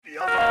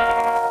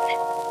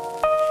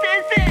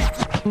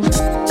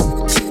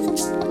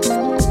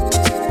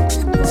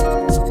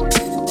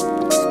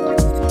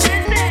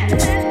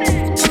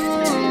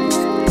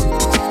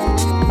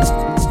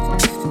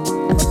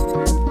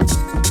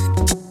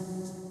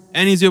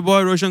And it's your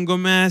boy Roshan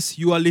Gomez.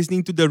 You are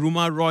listening to the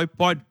Ruma Roy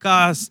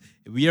podcast.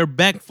 We are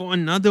back for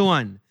another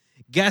one.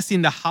 Guest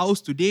in the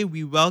house today,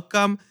 we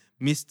welcome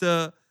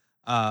Mr.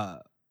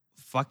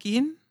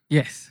 Faqihin.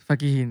 Yes,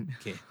 Faqihin.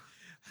 Okay,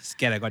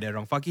 scared I got that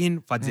wrong.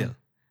 Faqihin Fazil.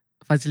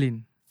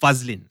 Fazlin.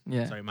 Fazlin.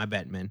 Yeah. Sorry, my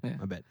bad, man. Yeah.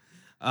 My bad.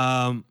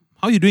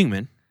 How you doing,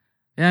 man?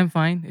 Yeah, I'm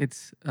fine.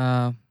 It's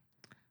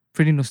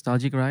pretty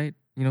nostalgic, right?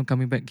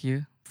 Coming back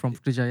here from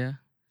Putrajaya.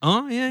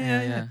 Oh,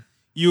 yeah.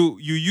 You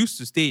used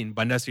to stay in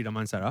Bandar Sri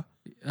Damansara.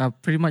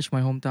 Pretty much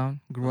my hometown.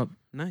 Grew up.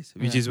 Nice.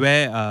 Which Yeah. is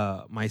where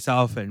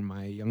myself and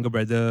my younger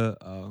brother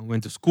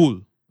went to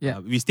school. Yeah.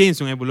 We stay in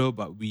Sungai Buloh,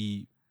 but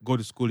we go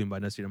to school in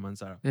Bandar Sri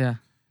Damansara. Yeah.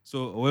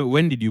 So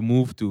when did you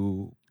move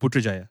to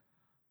Putrajaya?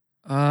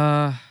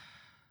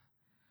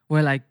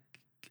 Well, I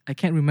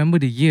can't remember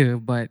the year,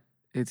 but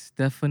it's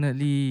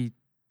definitely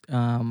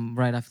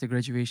right after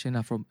graduation,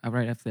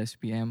 right after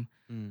SPM.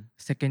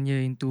 Second year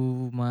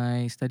into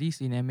my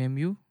studies in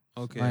MMU.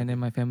 Okay. And then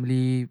my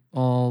family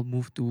all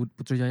moved to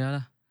Putrajaya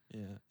lah.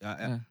 Yeah.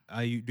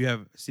 Do you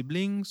have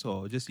siblings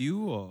or just you?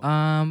 Or?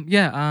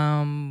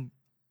 5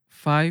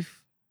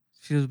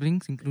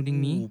 siblings, including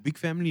Ooh, me. big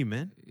family,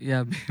 man.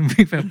 Yeah,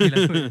 big family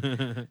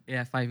lah.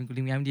 Yeah, 5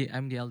 including me.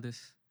 I'm the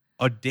eldest.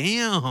 Oh,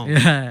 damn.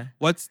 Yeah.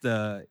 What's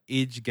the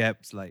age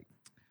gaps like?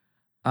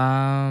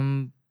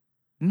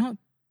 Not.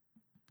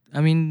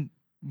 I mean,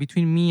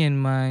 between me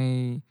and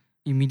my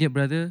immediate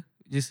brother,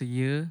 just a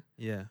year,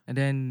 Yeah. and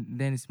then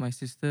it's my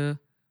sister,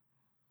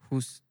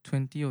 who's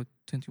 20 or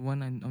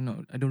 21.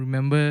 I don't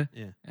remember.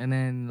 Yeah. And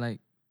then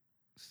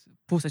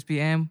post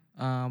SPM,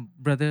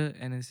 brother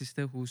and a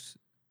sister who's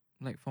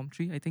like Form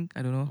 3, I think.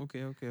 I don't know.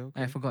 Okay.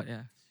 I forgot.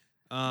 Yeah.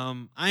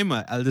 I'm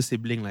an elder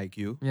sibling like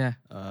you. Yeah.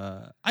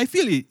 I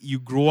feel you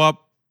grow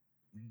up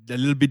a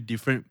little bit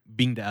different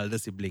being the elder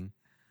sibling.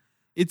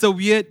 It's a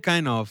weird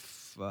kind of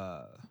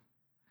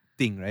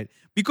thing, right?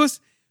 Because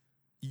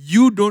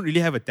you don't really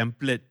have a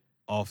template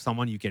of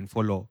someone you can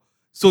follow.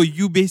 So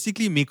you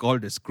basically make all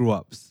the screw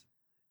ups.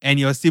 And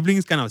your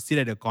siblings kind of sit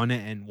at the corner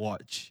and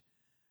watch.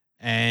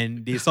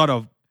 And they sort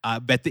of are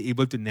better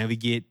able to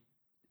navigate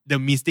the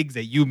mistakes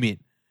that you made.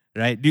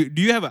 Right? Do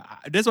you have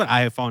that's what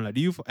I have found. Like,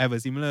 do you have a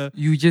similar?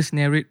 You just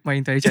narrate my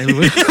entire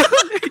childhood.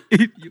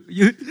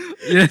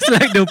 It's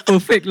like the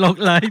perfect log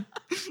line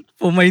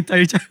for my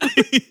entire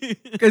childhood.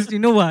 Because you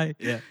know why?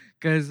 Yeah.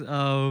 Because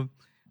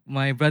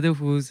my brother,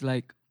 who's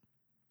like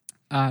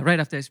right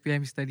after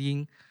SPM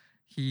studying,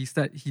 he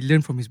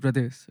learned from his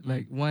brothers.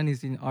 Like, one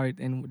is in art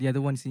and the other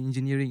one is in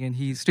engineering, and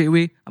he straight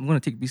away, I'm gonna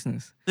take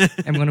business.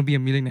 I'm gonna be a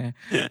millionaire.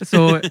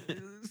 So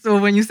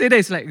when you say that,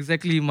 it's like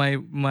exactly my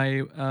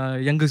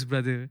youngest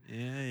brother.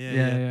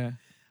 Yeah.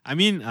 I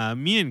mean,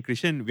 me and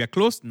Christian, we are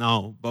close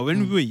now, but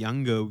when we were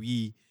younger,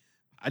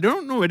 I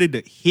don't know whether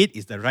the hate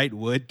is the right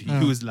word to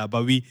use,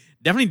 but we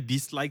definitely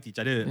disliked each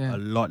other a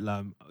lot,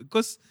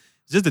 because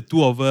it's just the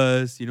two of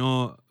us,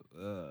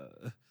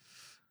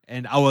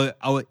 and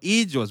our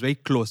age was very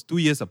close, 2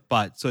 years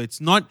apart. So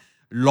it's not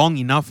long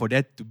enough for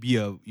that to be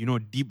a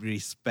deep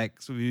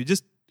respect. So we were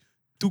just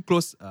too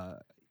close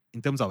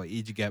in terms of our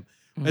age gap.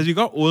 As we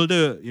got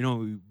older,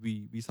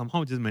 we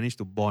somehow just managed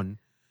to bond.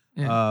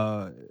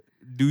 Yeah.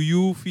 Do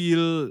you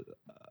feel,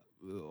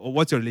 or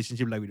what's your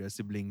relationship like with your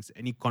siblings?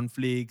 Any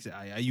conflicts?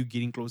 Are you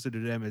getting closer to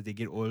them as they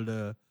get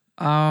older?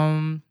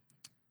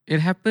 It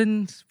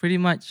happens pretty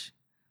much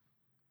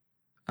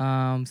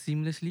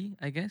seamlessly,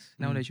 I guess,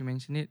 now that you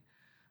mention it.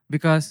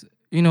 Because,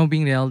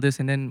 being the eldest,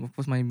 and then, of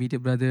course, my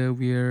immediate brother,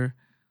 we're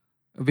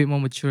a bit more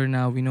mature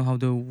now. We know how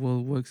the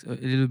world works a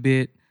little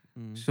bit.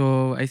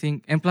 So I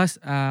think, and plus,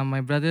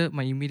 my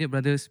immediate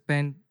brother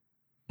spent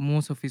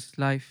most of his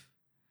life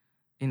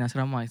in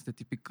asrama. It's the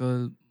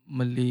typical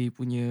Malay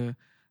punya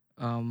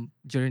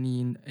journey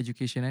in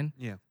education, and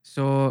Yeah.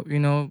 so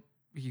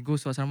he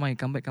goes to asrama and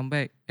come back,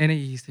 and then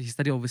he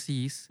studied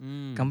overseas.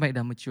 Come back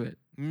dah matured.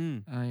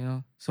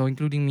 So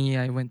including me,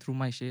 I went through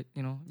my shit,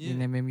 in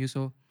MMU.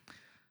 So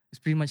it's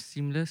pretty much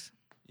seamless.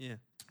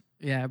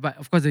 Yeah, but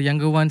of course the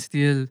younger ones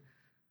there's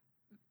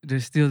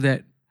still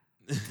that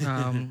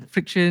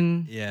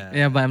friction.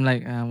 Yeah. But I'm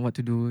like, what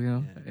to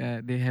do?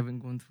 They haven't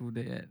gone through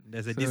that yet.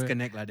 There's a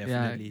disconnect,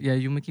 definitely. Yeah,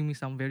 you're making me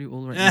sound very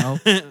old right now.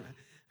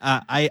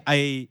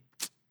 I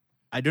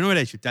don't know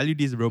whether I should tell you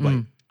this, bro,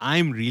 but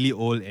I'm really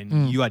old,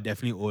 and you are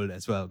definitely old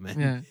as well,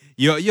 man.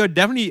 Yeah. You're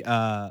definitely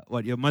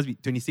you must be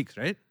 26,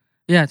 right?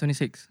 Yeah,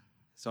 26.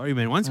 Sorry,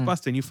 man. Once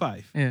past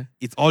 25, Yeah.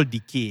 it's all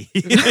decay.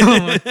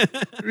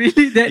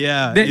 Really? That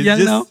it's young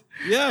just, now?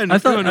 Yeah, I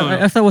thought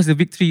it was the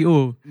big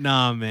 3-0.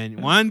 Nah,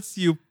 man. Once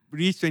you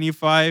reach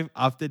 25,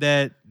 after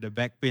that, the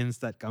back pains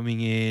start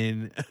coming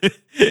in.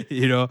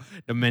 The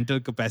mental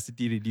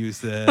capacity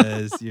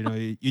reduces.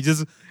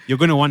 You're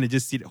gonna want to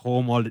just sit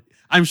home all the.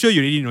 I'm sure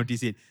you already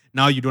notice it.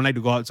 Now you don't like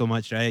to go out so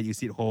much, right? You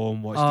sit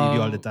home, watch TV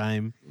all the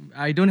time.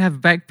 I don't have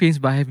back pains,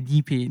 but I have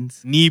knee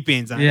pains. Knee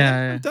pains.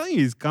 Yeah. I'm telling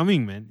you, it's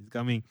coming, man. It's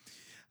coming.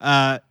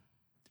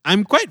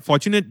 I'm quite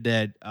fortunate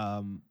that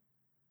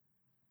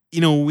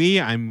in a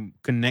way I'm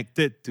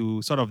connected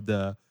to sort of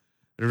the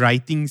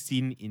writing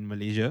scene in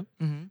Malaysia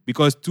Mm-hmm.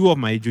 because two of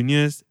my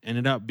juniors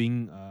ended up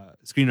being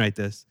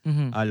screenwriters,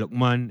 Mm-hmm.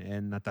 Lokman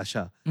and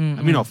Natasha. Mm-hmm.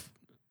 I mean,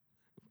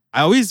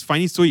 I always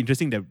find it so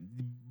interesting that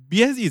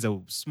BSE is a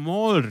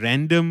small,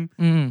 random,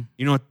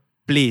 Mm-hmm.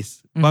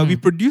 place, but we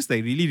Mhm. produce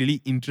like really,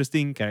 really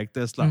interesting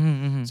characters, lah.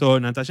 Mm-hmm. So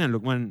Natasha and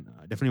Lokman,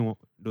 definitely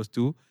those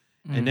two,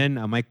 and then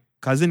my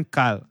cousin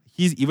Kyle,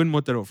 he's even more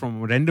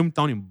from a random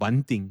town in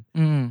Banting,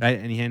 Mm-hmm. right?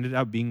 And he ended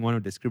up being one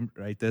of the script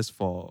writers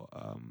for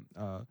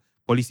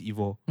Police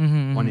Evo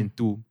Mm-hmm. 1 and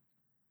 2.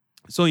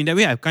 So in that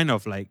way, I've kind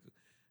of like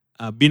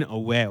been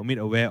aware or made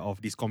aware of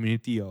this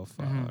community of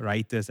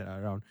writers that are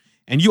around.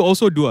 And you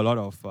also do a lot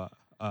of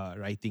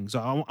writing.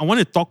 So I want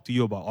to talk to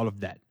you about all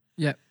of that.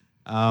 Yeah.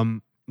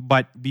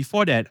 But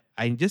before that,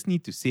 I just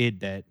need to say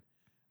that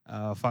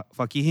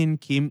Faqihin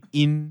came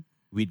in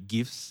with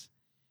gifts.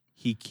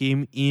 He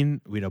came in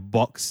with a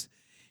box.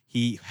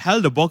 He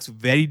held the box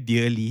very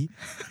dearly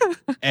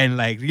and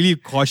like really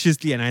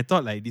cautiously. And I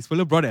thought like this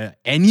fellow brought an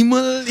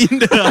animal in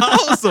the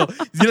house. Or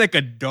is it like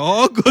a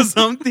dog or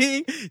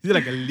something? Is it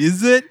like a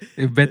lizard?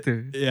 It's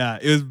better. Yeah,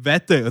 it was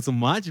better. It was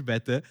much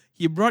better.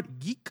 He brought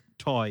geek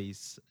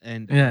toys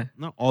and Yeah.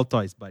 not all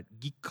toys, but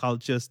geek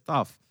culture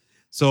stuff.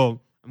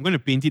 So I'm going to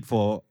paint it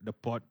for the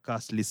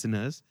podcast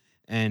listeners.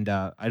 And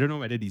I don't know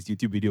whether this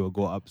YouTube video will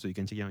go up, so you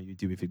can check it out on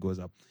YouTube if it goes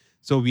up.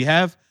 So we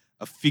have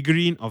a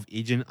figurine of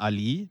Agent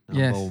Ali,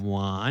 number Yes.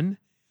 1.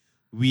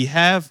 We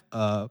have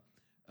a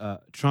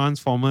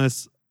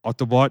Transformers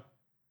Autobot,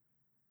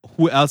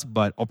 who else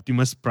but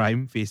Optimus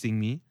Prime facing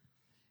me.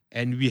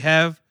 And we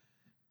have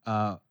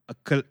a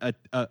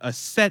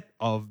set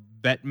of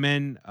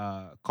Batman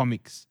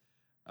comics.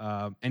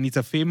 And it's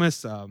a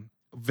famous,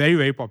 very,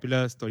 very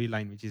popular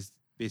storyline, which is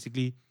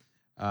basically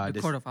The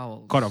this Court of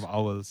Owls. Court of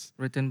Owls.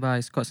 Written by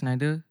Scott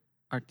Snyder,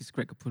 artist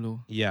Greg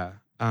Capullo. Yeah.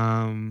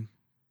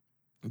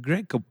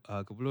 Greg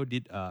Capullo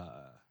did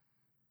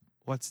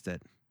what's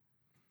that?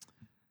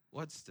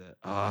 What's the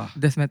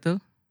Death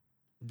Metal.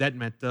 Dead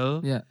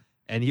Metal? Yeah.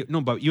 And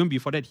but even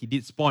before that, he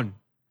did Spawn.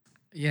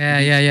 Yeah,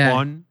 He did yeah, yeah.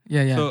 Spawn.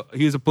 Yeah. So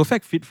he was a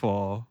perfect fit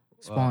for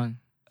Spawn.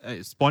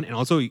 Spawn, and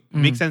also it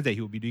makes sense that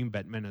he will be doing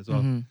Batman as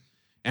well. Mhm.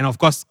 And of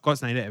course, Scott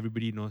Snyder,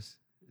 everybody knows,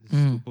 is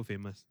Mm. super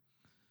famous.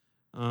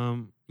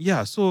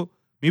 Yeah. So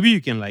maybe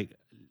you can like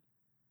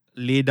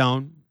lay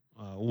down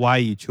why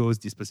you chose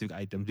these specific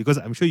items, because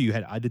I'm sure you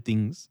had other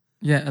things.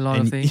 Yeah, a lot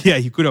And of things. yeah,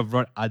 you could have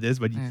brought others,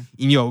 but Yeah.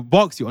 in your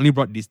box you only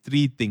brought these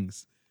 3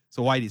 things.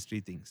 So why these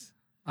 3 things?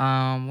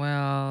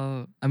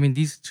 Well, I mean,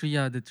 these 3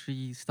 are the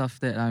 3 stuff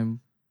that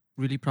I'm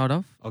really proud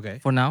of Okay.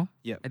 for now.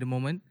 Yep. At the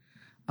moment.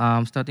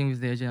 Starting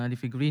with the Ejen Ali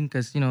figurine,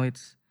 because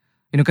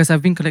because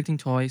I've been collecting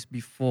toys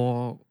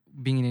before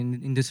being in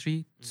the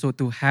industry. So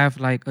to have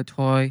like a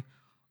toy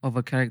of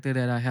a character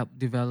that I helped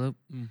develop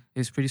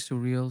is pretty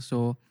surreal.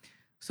 So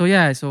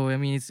yeah. So I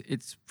mean,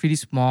 it's pretty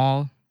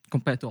small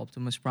compared to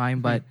Optimus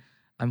Prime, but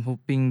I'm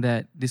hoping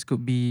that this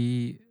could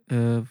be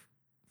a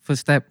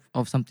first step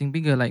of something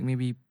bigger, like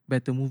maybe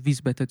better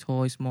movies, better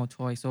toys, more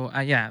toys. So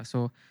yeah.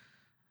 So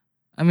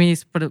I mean,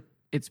 it's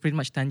pretty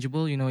much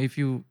tangible.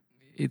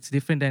 It's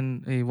different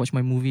than hey, watch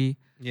my movie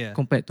Yeah.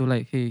 compared to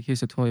like, hey,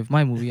 here's a toy of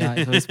my movie.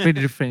 So it's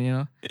pretty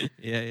different.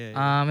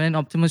 Yeah. And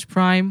Optimus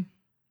Prime.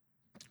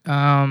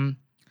 I'm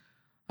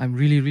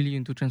really, really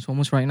into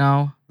Transformers right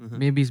now.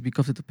 Maybe it's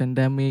because of the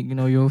pandemic.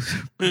 You're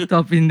cooped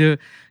up in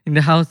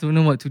the house, don't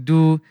know what to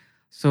do.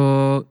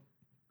 So,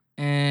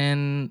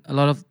 and a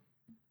lot of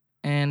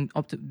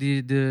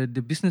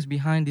the business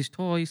behind these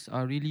toys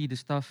are really the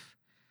stuff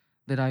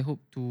that I hope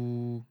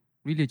to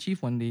really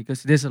achieve one day,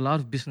 because there's a lot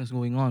of business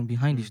going on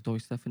behind these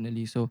toys,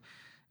 definitely. So,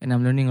 and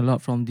I'm learning a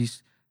lot from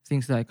these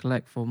things that I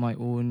collect for my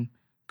own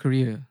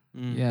career.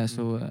 Yeah.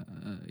 So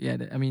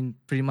I mean,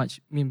 pretty much.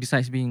 I mean,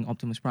 besides being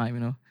Optimus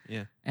Prime,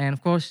 Yeah. and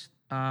of course,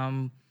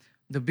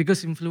 the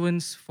biggest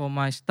influence for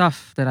my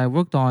stuff that I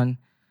worked on,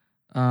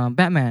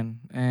 Batman,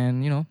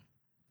 and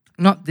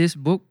not this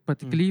book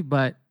particularly,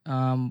 but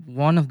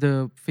one of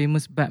the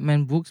famous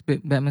Batman books,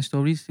 Batman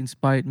stories,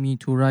 inspired me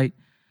to write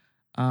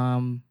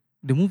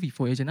the movie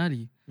for Ejen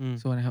Ali.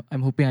 So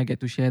I'm hoping I get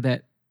to share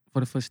that for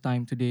the first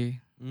time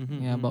today.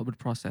 About the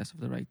process of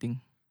the writing.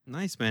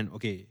 Nice, man.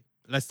 Okay,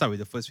 let's start with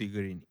the first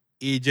figurine,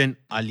 Agent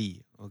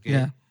Ali. Okay.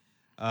 Yeah.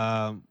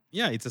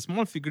 Yeah, it's a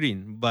small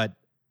figurine, but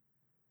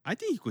I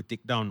think he could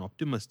take down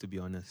Optimus, to be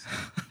honest.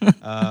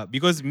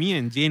 Because me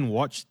and Jane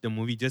watched the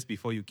movie just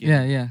before you came.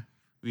 Yeah.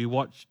 We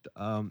watched.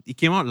 It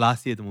came out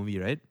last year, the movie,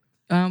 right?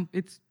 On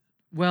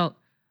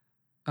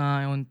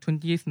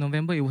 28th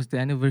November, it was the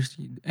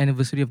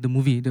anniversary of the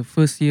movie, the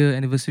first year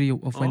anniversary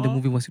of when the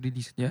movie was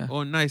released. Yeah.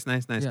 Oh, nice.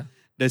 Yeah.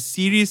 The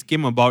series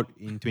came about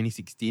in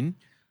 2016.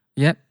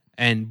 Yep.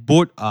 And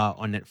both are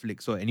on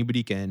Netflix, so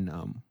anybody can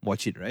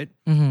watch it, right?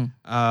 Mm-hmm.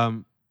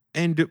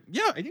 And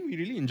yeah, I think we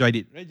really enjoyed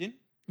it, right, Jen?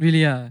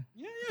 Really, yeah.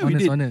 Yeah, we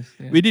did. Honest.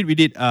 Yeah. We did.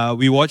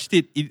 We watched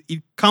it.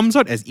 It comes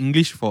out as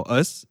English for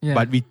us, Yeah.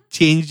 but we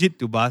changed it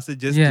to Bahasa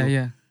just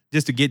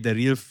to get the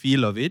real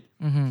feel of it.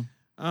 Mm-hmm.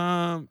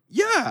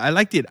 Yeah, I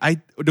liked it.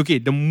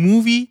 The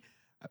movie.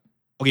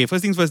 okay,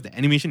 first things first, the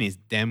animation is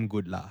damn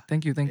good lah.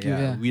 Thank you.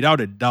 Yeah. Without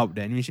a doubt,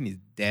 the animation is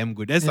damn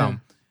good. That's Yeah.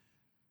 some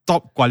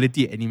top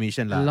quality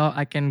animation A lah. lot.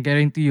 I can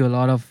guarantee you a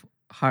lot of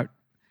heart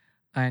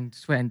and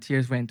sweat and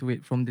tears went into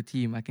it from the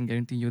team. I can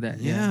guarantee you that.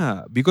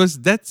 Yeah, because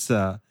that's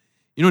the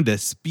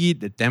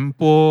speed, the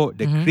tempo,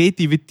 the Mhm.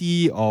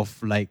 creativity of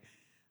like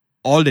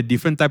all the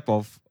different type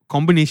of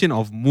combination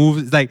of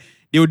moves. It's like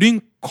they were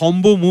doing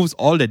combo moves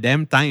all the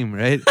damn time,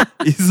 right?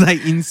 It's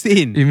like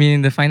insane. You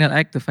mean the final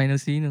act, the final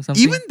scene or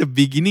something? Even the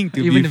beginning,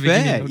 to Even be the fair,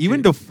 beginning, okay.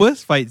 even the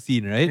first fight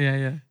scene, right?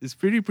 Yeah. It's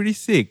pretty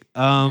sick.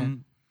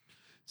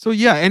 So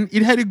yeah, and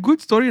it had a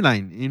good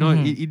storyline.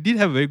 Mhm. It did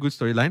have a very good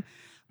storyline.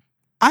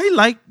 I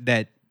like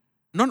that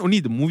not only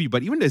the movie,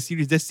 but even the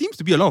series, there seems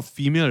to be a lot of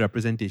female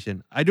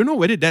representation. I don't know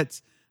whether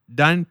that's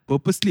done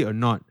purposely or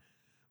not.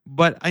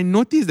 But I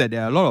noticed that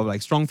there are a lot of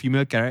like strong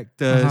female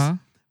characters.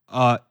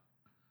 Uh-huh.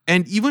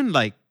 And even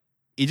like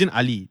Agent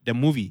Ali, the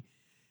movie,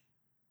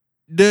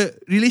 the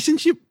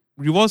relationship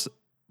revolves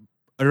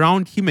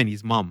around him and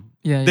his mom.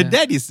 Yeah. The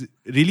dad is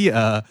really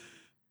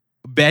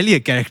barely a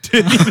character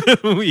in the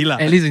movie.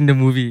 At least in the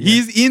movie. Yeah.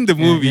 He's in the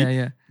movie.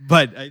 Yeah.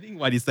 But I think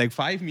it's like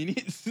 5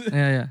 minutes.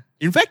 Yeah.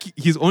 In fact,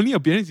 his only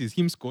appearance is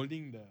him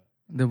scolding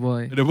The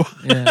boy. the boy.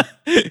 Yeah.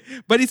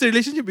 But it's a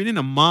relationship between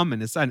a mom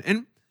and a son.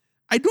 And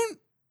I don't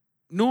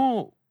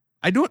know,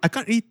 I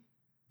can't really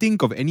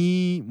think of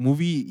any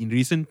movie in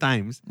recent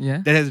times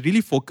Yeah. that has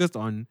really focused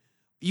on,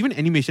 even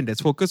animation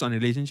that's focused on a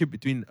relationship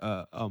between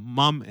a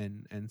mom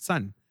and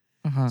son.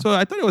 Uh-huh. So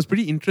I thought it was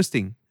pretty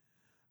interesting.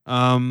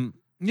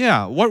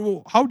 Yeah.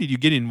 How did you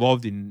get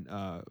involved in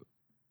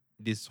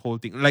this whole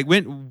thing? Like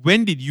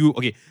when did you?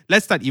 Okay,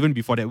 let's start even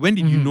before that. When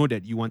did you Mhm. know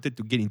that you wanted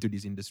to get into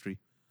this industry?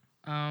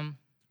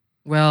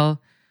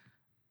 Well,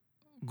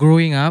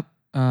 growing up,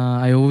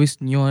 I always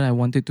knew I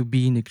wanted to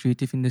be in the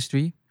creative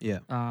industry.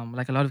 Yeah.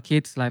 Like a lot of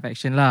kids, live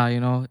action lah.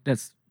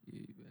 That's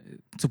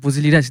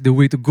supposedly that's the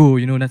way to go.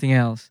 Nothing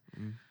else.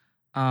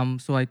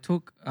 So I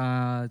took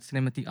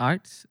cinematic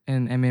arts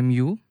and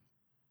MMU,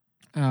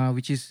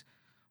 which is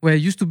where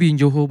it used to be in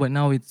Johor, but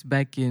now it's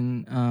back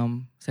in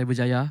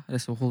Cyberjaya.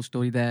 There's a whole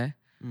story there.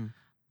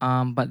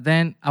 But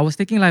then I was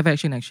taking live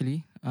action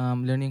actually,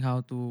 learning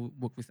how to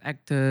work with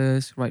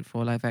actors, write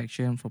for live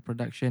action, for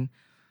production.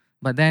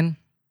 But then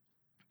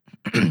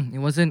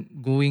it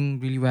wasn't going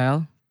really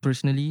well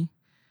personally.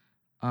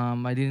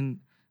 I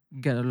didn't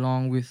get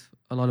along with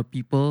a lot of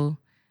people,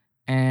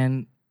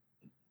 and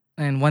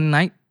one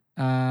night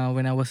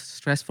when I was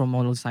stressed from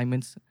all those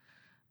assignments,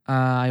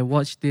 I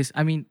watched this.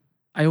 I mean,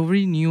 I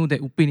already knew that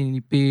Upin and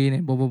Ipin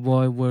and Bobo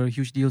Boy were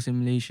huge deals in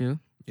Malaysia.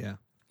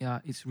 Yeah,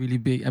 it's really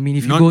big. I mean,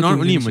 if you go not to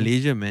only in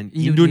Indonesia, Malaysia, man,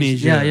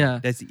 Indonesia. yeah.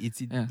 It's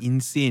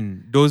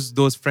insane.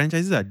 Those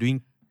franchises are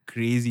doing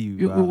crazy.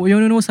 You want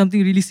to know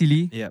something really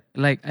silly? Yeah.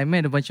 Like I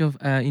met a bunch of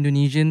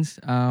Indonesians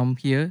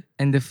here,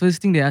 and the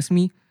first thing they asked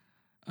me,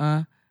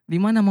 di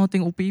mana mau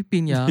tengok Upin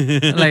Ipin ya?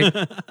 Like,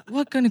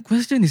 what kind of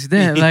question is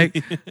that? Like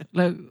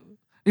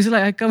it's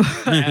like I come.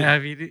 I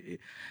mean,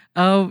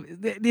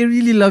 they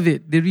really love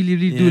it. They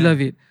really do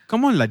love it.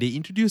 Come on, they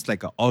introduced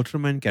like an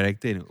Ultraman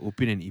character in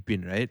Upin and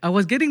Ipin, right? I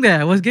was getting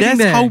there.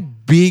 That's how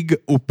big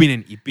Upin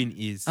and Ipin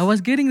is. I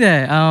was getting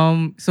there.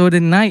 So the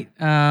night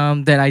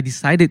that I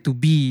decided to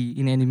be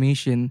in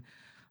animation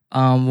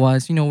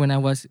was when I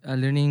was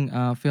learning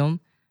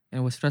film.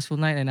 And it was a stressful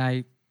night, and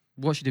I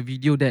watched the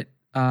video that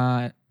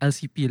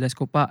LCP Les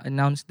Copa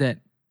announced that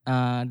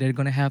they're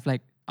gonna have like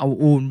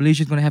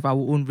Malaysia's gonna have our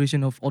own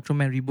version of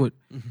Ultraman reboot,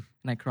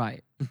 and I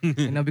cried.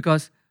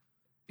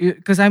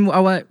 Because I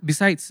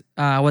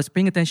was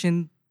paying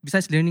attention.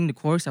 Besides learning the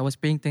course, I was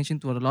paying attention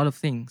to a lot of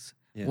things.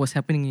 What's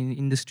happening in the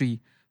industry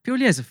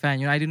purely as a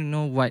fan. I didn't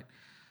know what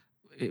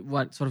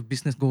sort of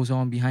business goes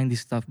on behind this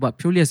stuff, but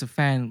purely as a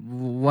fan,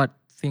 what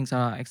things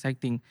are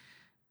exciting.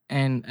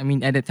 And I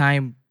mean, at the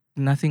time,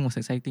 nothing was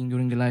exciting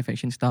during the live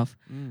action stuff.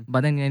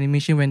 But then in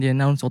animation, when they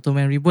announced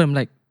Ultraman reboot, I'm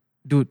like,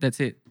 dude, that's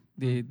it.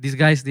 These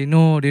guys, they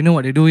know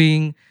what they're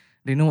doing.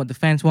 They know what the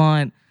fans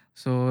want.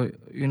 So,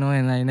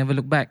 and I never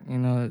look back.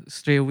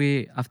 Straight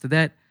away after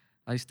that,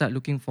 I start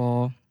looking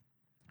for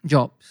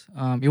jobs.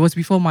 It was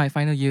before my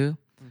final year,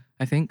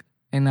 I think.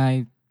 And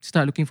I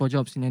start looking for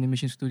jobs in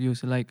animation studios.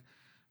 So like,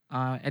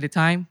 at the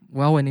time,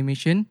 Wow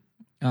Animation,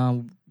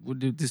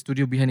 the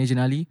studio behind Ejen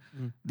Ali,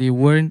 they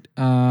weren't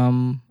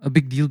a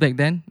big deal back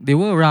then. They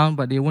were around,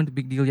 but they weren't a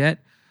big deal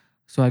yet.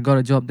 So I got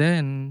a job there,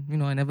 and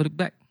I never looked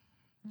back.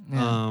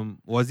 Yeah.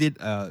 Was it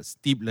a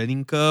steep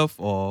learning curve,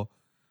 or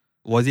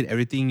was it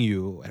everything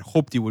you had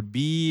hoped it would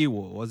be?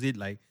 Or was it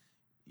like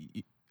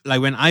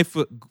when I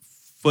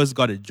first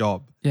got a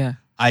job? Yeah.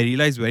 I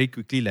realized very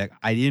quickly, like,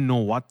 I didn't know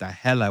what the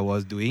hell I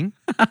was doing.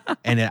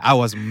 And that I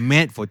was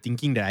mad for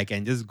thinking that I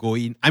can just go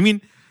in. I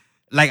mean,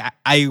 like,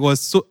 I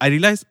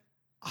realized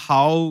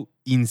how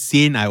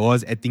insane I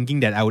was at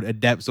thinking that I would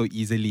adapt so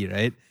easily,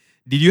 right?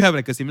 Did you have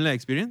like a similar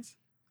experience?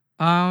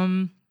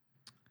 I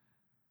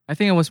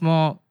think I was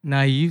more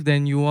naive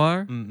than you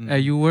are.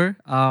 You were.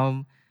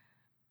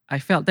 I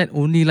felt that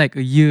only like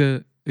a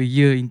year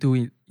into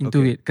it,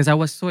 because I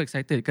was so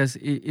excited, because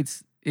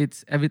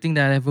it's everything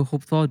that I ever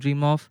hoped for,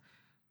 dream of.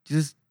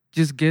 just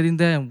get in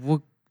there and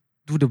work,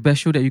 do the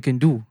best show that you can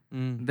do.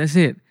 That's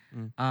it.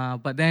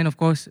 But then of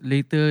course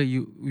later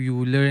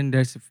you learn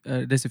there's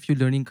a few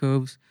learning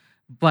curves.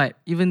 But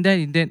even then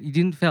it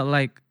didn't felt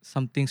like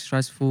something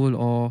stressful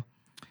or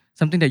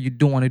something that you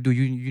don't want to do.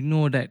 You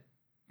know that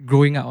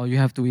growing up or you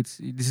have to.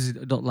 This is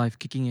adult life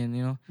kicking in.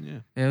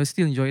 Yeah, I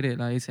still enjoyed it.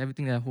 Like it's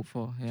everything that I hope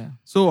for. Yeah.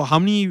 So how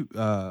many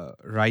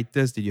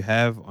writers did you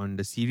have on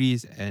the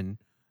series, and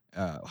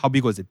how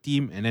big was the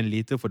team? And then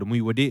later for the movie,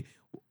 were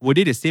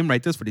they the same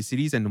writers for the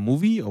series and the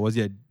movie, or was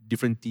it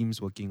different teams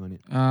working on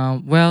it?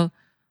 Well,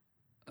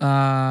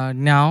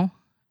 now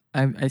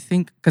I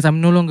think because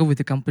I'm no longer with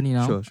the company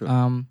now. Sure.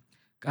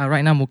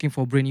 Right now I'm working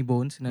for Brainy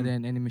Bones, another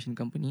animation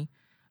company.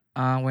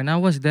 When I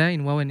was there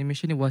in WoW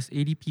Animation, it was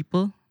 80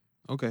 people.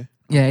 Okay.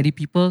 Yeah, 80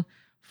 people.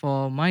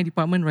 For my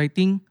department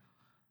writing,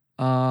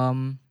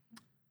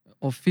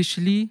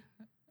 officially,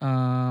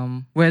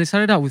 well, it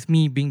started out with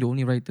me being the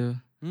only writer.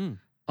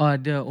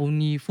 The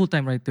only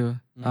full-time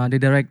writer. The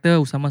director,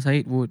 Usama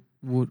Said, would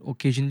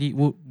occasionally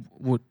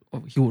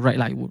he would write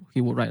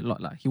a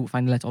lot lah. He would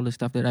finalize all the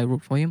stuff that I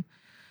wrote for him.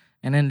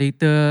 And then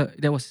later,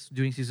 that was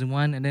during season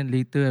 1. And then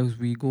later, as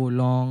we go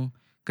along,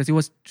 because it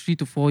was 3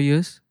 to 4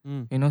 years,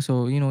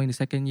 so in the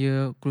second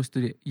year, close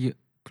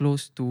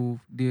to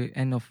the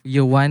end of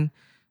year 1,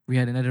 we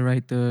had another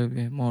writer,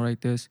 we had more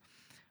writers,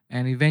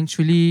 and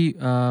eventually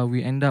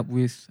we end up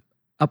with,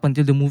 up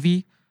until the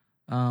movie,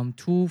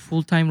 2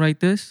 full-time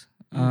writers,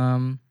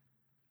 and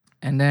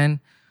then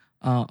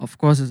of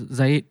course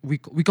Zaid, we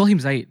call him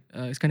Zaid.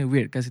 It's kind of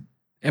weird because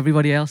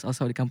everybody else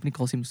outside the company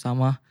calls him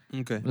Usama.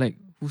 Okay. Like,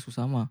 who's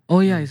Usama? Oh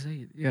yeah, it's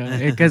Zaid.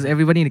 Yeah, because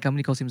everybody in the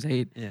company calls him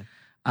Zaid. Yeah.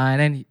 And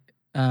then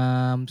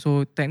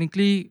so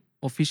technically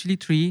officially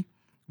 3,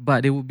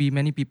 but there would be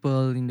many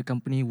people in the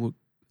company would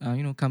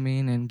come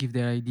in and give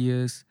their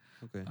ideas.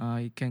 Okay.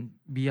 It can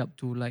be up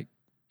to like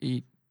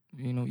 8,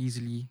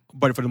 easily.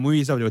 But for the movie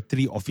itself, there were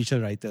 3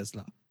 official writers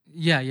lah.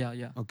 Yeah.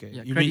 Okay.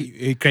 Yeah, You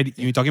mean credit?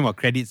 You're talking about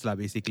credits lah,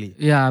 basically.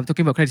 Yeah, I'm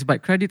talking about credits.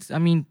 But credits, I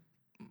mean,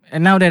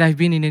 and now that I've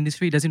been in the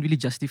industry, it doesn't really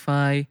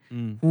justify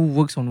who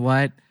works on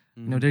what.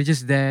 They're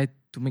just there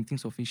to make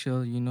things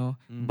official.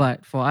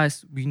 But for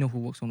us, we know who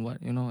works on what.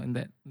 And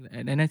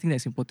I think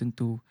that's important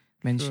to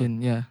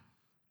mention. Sure. Yeah.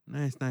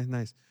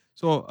 Nice.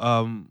 So,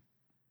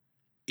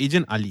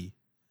 Agent Ali.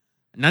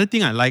 Another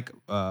thing I like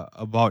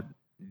about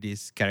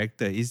this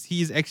character is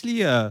he's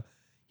actually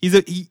he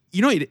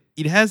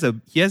has a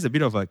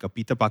bit of like a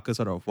Peter Parker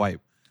sort of vibe.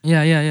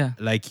 Yeah.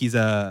 Like he's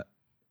the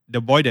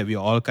boy that we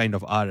all kind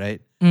of are,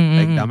 right?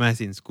 Like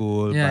dumbass in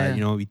school, but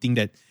we think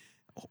that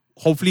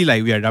hopefully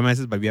like we are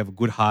dumbasses, but we have a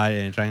good heart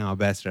and trying our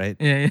best, right?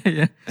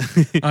 Yeah.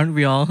 Aren't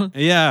we all?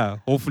 Yeah,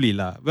 hopefully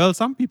lah. Well,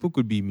 some people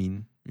could be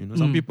mean.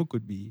 Some people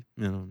could be,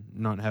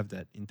 not have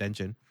that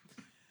intention.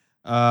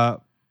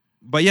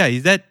 But yeah,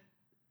 is that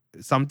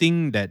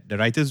something that the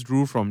writers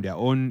drew from their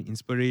own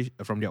inspiration,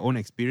 from their own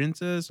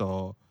experiences,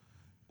 or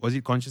was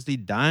it consciously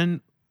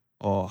done?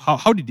 Or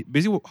how did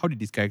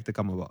this character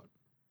come about?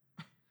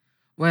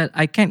 Well,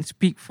 I can't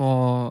speak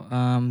for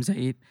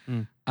Zaid.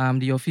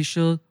 The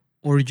official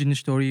origin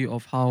story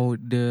of how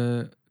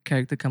the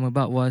character come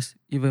about was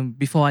even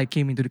before I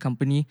came into the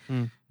company,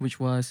 which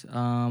was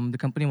the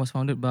company was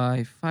founded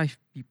by 5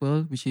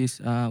 people, which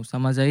is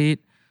Usama Zaid,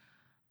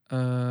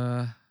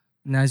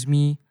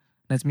 Nazmi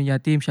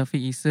Yatim,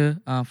 Shafiq Isa,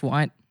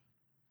 Fuad,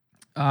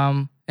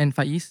 and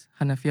Faiz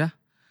Hanafiah.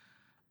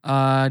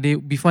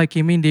 Before I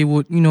came in, they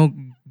would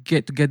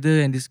get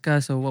together and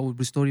discuss what would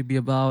the story be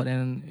about,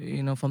 and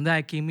from there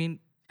I came in.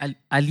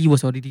 Ali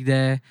was already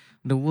there,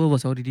 the world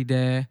was already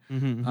there.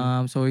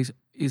 So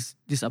it's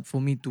just up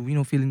for me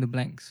to fill in the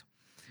blanks.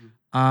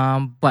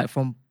 But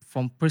from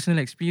personal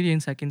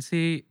experience, I can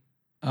say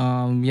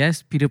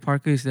yes, Peter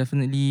Parker is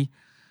definitely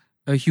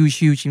a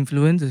huge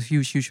influence, a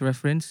huge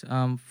reference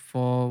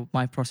for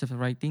my process of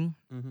writing.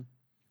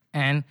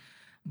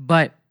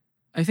 But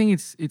I think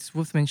it's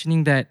worth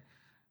mentioning that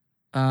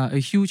a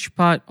huge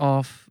part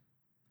of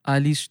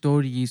Ali's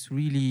story is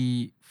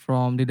really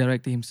from the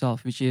director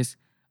himself, which is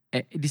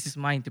this is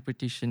my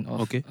interpretation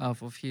of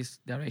his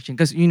direction,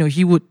 because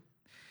he would.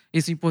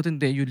 It's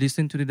important that you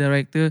listen to the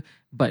director,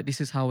 but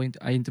this is how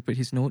I interpret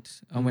his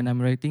notes when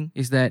I'm writing.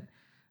 Is that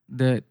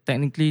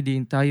technically the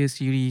entire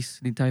series,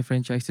 the entire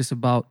franchise is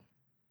about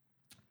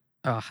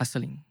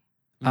hustling.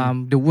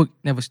 The work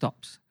never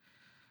stops,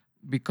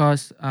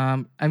 because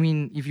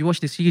if you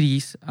watch the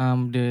series,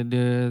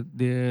 the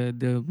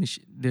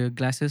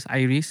glasses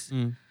Iris,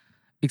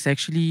 it's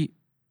actually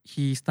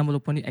he stumbled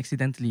upon it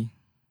accidentally.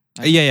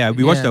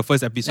 We watched the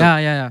first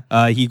episode.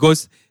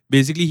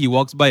 He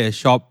walks by a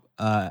shop.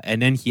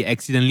 And then he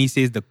accidentally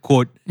says the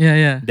quote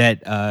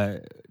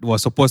that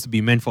was supposed to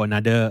be meant for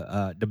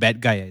another, the bad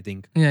guy, I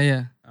think.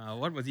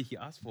 What was it? He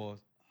asked for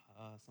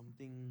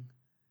something.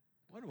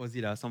 What was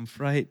it? Some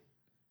fried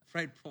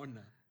prawn.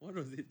 What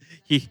was it?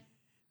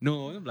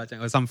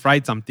 Some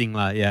fried something.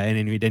 And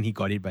anyway, then he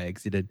got it by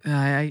accident.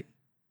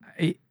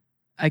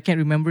 I can't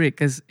remember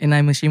it, and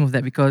I'm ashamed of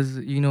that, because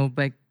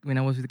back when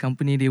I was with the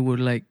company, they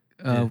would like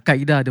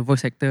Qaida, the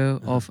voice actor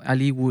of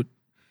Ali, would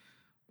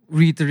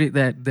reiterate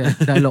that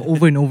dialogue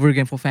over and over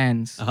again for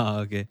fans.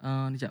 Okay.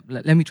 Sekejap,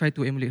 let me try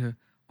to emulate her.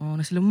 Oh,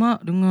 nasi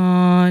lemak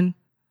dengan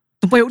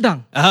tempoyak udang.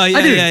 Yeah,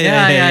 Ada?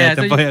 yeah.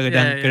 So Tempoyak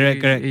udang.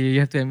 Correct. You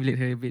have to emulate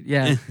her a bit.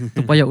 Yeah,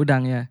 tempoyak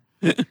udang. Yeah.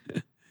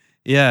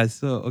 Yeah.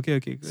 So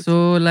okay. Good.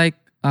 So like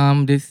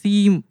the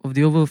theme of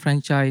the overall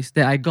franchise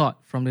that I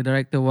got from the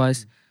director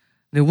was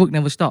the work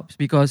never stops,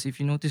 because if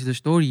you notice the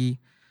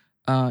story,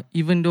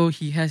 even though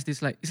he has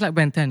this like, it's like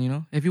Ben 10, you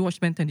know. Have you watched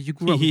Ben 10? Did you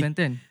grow up with Ben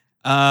 10?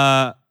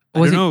 I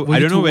don't know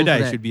whether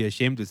I should be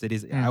ashamed to say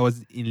this. Yeah. I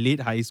was in late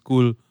high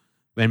school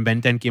when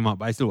Ben 10 came out,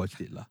 but I still watched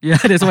it lah. Yeah,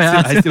 that's why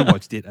I still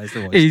watched it.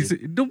 Hey,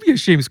 don't be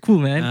ashamed. It's cool,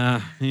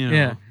 man. You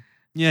know.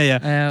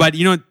 Yeah. But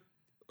you know,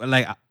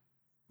 like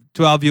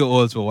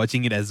 12-year-olds were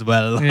watching it as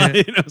well. Yeah.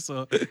 You know,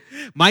 so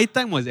my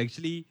time was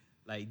actually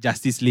like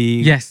Justice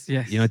League. Yes.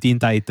 You know, Teen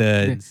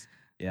Titans.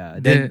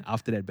 Then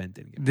after that, Ben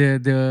 10 came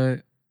out.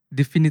 The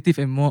definitive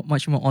and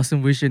much more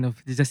awesome version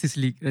of the Justice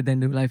League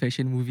than the live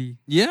action movie.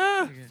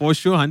 Yeah, for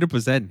sure,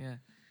 100%.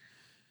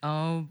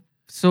 Yeah.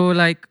 So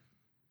like,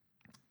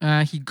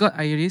 he got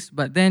Iris,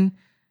 but then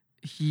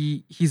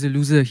he's a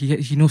loser.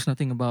 He knows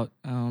nothing about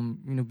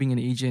being an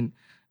agent,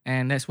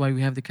 and that's why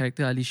we have the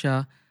character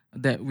Alicia,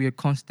 that we are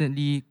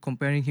constantly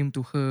comparing him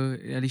to her.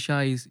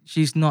 Alicia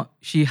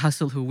she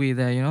hustled her way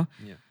there, you know.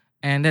 Yeah.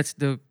 And that's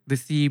the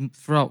theme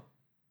throughout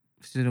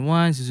season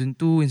 1, season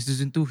 2. In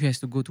season 2, he has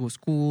to go to a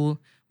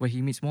school where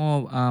he meets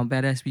more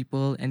badass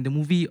people. And the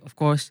movie, of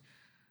course,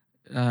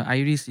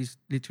 Iris is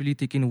literally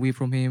taken away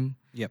from him.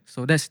 Yep.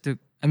 So that's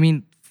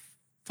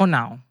for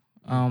now,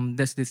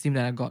 that's the theme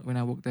that I got when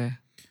I worked there.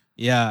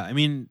 Yeah, I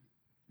mean,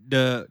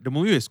 the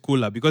movie was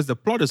cool because the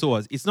plot also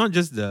was. It's not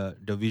just the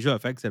visual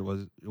effects that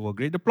were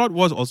great. The plot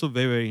was also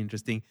very, very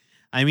interesting.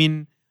 I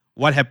mean,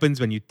 what happens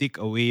when you take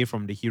away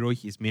from the hero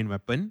his main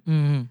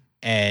weapon,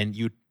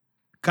 and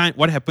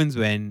what happens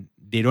when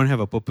they don't have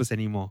a purpose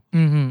anymore,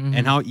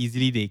 and how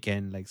easily they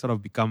can like sort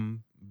of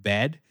become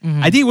bad.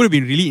 I think it would have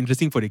been really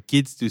interesting for the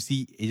kids to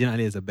see Ejen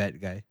Ali as a bad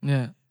guy.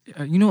 Yeah.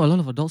 A lot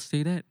of adults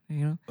say that,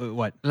 you know.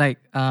 What? Like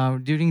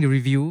during the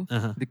review,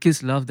 the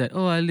kids love that.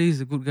 Oh, Ali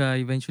is a good guy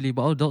eventually,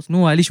 but all adults,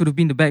 no, Ali should have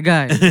been the bad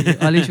guy.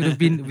 Ali should have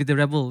been with the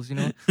rebels, you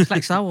know. It's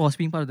like Star Wars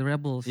being part of the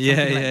rebels.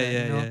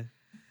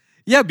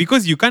 Yeah,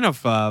 because you kind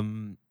of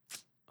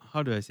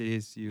how do I say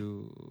this?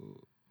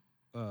 You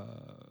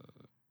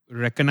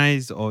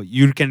recognize, or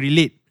you can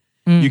relate.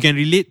 You can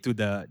relate to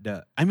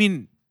the. I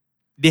mean,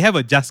 they have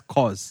a just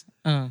cause.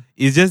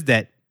 It's just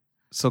that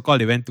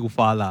so-called they went too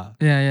far lah.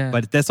 Yeah.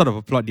 But that's sort of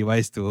a plot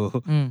device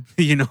to,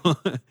 you know.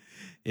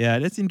 Yeah,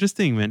 that's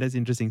interesting, man. That's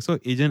interesting. So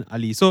Ejen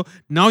Ali. So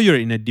now you're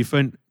in a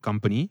different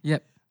company.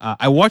 Yep.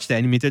 I watched the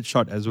animated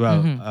short as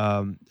well.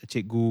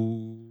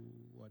 Cikgu.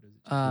 What is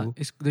it?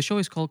 Cikgu? The show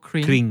is called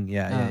Kring. Kring.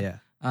 Yeah.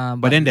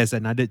 But then there's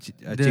another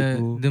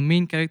Cikgu. The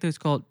main character is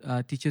called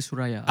Teacher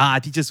Suraya.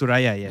 Teacher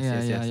Suraya.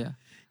 Yes.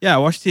 Yeah. I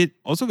watched it.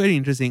 Also very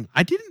interesting.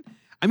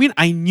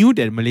 I knew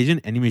that Malaysian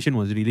animation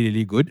was really,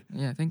 really good.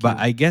 Yeah, thank you. But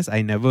I guess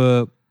I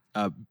never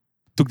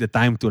took the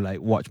time to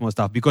like watch more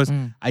stuff because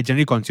I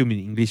generally consume in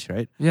English,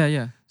 right?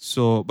 Yeah.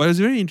 So, but it was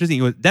very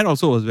interesting. That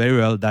also was very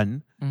well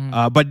done.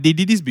 But they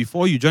did this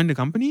before you joined the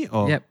company,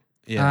 or? Yep.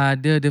 Yeah.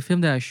 The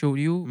film that I showed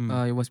you,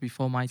 it was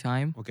before my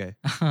time. Okay.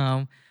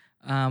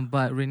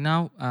 But right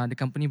now, the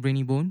company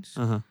Brainy Bones,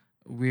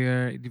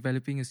 we're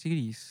developing a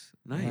series.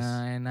 Nice.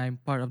 And I'm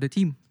part of the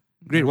team.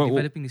 Great.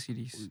 Developing the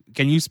series.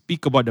 Can you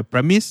speak about the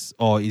premise,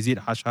 or is it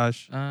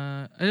hush-hush?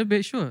 A little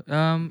bit, sure.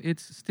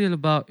 It's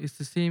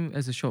the same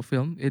as a short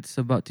film. It's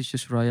about Teacher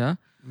Suraya,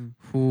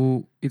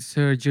 who it's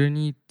her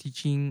journey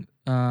teaching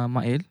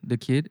Mael, the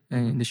kid,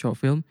 in the short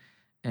film,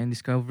 and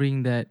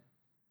discovering that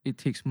it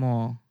takes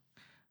more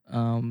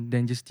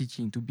than just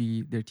teaching to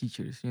be their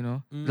teachers. You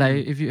know,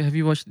 like have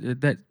you watched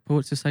that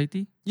Poet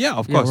Society? Yeah,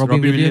 of course. Robin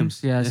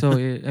Williams. Yeah. So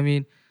I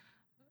mean,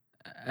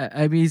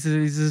 it's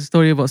a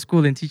story about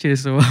school and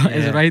teachers. So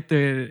as a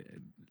writer,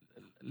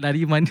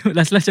 lari mana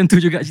last macam tu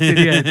juga cerita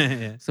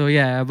dia. So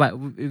yeah, but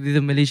with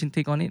the Malaysian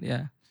take on it,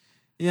 yeah.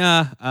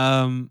 Yeah.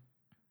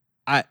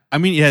 I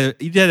mean,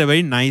 it had a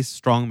very nice,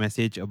 strong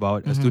message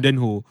about a student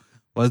who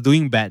was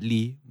doing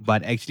badly,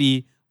 but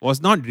actually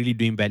was not really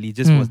doing badly,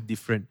 just was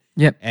different.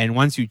 Yep. And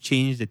once you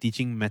change the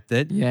teaching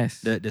method,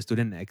 yes, the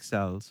student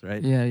excels,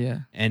 right?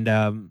 Yeah. And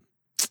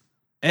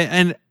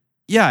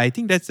yeah, I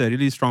think that's a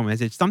really strong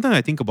message. Sometimes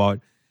I think about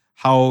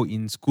how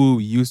in school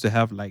we used to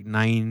have like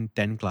 9,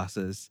 10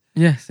 classes.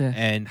 Yes, yeah.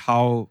 And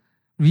how...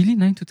 Really?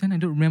 9 to 10? I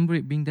don't remember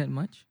it being that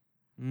much.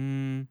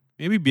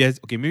 Maybe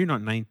maybe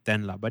not 9,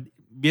 10 lah, but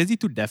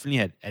BSD2 definitely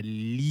had at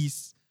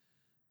least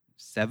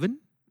 7.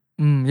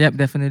 Yep,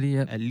 definitely,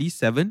 yep. At least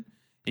 7. And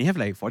you have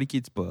like 40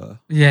 kids per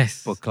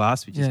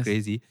class, which is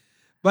crazy.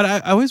 But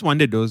I always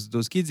wondered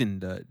those kids in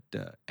the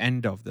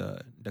end of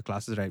the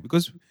classes, right?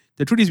 Because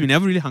the truth is we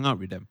never really hung out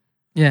with them.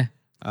 Yeah.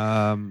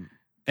 And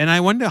I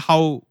wonder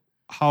how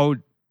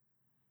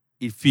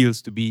it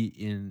feels to be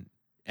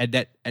at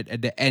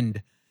the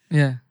end.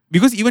 Yeah.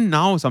 Because even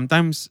now,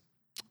 sometimes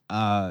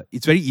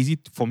it's very easy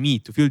for me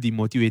to feel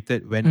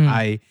demotivated when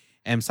I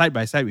am side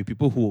by side with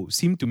people who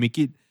seem to make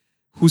it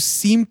who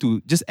seem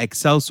to just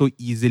excel so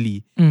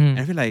easily. And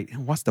I feel like,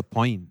 what's the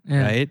point,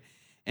 right?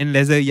 And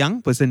as a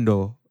young person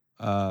though,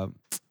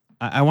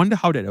 I wonder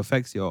how that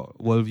affects your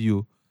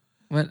worldview.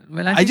 Well,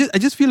 I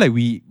just feel like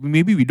we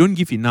don't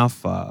give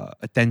enough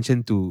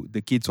attention to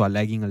the kids who are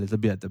lagging a little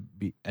bit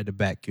at the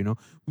back. You know,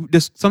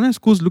 sometimes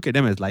schools look at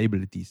them as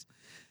liabilities.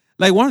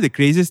 Like one of the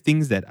craziest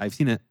things that I've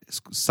seen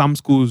some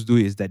schools do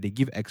is that they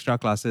give extra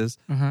classes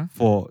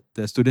for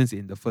the students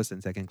in the first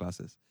and second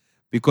classes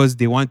because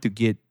they want to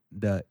get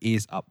the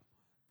A's up.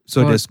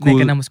 So the school,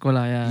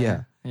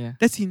 yeah.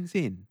 That's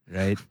insane,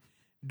 right?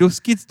 Those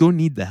kids don't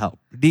need the help.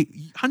 They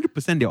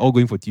 100% they're all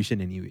going for tuition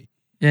anyway.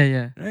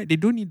 Yeah. Right? They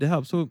don't need the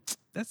help. So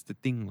that's the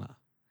thing, lah.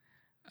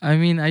 I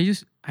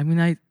used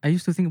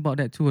to think about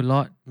that too a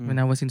lot when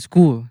I was in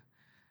school.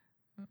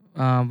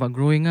 But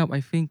growing up,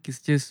 I think it's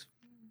just,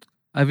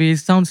 it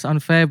sounds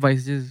unfair, but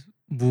it's just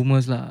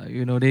boomers lah.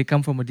 You know, they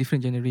come from a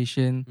different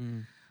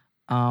generation.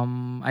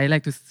 I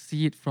like to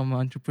see it from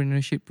an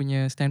entrepreneurship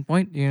punya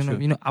standpoint. You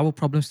know, our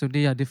problems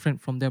today are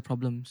different from their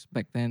problems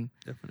back then.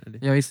 Definitely.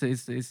 Yeah,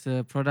 it's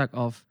a product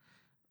of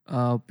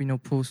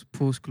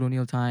post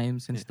colonial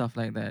times and stuff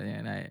like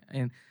that.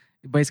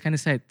 But it's kind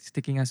of sad. It's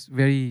taking us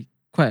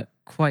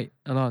quite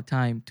a lot of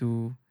time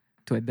to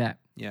adapt.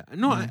 Yeah.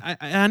 No, I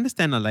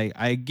understand. Like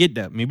I get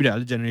that maybe the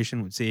other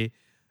generation would say,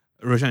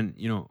 Roshan,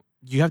 you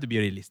have to be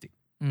realistic.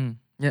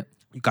 Yep.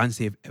 You can't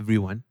save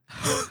everyone.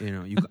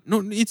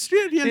 It's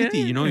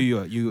reality.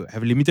 You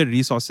have limited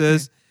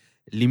resources,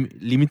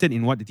 limited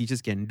in what the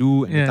teachers can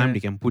do and the time they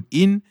can put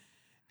in.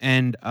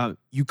 And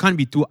you can't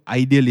be too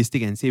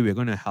idealistic and say we're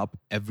going to help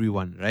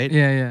everyone, right?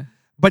 Yeah.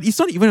 But it's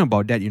not even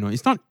about that,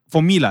 It's not,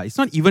 for me, it's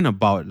not even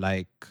about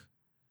like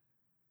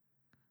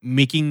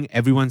making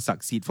everyone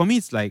succeed. For me,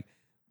 it's like,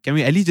 can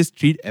we at least just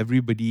treat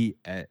everybody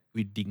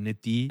with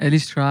dignity? At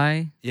least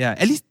try. Yeah,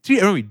 at least treat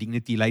everyone with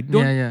dignity. Like,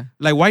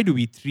 like, why do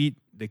we treat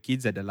the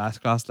kids at the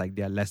last class like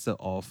they are lesser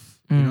off?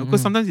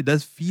 Because sometimes it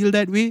does feel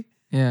that way.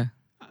 Yeah.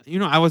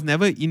 I was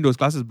never in those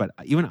classes, but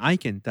even I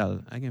can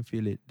tell. I can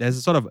feel it. There's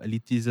a sort of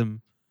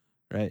elitism,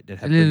 right? That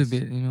happens. A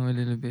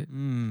little bit.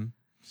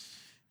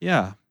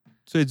 Yeah.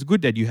 So it's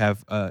good that you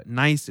have a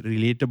nice,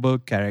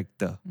 relatable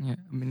character. Yeah.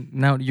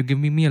 Now you're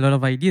giving me a lot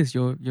of ideas.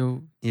 You're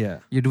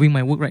doing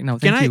my work right now.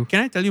 Thank you.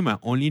 Can I tell you my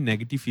only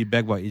negative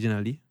feedback about Ejen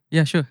Ali?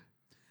 Yeah, sure.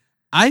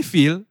 I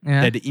feel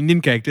that the Indian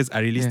characters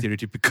are really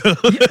stereotypical.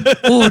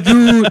 Oh,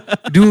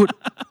 dude.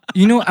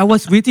 I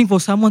was waiting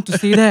for someone to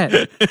say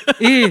that.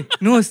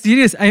 No,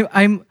 serious.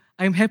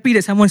 I'm happy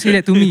that someone said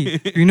that to me.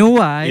 You know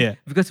why? Yeah.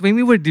 Because when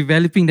we were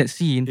developing that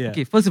scene,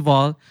 okay, first of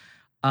all,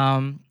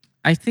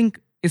 I think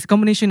it's a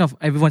combination of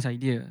everyone's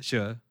idea.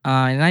 Sure.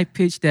 And I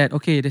pitched that,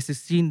 okay, there's a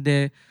scene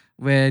there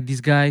where these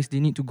guys, they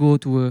need to go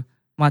to a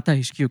Mata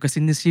HQ. Because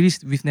in the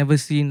series, we've never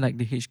seen like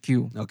the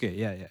HQ. Okay,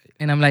 yeah.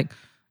 And I'm like,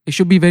 it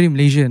should be very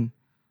Malaysian.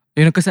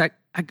 Because I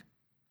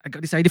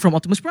got this idea from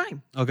Optimus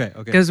Prime. Okay.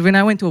 Because when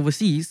I went to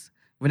overseas,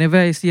 whenever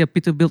I see a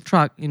Peterbilt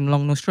truck,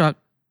 long nose truck,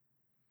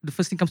 the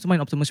first thing comes to mind,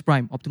 Optimus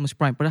Prime.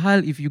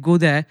 Padahal, if you go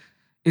there,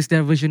 it's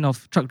their version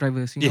of truck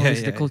drivers.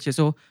 It's the culture.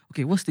 So,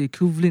 okay, what's the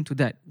equivalent to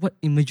that? What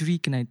imagery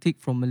can I take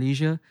from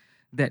Malaysia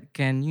that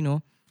can,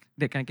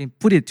 can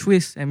put a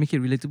twist and make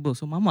it relatable?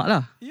 So, Mamak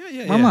lah.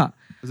 Yeah. Mamak.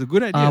 It was a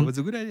good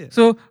idea.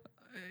 So,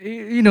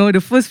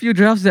 the first few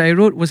drafts that I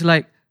wrote was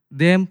like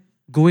them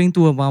going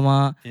to a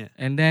mama,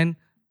 and then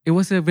it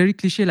was a very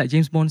cliche like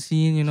James Bond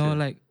scene,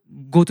 like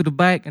go to the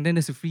bike and then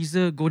there's a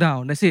freezer, go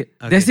down. That's it.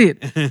 Okay. That's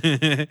it.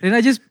 Then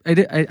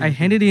I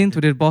handed it in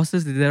to the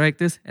bosses, the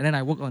directors, and then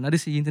I worked on another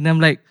scene. And I'm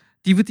like,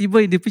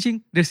 tiba-tiba in the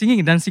pitching, they're singing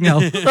and dancing now.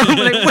 I'm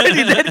like, where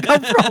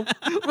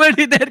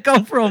did that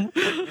come from?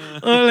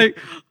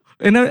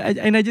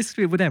 And I just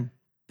straight with them.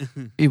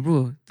 Hey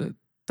bro,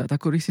 tak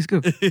takut racist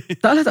ke?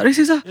 Tak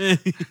racist lah.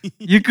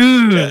 You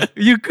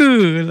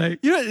could.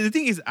 Like, the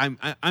thing is, I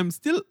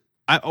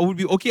would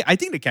be okay. I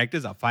think the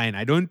characters are fine.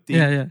 I don't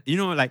think,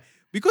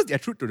 because they're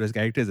true to those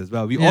characters as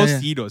well. We all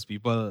see those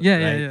people.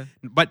 Yeah.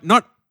 But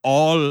not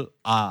all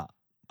are,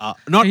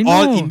 not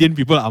all Indian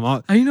people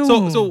are. I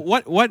know. So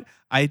what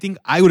I think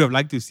I would have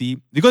liked to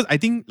see, because I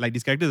think like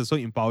these characters are so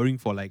empowering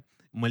for like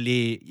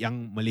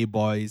young Malay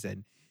boys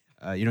and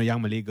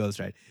young Malay girls,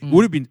 right? It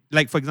would have been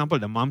like, for example,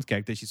 the mom's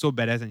character. She's so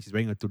badass and she's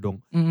wearing a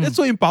tudung. That's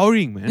so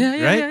empowering, man.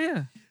 Right?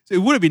 Yeah. So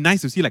it would have been nice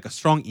to see like a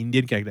strong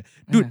Indian character,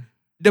 dude.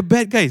 The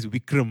bad guy is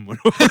Vikram.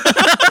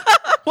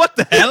 What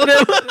the hell?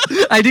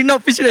 I did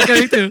not pitch that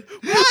character.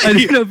 Why? I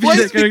did not pitch Why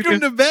that is character. Vikram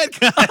the bad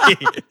guy?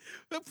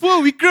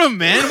 Poor Vikram,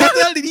 man. What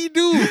the hell did he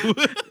do?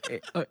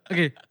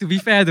 Okay, to be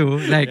fair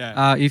though, like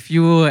if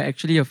you were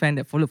actually a fan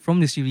that followed from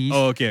the series,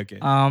 okay.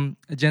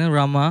 General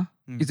Rama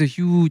is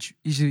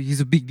he's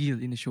a big deal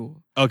in the show.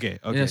 Okay.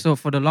 Yeah, so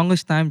for the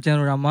longest time,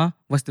 General Rama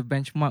was the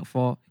benchmark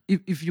for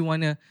if you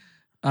wanna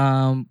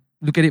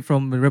look at it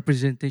from a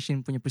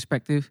representation from your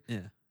perspective.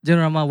 Yeah.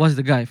 General Rama was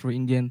the guy for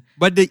Indian.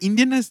 But the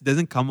Indianness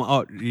doesn't come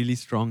out really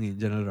strong in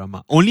General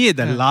Rama. Only at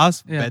the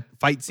last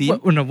fight scene.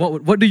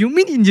 What do you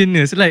mean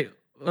Indianness? Like,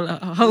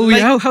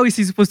 how is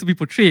he supposed to be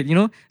portrayed?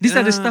 These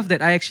are the stuff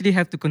that I actually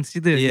have to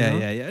consider.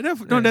 Yeah.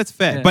 No, that's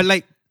fair. Yeah. But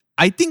like,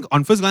 I think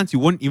on first glance you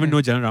won't even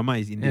know Jalan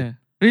Rama is Indian. Yeah.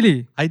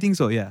 Really? I think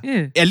so. Yeah.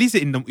 Yeah. At least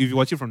if you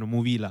watch it from the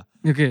movie lah.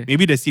 Okay.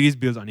 Maybe the series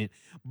builds on it.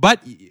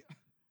 But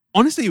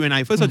honestly, when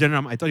I first saw Jalan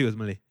Rama, I thought he was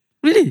Malay.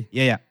 Really?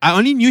 Yeah. I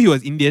only knew he was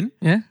Indian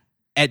Yeah.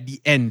 at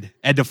the end,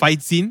 at the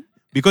fight scene.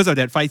 Because of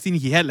that fight scene,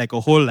 he had like a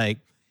whole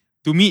like.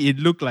 To me, it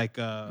looked like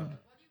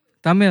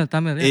Tamil.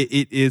 Yeah.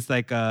 it is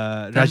like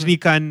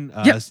Rajnikant.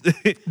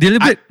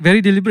 Deliberate. Very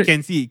deliberate.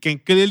 Can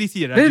clearly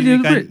see a Very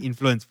deliberate. Rajnikant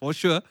influence for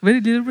sure.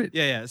 Very deliberate.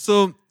 Yeah.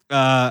 So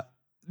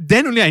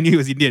then only I knew he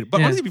was Indian. But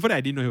Yeah. honestly, before that,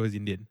 I didn't know he was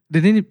Indian.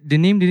 The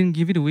name didn't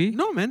give it away.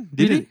 No, man.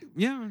 Really? Didn't.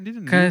 Yeah,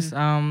 didn't. Because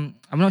I'm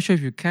not sure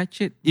if you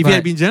catch it. If he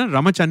had been Jalan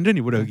Ramachandran,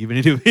 he would have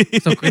given it away.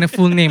 So kena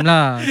full name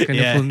lah.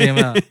 Yeah. Full name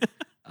lah.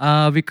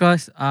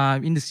 Because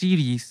in the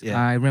series, Yeah.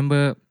 I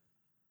remember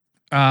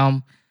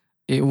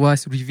it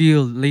was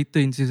revealed later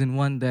in season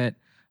 1 that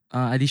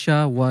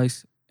Alisha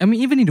was. I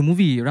mean, even in the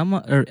movie,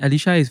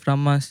 Alisha is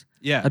Rama's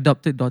Yeah.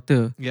 adopted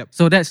daughter. Yep.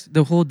 So that's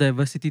the whole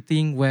diversity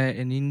thing where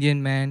an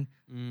Indian man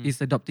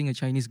is adopting a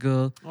Chinese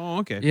girl.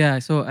 Oh, okay.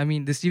 Yeah. So I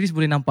mean, the series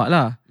boleh nampak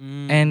lah.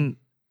 And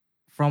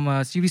from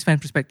a series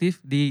fan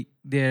perspective,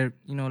 they're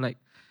like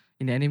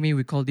in the anime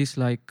we call this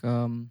like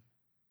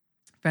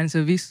fan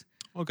service.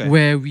 Okay.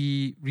 Where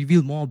we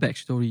reveal more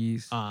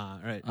backstories.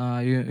 Right.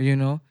 You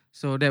know,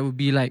 so that would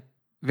be like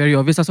very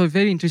obvious. So it's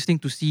very interesting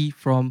to see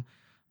from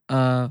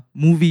a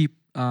movie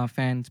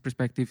fans'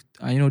 perspective.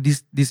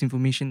 This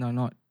information are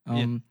not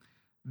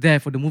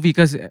there for the movie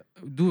because,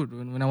 dude,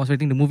 when I was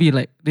writing the movie,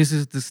 like this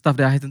is the stuff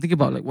that I had to think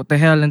about. Like what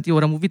the hell, nanti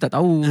orang movie tak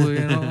tahu.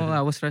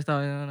 I was stressed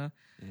out.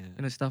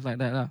 Stuff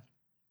like that lah.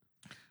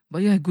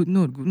 But yeah, good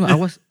note.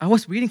 I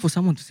was waiting for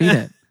someone to say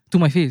that to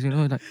my face.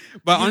 Like.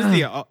 But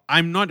honestly,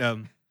 I'm not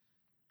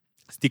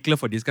stickler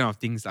for this kind of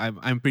things.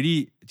 I'm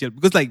pretty chill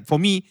because like for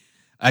me,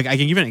 I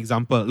can give you an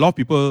example. A lot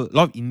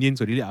of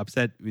Indians were really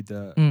upset with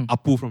the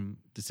Apu from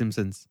The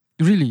Simpsons.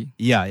 Really?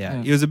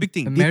 Yeah. It was a big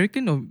thing.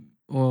 American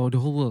or the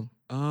whole world?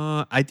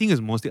 I think it's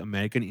mostly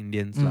American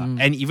Indians lah,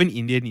 and even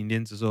Indian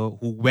Indians also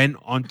who went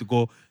on to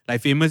go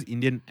like famous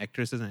Indian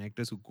actresses and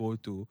actors who go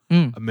to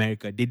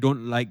America. They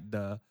don't like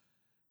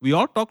we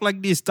all talk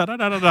like this, da da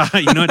da da,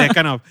 that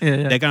kind of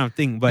that kind of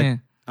thing.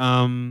 But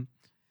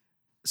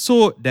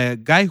so the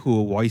guy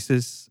who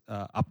voices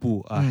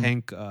Apu,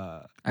 Hank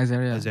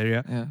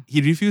Azaria, he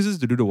refuses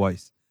to do the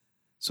voice.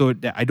 So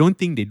I don't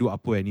think they do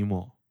Apu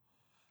anymore.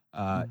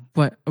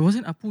 But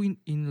wasn't Apu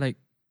in like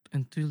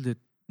until the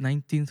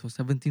 19th or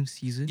 17th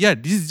season? Yeah,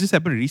 this just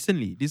happened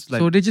recently. This like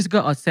so they just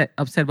got upset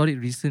about it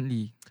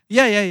recently.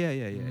 Yeah.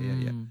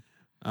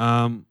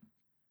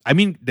 I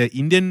mean, the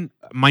Indian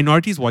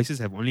minorities' voices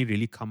have only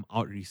really come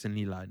out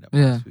recently in the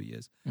past few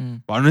years.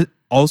 But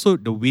also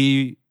the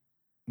way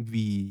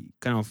we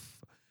kind of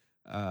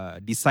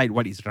decide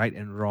what is right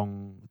and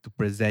wrong to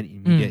present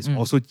in media is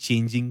also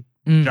changing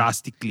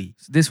drastically.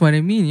 So that's what I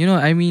mean.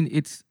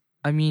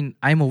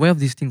 I'm aware of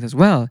these things as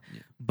well.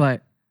 Yeah.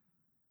 But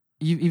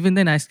even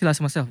then, I still ask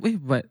myself,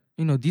 wait, but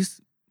this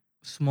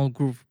small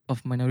group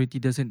of minority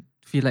doesn't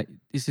feel like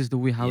this is the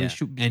way how it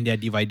should be. And they're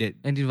divided.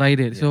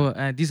 Yeah. So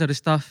these are the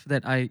stuff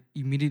that I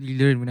immediately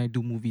learn when I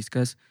do movies.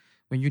 Because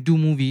when you do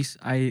movies,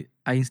 I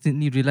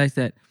instantly realize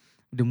that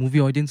the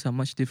movie audience are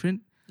much different.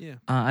 Yeah.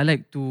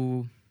 I've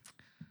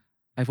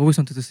always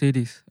wanted to say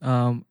this.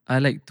 I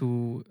like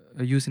to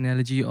use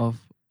analogy of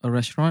a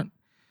restaurant,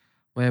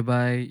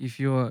 whereby if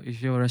you're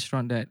a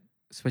restaurant that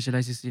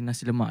specializes in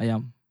nasi lemak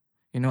ayam,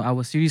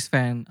 our series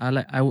fan, I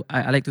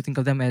like to think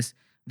of them as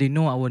they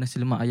know our nasi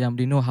lemak ayam,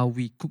 they know how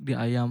we cook the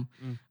ayam,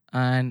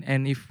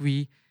 and if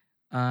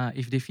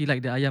they feel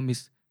like the ayam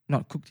is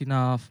not cooked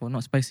enough or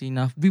not spicy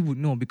enough, we would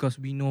know because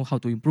we know how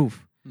to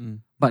improve.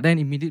 But then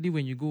immediately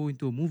when you go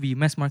into a movie,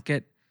 mass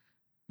market,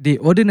 they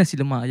order nasi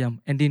lemak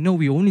ayam and they know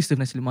we only serve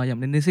nasi lemak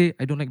ayam. Then they say,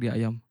 I don't like the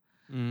ayam.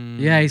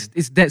 Yeah,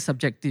 it's that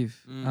subjective.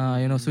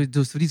 So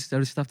these are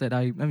the stuff that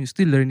I'm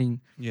still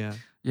learning. Yeah,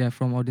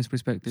 from audience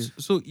perspective.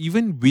 So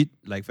even with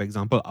like for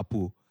example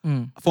Apu,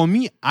 for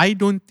me, I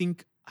don't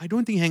think Hank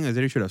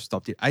Azaria should have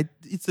stopped it.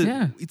 It's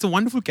a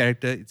wonderful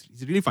character.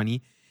 It's really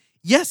funny.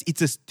 Yes,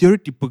 it's a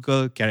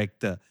stereotypical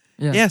character.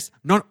 Yeah. Yes,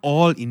 not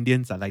all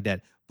Indians are like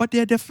that, but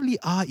there definitely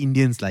are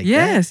Indians like that.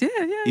 Yes,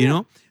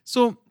 yeah.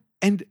 So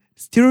and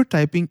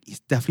stereotyping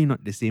is definitely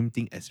not the same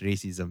thing as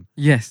racism.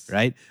 Yes,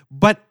 right.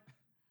 But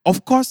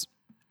of course,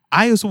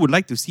 I also would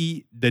like to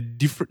see the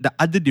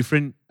other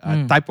different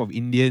type of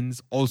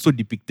Indians also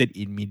depicted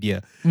in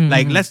media.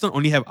 Like, let's not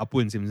only have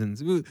Apu and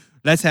Simpsons.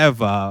 Let's have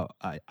I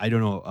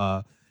don't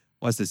know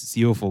what's the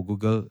CEO for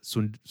Google?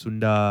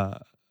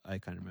 Sundar. I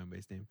can't remember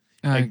his name.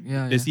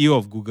 The CEO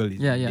of Google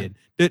is Indian.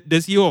 The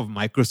CEO of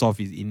Microsoft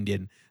is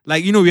Indian.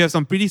 Like, we have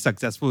some pretty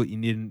successful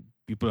Indian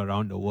people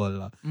around the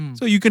world.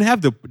 So you can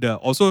have the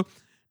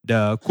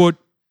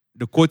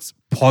quotes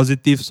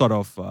positive sort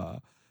of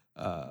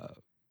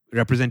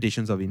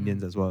representations of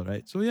Indians as well,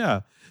 right? So yeah.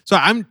 So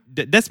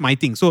that's my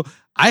thing. So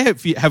I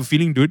have a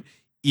feeling, dude,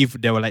 if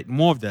there were like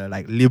more of the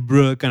like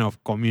liberal kind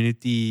of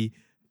community,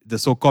 the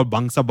so-called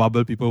Bangsa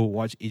Bubble people who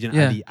watch Ejen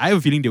Ali, I have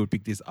a feeling they would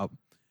pick this up.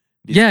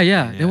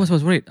 That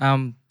was right.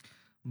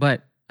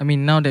 But I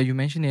mean, now that you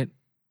mention it,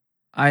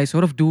 I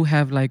sort of do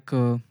have like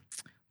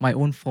my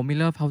own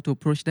formula of how to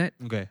approach that.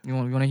 Okay. You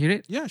want to hear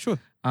it? Yeah, sure.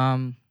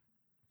 And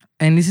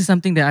this is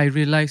something that I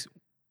realized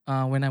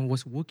when I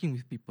was working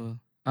with people,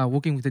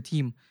 working with the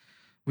team,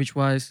 which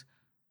was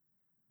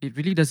it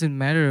really doesn't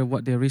matter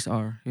what their risks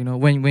are. You know,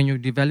 when you're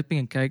developing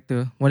a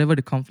character, whatever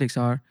the conflicts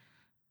are,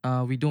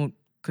 we don't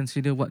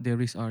consider what their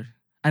risks are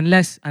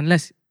unless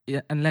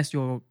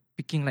you're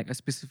picking like a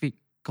specific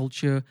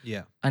culture.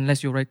 Yeah.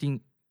 Unless you're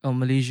writing a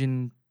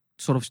Malaysian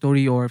sort of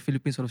story or a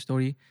Philippine sort of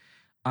story.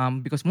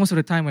 Because most of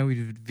the time when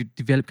we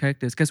develop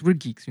characters, because we're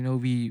geeks, you know,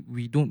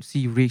 we don't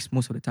see race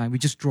most of the time. We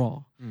just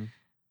draw.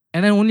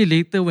 And then only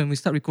later when we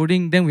start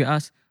recording, then we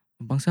ask,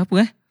 bangsa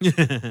apa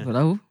tak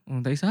tahu.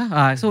 Tak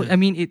kisah. So I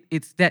mean,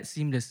 it's that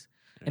seamless.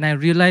 And I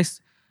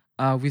realized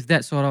with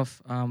that sort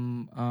of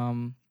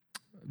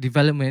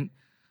development,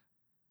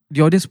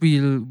 the audience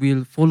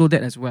will follow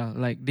that as well.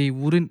 Like they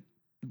wouldn't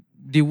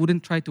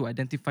try to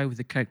identify with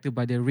the character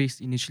by their race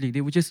initially.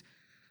 They would just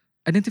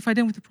identify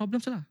them with the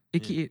problems lah.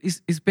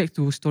 It's back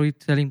to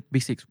storytelling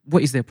basics.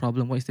 What is their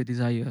problem? What is their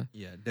desire?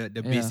 Yeah,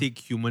 the basic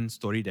human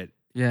story that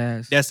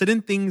yes. There are certain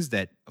things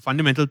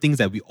fundamental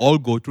things that we all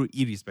go through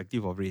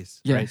irrespective of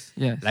race. Yes,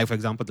 right? yes. Like for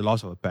example, the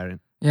loss of a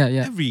parent. Yeah,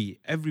 yeah.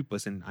 Every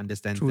person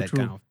understands True, that true.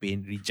 kind of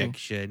pain,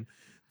 rejection,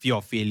 fear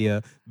of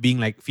failure,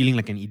 feeling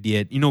like an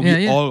idiot. You know, Yeah,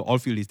 we yeah. all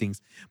feel these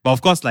things. But of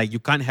course, like you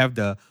can't have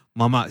the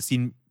mama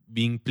scene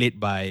being played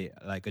by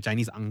like a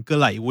Chinese uncle.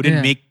 Like it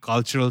wouldn't Yeah. make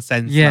cultural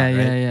sense. Yeah, lah,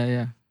 right?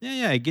 yeah.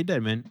 Yeah, I get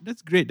that, man.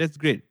 That's great.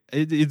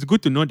 It's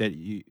good to know that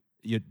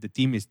the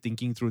team is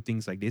thinking through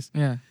things like this.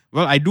 Yeah.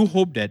 Well, I do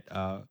hope that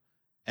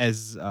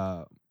as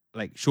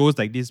like shows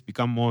like this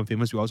become more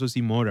famous, we also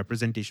see more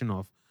representation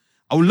of.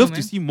 I would love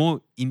to man. see more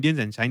Indians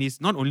and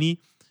Chinese not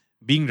only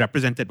being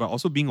represented but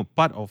also being a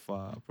part of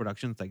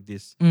productions like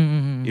this.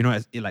 You know,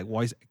 as like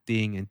voice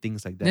acting and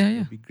things like that. Yeah,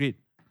 yeah. It'd be great.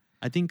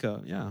 I think,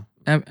 yeah.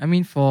 I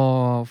mean,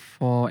 for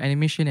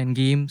animation and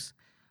games,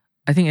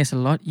 I think it's a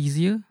lot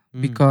easier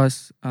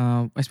because,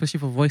 especially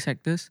for voice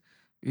actors,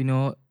 you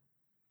know,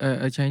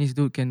 a Chinese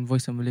dude can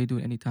voice a Malay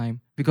dude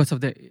anytime because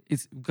of that.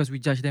 It's because we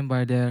judge them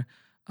by their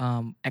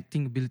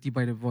acting ability,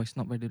 by the voice,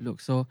 not by the look.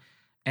 So,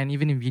 and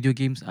even in video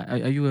games, are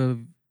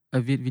you a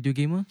video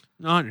gamer?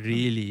 Not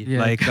really. Yeah.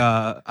 Like,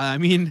 I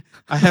mean,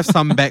 I have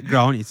some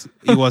background.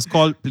 It was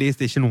called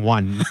PlayStation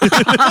 1.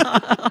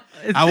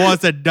 I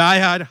was a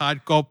diehard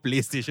hardcore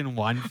PlayStation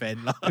 1 fan.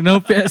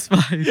 No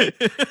PS5.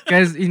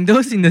 Because in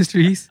those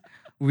industries,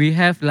 we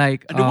have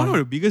like One of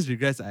the biggest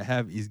regrets I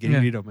have is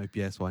getting rid of my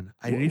PS1.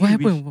 I really what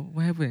wish- happened?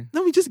 What happened?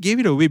 No, we just gave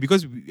it away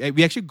because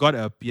we actually got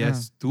a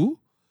PS2.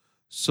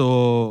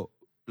 So,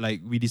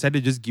 like, we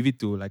decided to just give it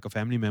to like a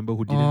family member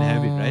who didn't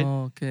have it, right?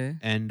 Oh, okay.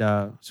 And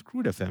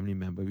screw the family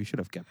member. We should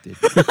have kept it.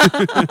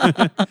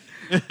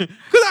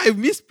 Because I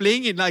miss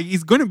playing it. Like,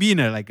 it's going to be in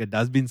a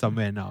dustbin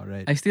somewhere now,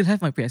 right? I still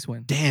have my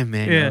PS1. Damn,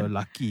 man. Yeah. You're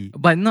lucky.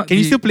 But not Can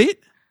you still play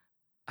it?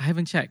 I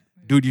haven't checked.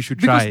 Dude, you should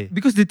try.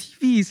 Because the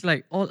TV is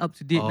like all up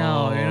to date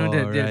now. You know,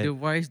 right. the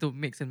wires don't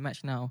mix and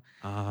match now.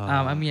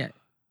 Ah. I mean,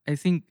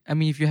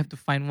 if you have to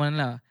find one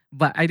lah.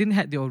 But I didn't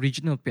have the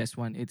original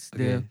PS1. It's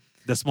the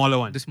smaller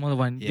one. the smaller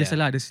one. Yeah. Yes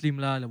lah, the slim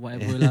lah, the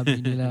whatever lah,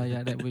 mini lah,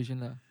 yeah, that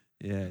version lah.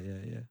 Yeah.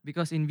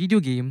 Because in video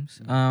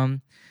games,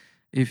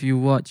 if you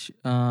watch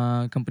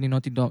Company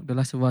Naughty Dog, the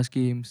Last of Us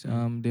games,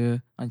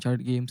 the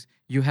Uncharted games,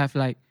 you have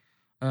like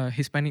a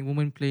Hispanic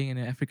woman playing and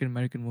an African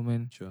American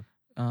woman. Sure.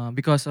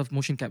 Because of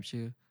motion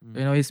capture.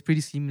 You know, it's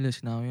pretty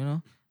seamless now, you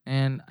know.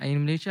 And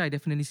in Malaysia, I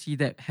definitely see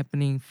that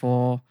happening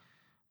for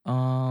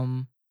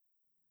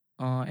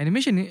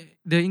animation.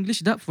 The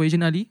English dub for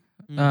Ejen Ali,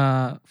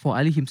 for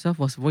Ali himself,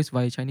 was voiced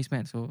by a Chinese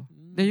man. So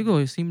there you go,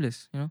 it's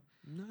seamless, you know.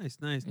 Nice.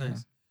 Yeah.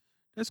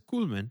 That's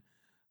cool, man.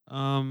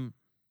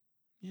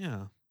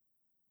 Yeah.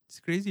 It's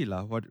crazy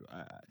lah. What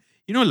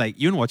you know, like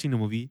even watching the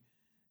movie,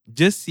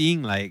 just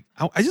seeing like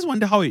I just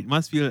wonder how it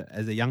must feel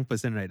as a young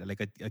person, right?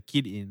 Like a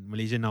kid in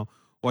Malaysia now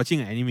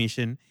watching an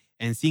animation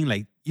and seeing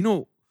like, you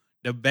know,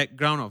 the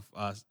background of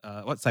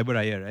what Cyber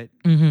Raya, right?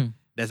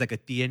 There's like a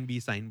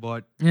TNB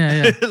signboard.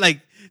 Yeah.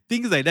 Like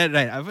things like that,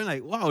 right? I feel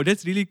like, wow,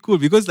 that's really cool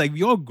because like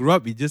we all grew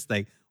up with just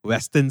like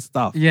Western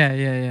stuff. Yeah.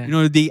 You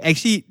know,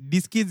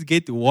 these kids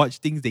get to watch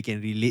things they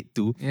can relate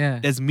to. Yeah.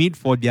 That's made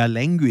for their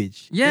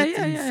language. Yeah, That's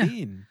yeah.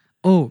 insane.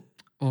 Oh,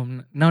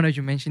 now that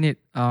you mention it,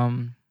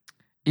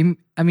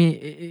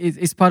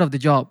 it's part of the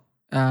job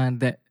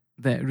that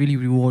really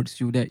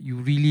rewards you, that you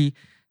really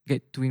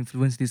get to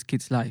influence this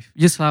kid's life.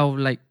 Just how,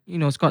 like, you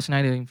know, Scott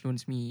Snyder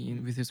influenced me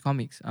with his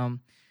comics.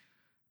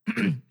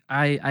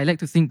 I like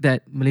to think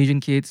that Malaysian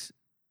kids'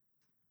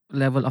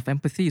 level of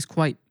empathy is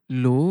quite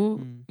low,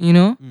 you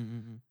know.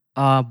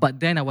 But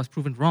then I was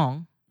proven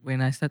wrong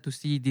when I started to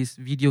see these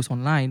videos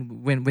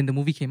online when the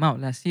movie came out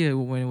last year,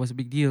 when it was a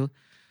big deal.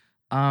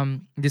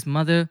 This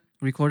mother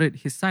recorded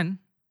his son.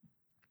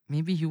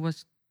 Maybe he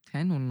was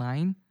 10 or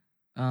 9,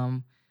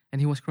 and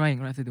he was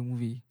crying right after the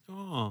movie.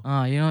 Oh.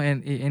 You know,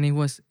 and it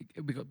was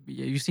because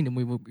you've seen the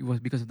movie. It was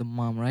because of the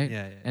mom, right?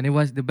 Yeah. And it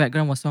was the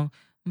background was song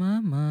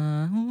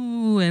 "Mama,"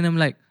 ooh, and I'm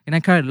like, and I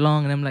cried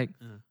along, and I'm like,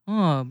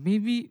 oh,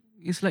 maybe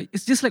it's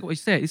just like what you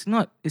said. It's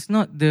not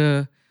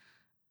the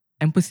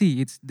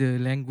empathy. It's the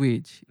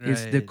language.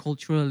 It's the Right.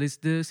 cultural. It's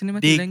the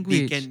cinematic They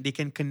language.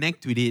 can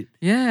connect with it.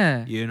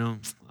 Yeah, You know,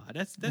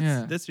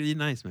 yeah. that's really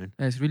nice, man.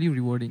 That's really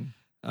rewarding.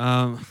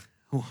 Um,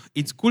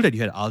 it's cool that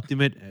you had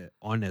Ultimate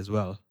on as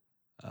well.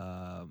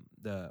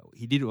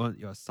 He did on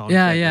your soundtrack.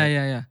 Yeah, yeah, right?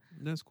 yeah, yeah.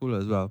 That's cool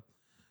as well.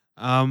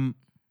 Um,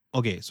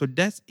 okay, so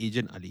that's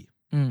Agent Ali.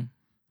 Mm,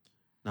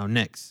 Now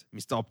next,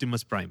 Mr.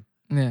 Optimus Prime.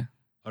 yeah,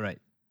 All right,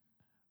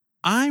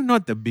 I'm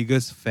not the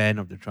biggest fan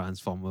of the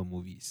Transformer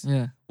movies.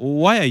 yeah.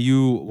 Why are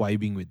you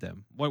vibing with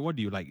them? What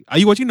do you like? Are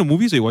you watching the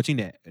movies or are you watching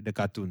the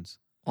cartoons?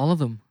 All of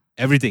them.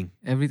 Everything.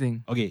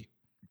 Everything. Okay,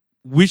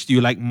 which do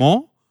you like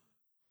more?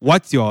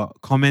 What's your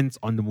comments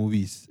on the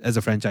movies as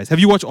a franchise? Have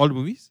you watched all the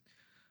movies?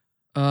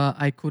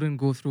 I couldn't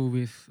go through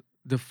with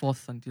the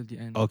fourth until the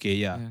end. Okay,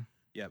 yeah.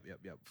 Yep.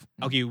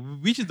 Okay,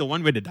 which is the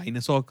one where the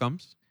dinosaur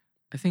comes?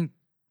 I think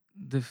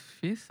the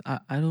fifth. I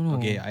don't know.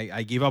 Okay,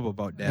 I gave up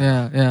about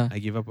that. Yeah. I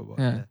gave up about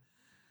Yeah. that.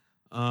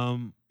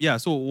 Yeah.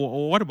 So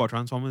what about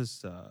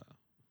Transformers?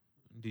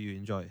 Do you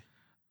enjoy?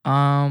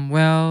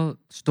 Well,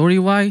 story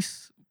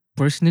wise,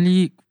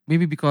 personally,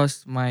 maybe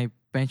because my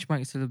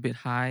benchmark is a little bit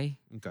high.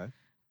 Okay.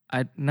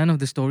 None of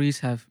the stories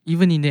have,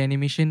 even in the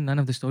animation, none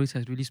of the stories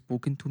has really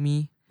spoken to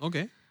me.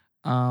 Okay.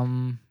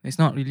 It's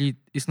not really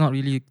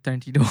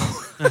Tarantino.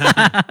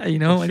 You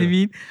know what I Sure.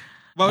 mean?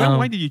 But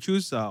why did you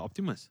choose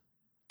Optimus?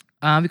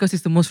 Because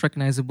it's the most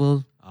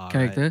recognizable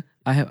character.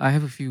 I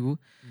have a few,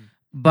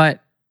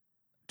 but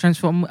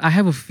I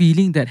have a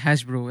feeling that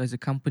Hasbro as a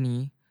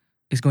company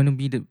is going to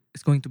be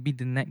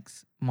the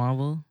next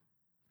Marvel,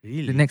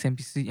 Really? the next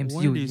MCU.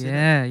 Why do you say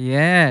that?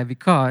 Yeah.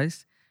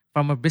 Because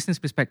from a business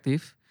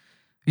perspective,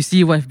 you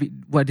see what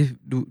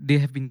they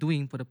have been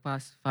doing for the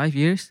past 5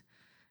 years.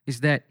 Is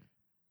that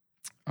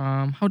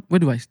where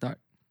do I start?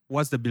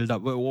 What's the build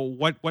up?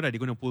 What are they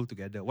going to pull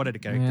together? What are the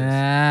characters?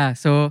 Yeah.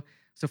 So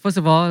first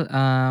of all,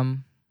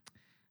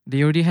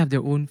 they already have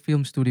their own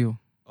film studio.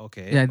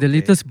 Okay. Yeah, the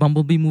latest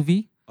Bumblebee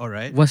movie All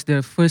right. was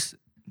their first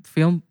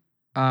film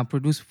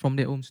produced from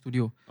their own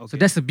studio. So Okay.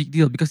 that's a big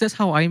deal because that's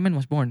how Iron Man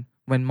was born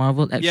when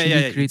Marvel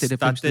actually created the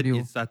film studio.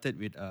 It started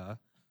with the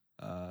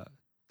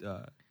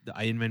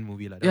Iron Man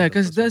movie. Like, Yeah,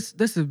 because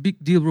that's a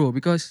big deal, bro.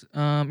 Because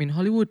in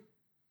Hollywood,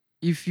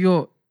 if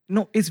you're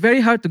it's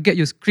very hard to get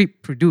your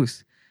script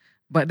produced,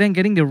 but then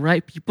getting the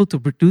right people to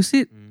produce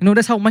it,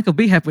 that's how Michael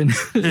Bay happened.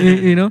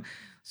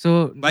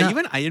 So But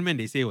even Iron Man,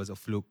 they say it was a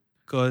fluke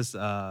because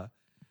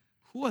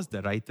who was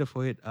the writer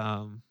for it?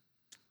 I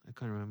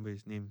can't remember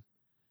his name.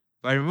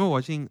 But I remember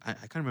watching. I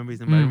can't remember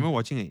his name. But I remember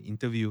watching an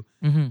interview,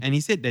 Mhm. and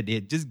he said that they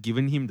had just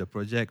given him the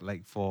project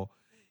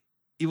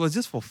it was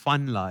just for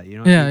fun, lah.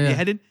 Yeah.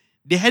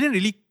 They hadn't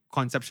really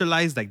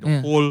conceptualized like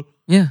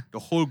the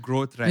whole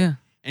growth, right? Yeah.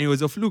 And it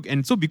was a fluke,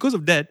 and so because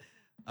of that,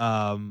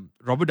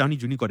 Robert Downey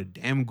Jr. got a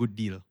damn good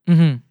deal.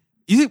 Mhm.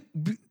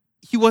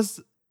 He was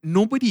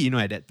nobody,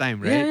 at that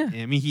time, right?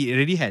 Yeah. I mean, he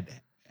already had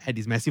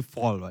this massive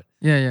fall, what?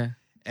 Yeah.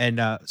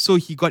 And so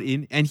he got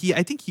in, and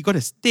I think he got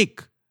a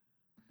stake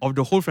of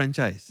the whole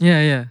franchise.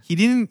 Yeah. He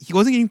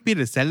wasn't getting paid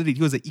a salary.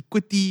 He was an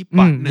equity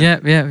partner.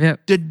 Yeah.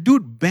 The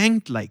dude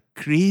banked like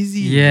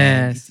crazy. Man.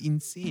 Yes. It's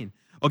insane.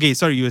 Okay,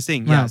 sorry, you were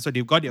saying, Yeah. so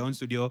they've got their own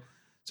studio.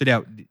 So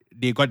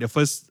they got their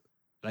first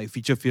like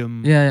feature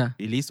film Yeah.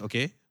 release,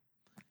 okay?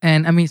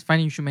 And I mean, it's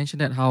funny you should mention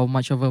that how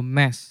much of a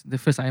mess the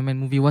first Iron Man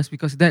movie was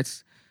because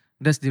that's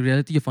the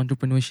reality of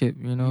entrepreneurship.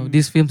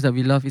 These films that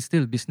we love is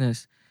still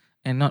business,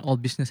 and not all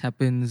business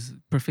happens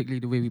perfectly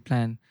the way we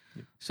plan.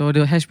 Yeah. So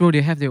the Hasbro,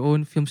 they have their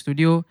own film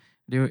studio.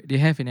 They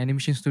have an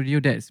animation studio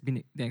that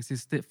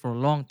existed for a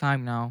long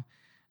time now,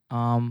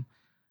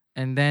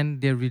 and then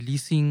they're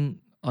releasing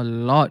a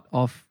lot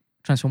of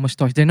Transformers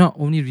toys. They're not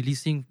only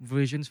releasing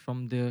versions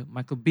from the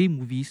Michael Bay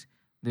movies,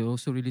 they're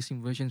also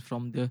releasing versions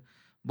from the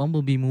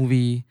Bumblebee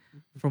movie,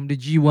 from the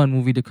G1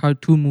 movie, the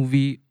cartoon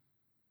movie,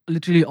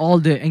 literally all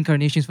the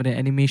incarnations for the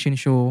animation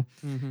show.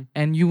 Mm-hmm.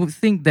 And you would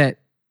think that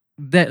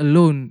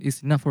alone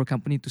is enough for a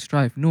company to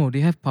strive. No, they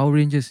have Power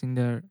Rangers in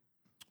there.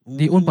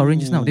 They own Power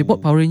Rangers now. They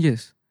bought Power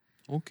Rangers.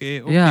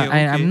 Okay. Yeah,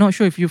 I'm not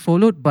sure if you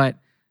followed, but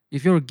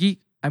if you're a geek,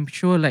 I'm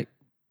sure like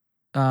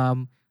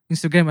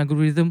Instagram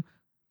algorithm,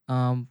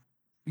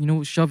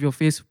 shove your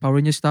face Power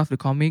Ranger stuff, the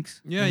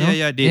comics.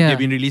 Yeah. They've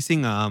been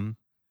releasing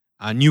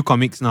new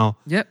comics now.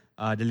 Yep.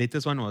 The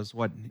latest one was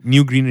what?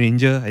 New Green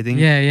Ranger, I think.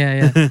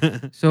 Yeah.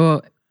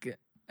 So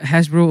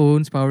Hasbro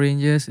owns Power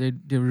Rangers. They're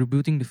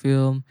rebooting the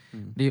film.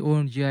 They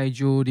own G.I.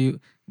 Joe.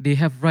 They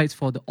have rights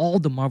for all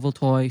the Marvel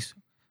toys.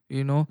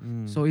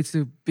 So it's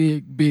a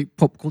big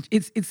pop culture.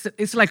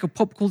 It's like a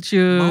pop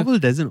culture. Marvel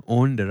doesn't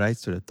own the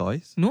rights to the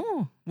toys.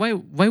 No, why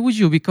would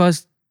you?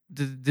 Because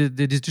the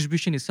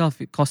distribution itself,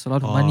 it costs a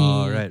lot of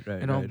money.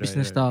 Right.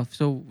 Business stuff.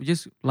 So we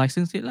just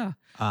license it lah.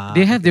 Ah,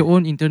 They have their okay.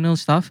 own internal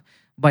stuff,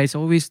 but it's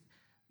always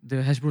the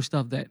Hasbro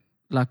stuff that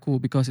cool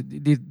because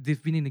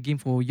they've been in the game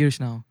for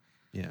years now.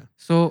 Yeah.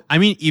 So I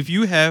mean, if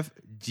you have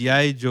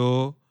G.I.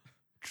 Joe,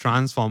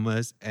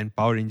 Transformers, and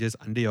Power Rangers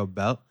under your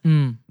belt,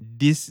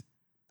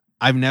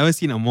 I've never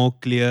seen a more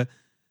clear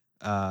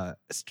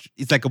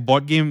it's like a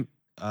board game.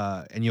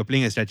 And you're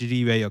playing a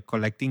strategy where you're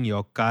collecting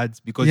your cards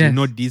because you Yes.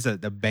 know these are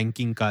the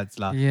banking cards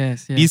lah.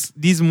 Yes, yes.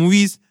 These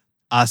movies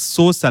are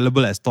so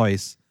sellable as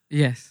toys.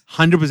 Yes.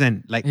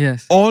 100%. Like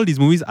Yes. all these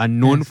movies are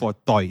known Yes. for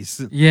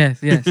toys.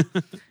 Yes, yes.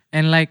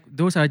 And like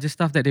those are just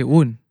stuff that they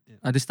own.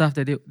 The stuff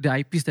that the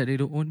IPs that they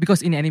don't own.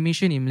 Because in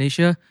animation in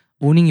Malaysia,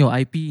 owning your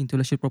IP,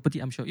 intellectual property,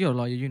 I'm sure you're a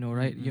lawyer, you know,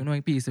 right? You know,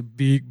 IP is a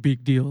big,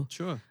 big deal.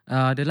 Sure.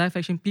 The live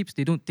action peeps,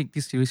 they don't take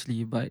this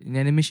seriously. But in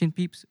animation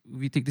peeps,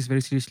 we take this very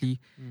seriously.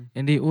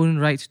 And they own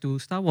rights to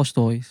Star Wars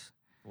toys.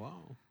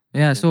 Wow.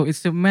 Yeah, so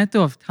it's a matter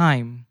of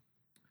time.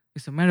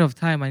 It's a matter of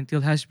time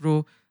until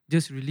Hasbro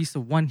just release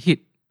a one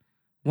hit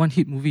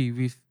movie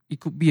with, it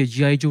could be a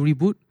G.I. Joe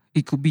reboot,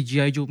 it could be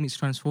G.I. Joe meets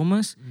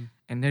Transformers,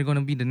 and they're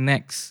gonna be the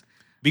next.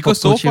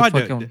 Because pop so far,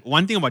 culture the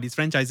one thing about these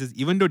franchises,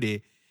 even though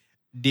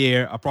they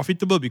are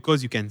profitable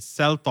because you can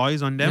sell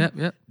toys on them,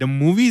 Yep. the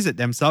movies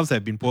themselves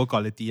have been poor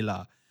quality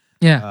lah.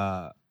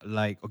 Yeah.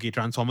 Like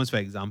Transformers for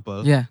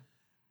example. Yeah.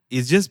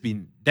 It's just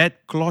been,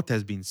 that cloth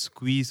has been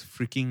squeezed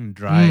freaking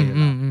dry.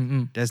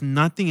 lah. There's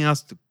nothing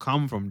else to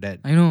come from that.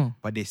 I know.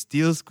 But they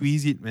still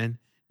squeeze it, man.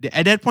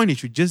 At that point, they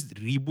should just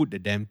reboot the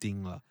damn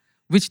thing. lah.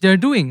 Which they're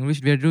doing.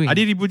 Are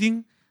they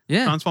rebooting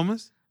Yeah.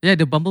 Transformers? Yeah,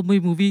 the Bumblebee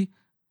movie.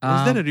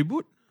 Was that a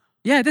reboot?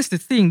 Yeah, that's the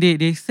thing.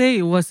 They say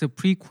it was a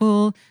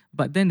prequel,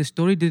 but then the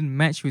story didn't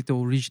match with the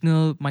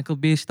original Michael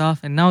Bay stuff,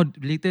 and now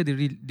later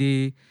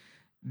they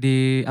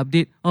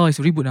update. Oh, it's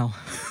a reboot now.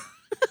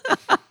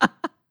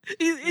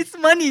 It's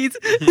money.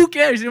 Who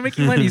cares? You're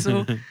making money.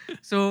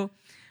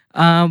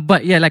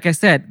 But yeah, like I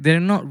said,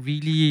 they're not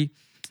really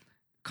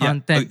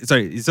content.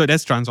 Sorry, so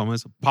that's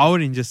Transformers. Power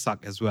Rangers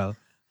suck as well.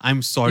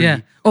 I'm sorry.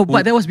 Yeah. Oh,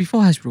 but that was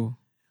before Hasbro.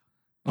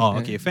 Oh,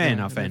 okay. Fair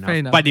enough. Fair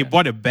enough, But they yeah.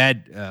 bought a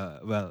bad,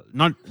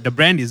 not, the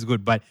brand is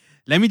good, but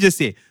let me just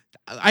say,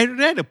 I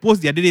read a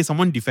post the other day,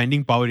 someone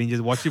defending Power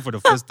Rangers, watched it for the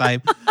first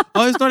time.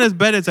 Oh, it's not as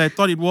bad as I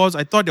thought it was.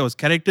 I thought there was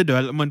character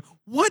development.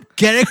 What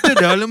character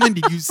development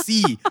did you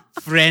see,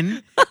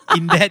 friend,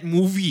 in that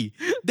movie?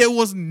 There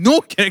was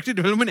no character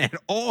development at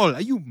all.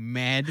 Are you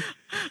mad?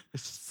 It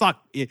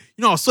sucked. You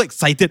know, I was so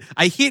excited.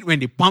 I hate when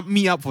they pump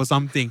me up for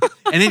something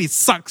and then it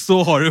sucks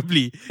so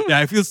horribly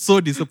that I feel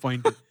so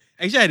disappointed.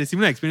 Actually, I had a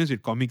similar experience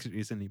with comics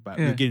recently, but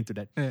we'll get into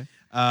that.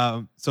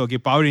 Yeah.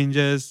 Power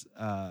Rangers,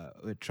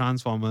 with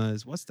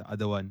Transformers. What's the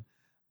other one?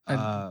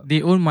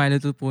 They own My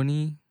Little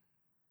Pony.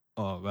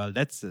 Oh, well,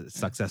 that's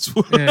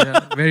successful.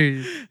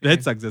 Very.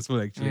 That's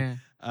successful, actually.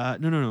 Yeah.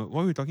 No.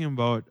 What were we talking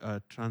about?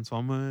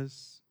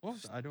 Transformers. What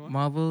was the other one?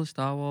 Marvel,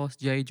 Star Wars,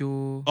 G.I.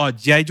 Joe. Oh,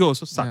 G.I. Joe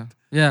also sucked.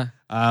 Yeah.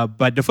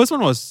 But the first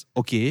one was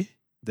okay.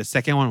 The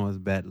second one was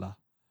bad, lah.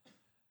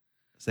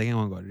 Second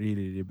one got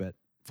really, really bad.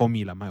 For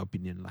me, my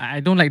opinion. I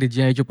don't like the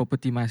G.I. Joe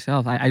property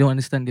myself. I don't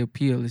understand the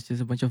appeal. It's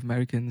just a bunch of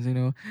Americans, you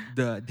know.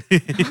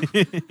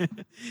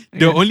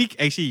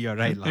 Actually, you're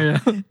right. Yeah.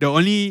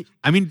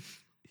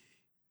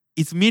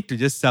 It's made to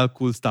just sell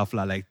cool stuff,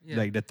 like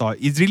the toy.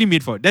 It's really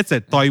made for, that's a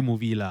toy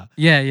movie.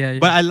 Yeah.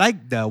 But I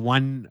like the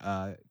one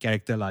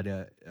character,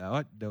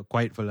 the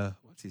quiet fella.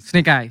 What's his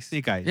Snake Eyes.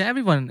 Snake Eyes. Yeah,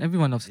 everyone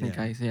loves Snake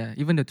Eyes. Yeah,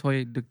 even the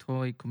toy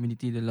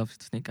community, they love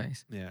Snake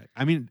Eyes. Yeah,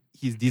 I mean,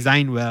 he's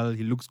designed well.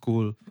 He looks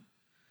cool.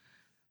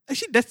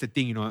 Actually, that's the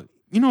thing, you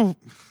know,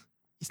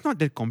 it's not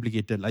that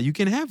complicated. Like, you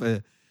can have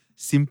a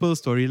simple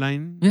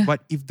storyline,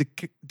 but if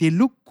they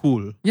look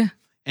cool,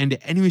 and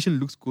the animation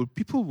looks cool,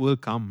 people will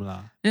come,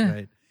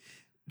 right?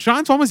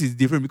 Transformers is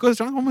different because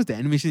Transformers, the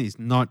animation is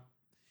not.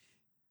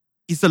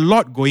 It's a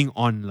lot going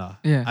on,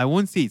 Yeah. I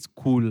won't say it's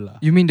cool,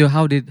 You mean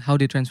how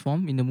they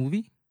transform in the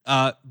movie?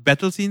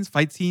 Battle scenes,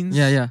 fight scenes.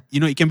 Yeah.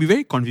 You know, it can be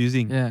very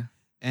confusing. Yeah.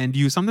 And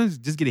you sometimes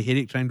just get a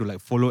headache trying to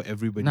follow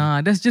everybody.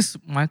 Nah, that's just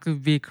Michael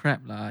Bay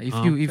crap, lah.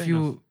 If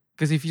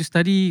you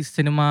study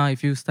cinema,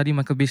 if you study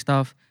Michael Bay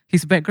stuff,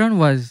 his background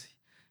was,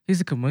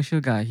 he's a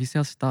commercial guy. He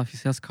sells stuff. He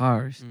sells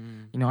cars.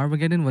 You know,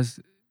 Armageddon was.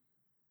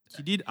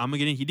 He did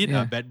Armageddon. He did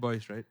Bad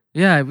Boys, right?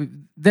 Yeah,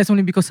 that's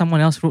only because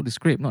someone else wrote the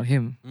script, not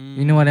him.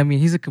 You know what I mean?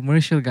 He's a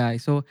commercial guy.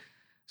 So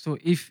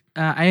if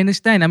I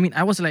understand, I mean,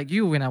 I was like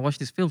you when I watched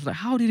this film. Like,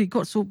 how did it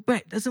got so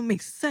bad? Doesn't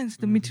make sense.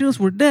 The materials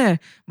were there,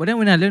 but then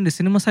when I learned the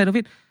cinema side of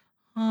it,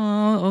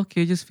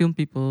 okay, just film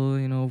people,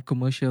 you know,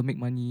 commercial, make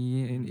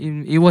money,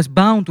 and it was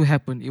bound to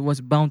happen. It was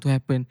bound to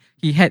happen.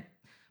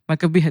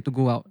 Michael Bay had to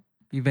go out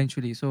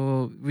eventually.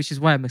 So, which is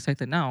why I'm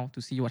excited now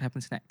to see what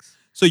happens next.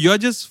 So you're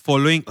just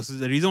following. So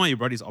the reason why you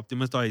brought this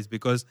Optimus toy is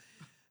because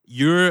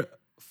you're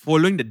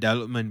following the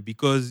development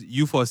because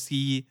you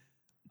foresee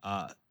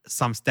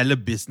some stellar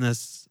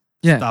business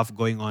stuff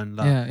going on.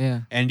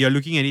 Yeah. And you're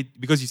looking at it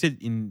because you said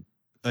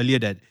earlier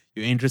that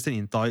you're interested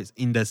in toys,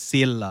 in the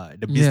sale,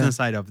 the business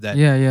side of that.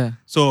 Yeah.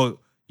 So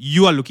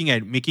you are looking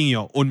at making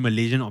your own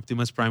Malaysian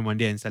Optimus Prime one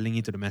day and selling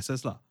it to the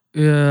masses,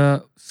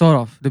 sort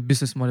of the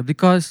business model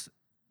because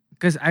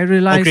I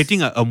realized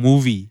creating a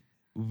movie,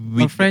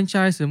 a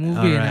franchise, a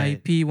movie, an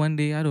Alright. IP one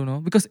day. I don't know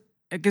because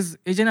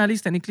Ejen Ali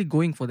is technically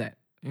going for that.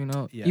 You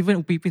know, even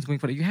UPP is going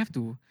for that. You have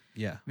to.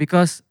 Yeah.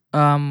 Because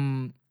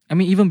I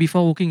mean, even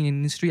before working in the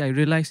industry, I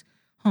realized,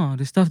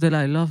 the stuff that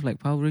I love, like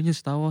Power Rangers,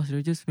 Star Wars,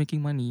 they're just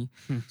making money.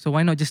 So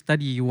why not just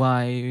study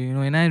why,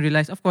 And I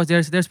realized, of course,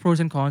 there's pros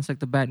and cons, like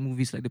the bad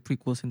movies, like the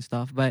prequels and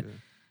stuff. But Sure.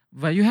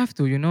 but you have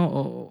to,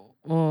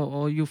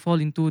 or you fall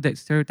into that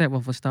stereotype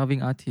of a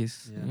starving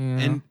artist. Yeah. You know?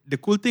 And the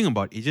cool thing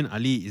about Ejen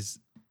Ali is,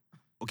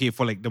 okay,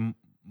 for like the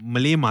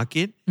Malay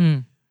market,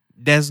 Mm.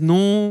 there's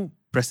no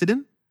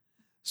precedent.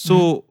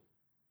 So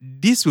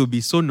this will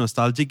be so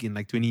nostalgic in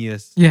like 20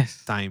 years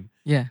Yes. time.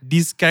 Yeah.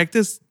 These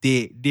characters,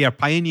 they are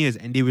pioneers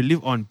and they will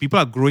live on. People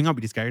are growing up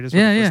with these characters for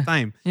the first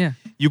time. Yeah.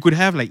 You could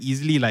have like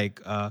easily like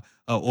a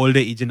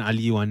older Ejen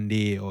Ali one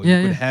day, or Yeah,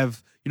 you could yeah.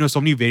 have, so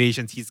many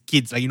variations. His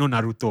kids, like,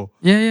 Naruto.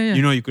 Yeah.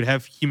 You could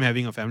have him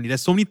having a family.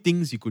 There's so many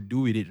things you could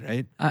do with it,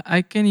 right?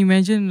 I can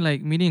imagine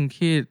like meeting a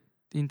kid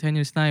in 10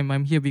 years' time.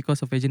 I'm here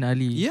because of Ejen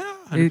Ali. Yeah,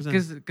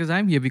 100%. Because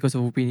I'm here because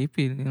of Upin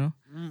Ipin,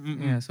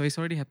 Mm-mm-mm. Yeah, so it's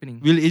already happening.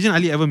 Will Ejen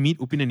Ali ever meet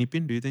Upin and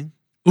Ipin, do you think?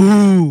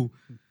 Ooh.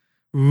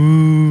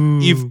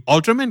 If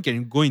Ultraman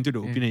can go into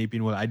the Yeah. Upin and Ipin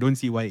world, I don't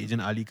see why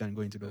Ejen Ali can't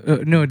go into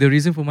the No, the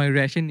reason for my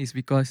reaction is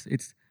because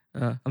it's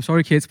I'm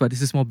sorry kids, but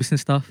this is more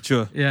business stuff.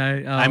 Sure.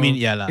 Yeah. I mean,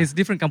 yeah lah. It's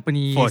different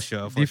companies, For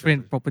sure,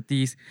 different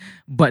properties,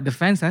 but the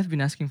fans have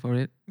been asking for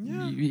it.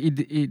 Yeah.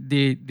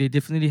 They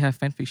definitely have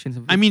fan fictions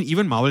of it. I mean,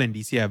 even Marvel and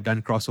DC have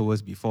done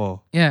crossovers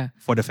before yeah.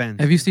 for the fans.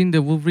 Have you seen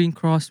the Wolverine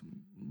cross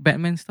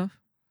Batman stuff?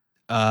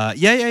 Yeah.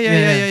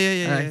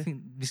 I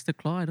think Mr.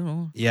 Claw. I don't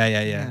know.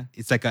 Yeah.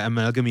 It's like an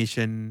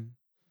amalgamation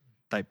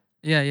type.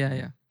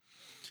 Yeah.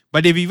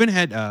 But they've even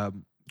had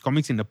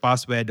comics in the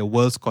past where the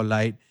worlds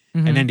collide,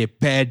 and then they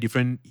pair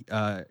different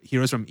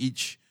heroes from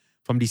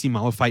DC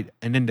Marvel fight,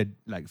 and then the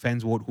like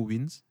fans vote who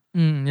wins.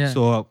 Yeah.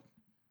 So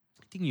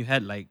I think you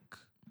had like,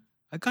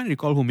 I can't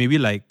recall who. Maybe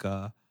like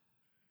I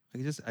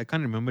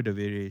can't remember the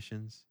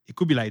variations. It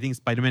could be like, I think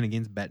Spider-Man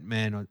against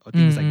Batman or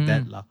things like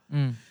that lah.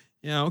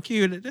 Yeah,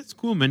 okay, that's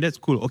cool, man. That's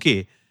cool.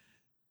 Okay,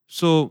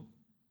 so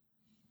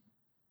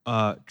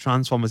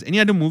Transformers.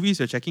 Any other movies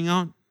you're checking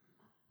out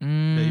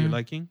that you're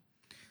liking?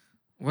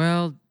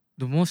 Well,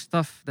 the most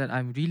stuff that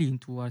I'm really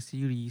into are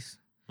series.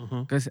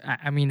 Because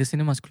I mean the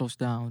cinemas closed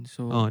down,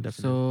 so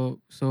definitely.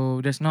 so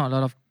there's not a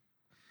lot of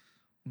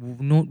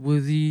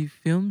noteworthy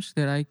films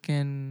that I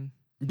can.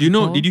 Do you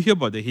know? recall. Did you hear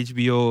about the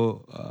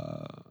HBO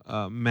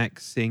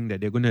Max saying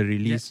that they're going to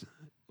release?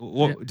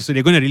 So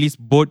they're going to release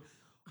both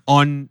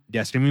on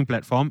their streaming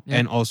platform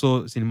and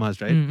also cinemas,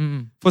 right?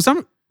 For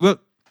some, a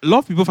lot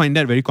of people find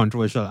that very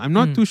controversial. I'm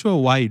not too sure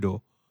why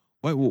though.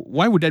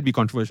 Why would that be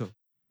controversial?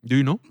 Do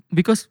you know?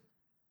 Because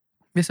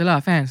there's a lot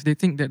of fans. They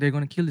think that they're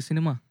gonna kill the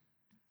cinema.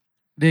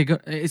 They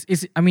got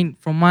it's. I mean,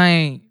 from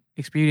my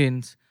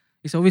experience,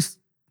 it's always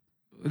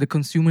the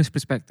consumer's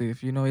perspective.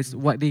 It's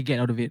what they get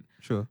out of it.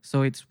 Sure.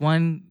 So it's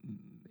one,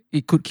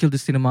 it could kill the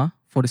cinema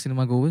for the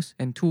cinema goers,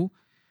 and two,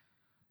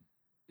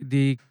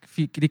 they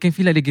can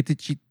feel like they get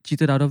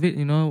cheated out of it.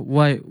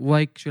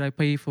 Why should I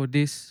pay for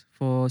this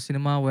for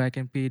cinema where I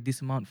can pay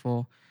this amount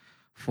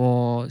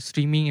for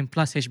streaming, and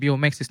plus HBO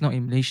Max is not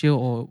in Malaysia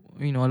or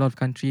a lot of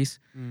countries.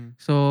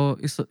 So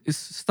it's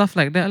stuff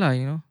like that lah.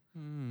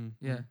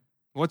 Yeah.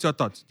 What's your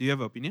thoughts? Do you have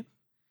an opinion?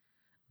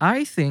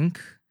 I think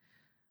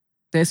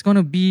there's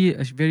gonna be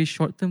a very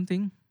short term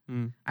thing.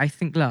 I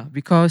think lah,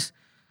 because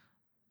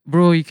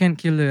bro, you can't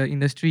kill the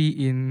industry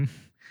in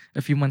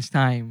a few months'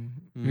 time.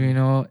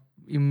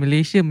 In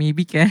Malaysia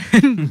maybe can,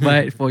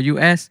 but for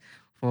US,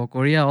 for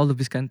Korea, all of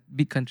these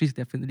big countries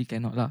definitely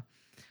cannot lah.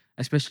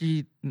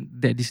 Especially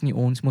that Disney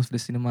owns most of the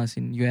cinemas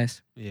in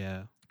US.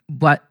 Yeah.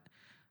 But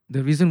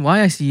the reason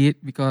why I see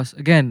it, because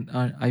again,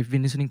 I've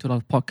been listening to a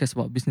lot of podcasts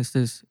about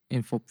businesses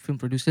and for film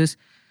producers,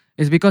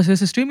 is because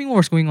there's a streaming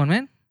wars going on,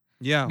 man.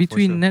 Yeah.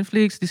 Between for sure.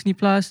 Netflix, Disney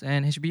Plus,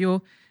 and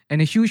HBO.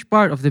 And a huge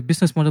part of the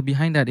business model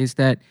behind that is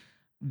that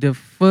the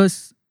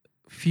first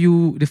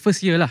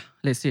year lah,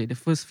 let's say, the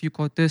first few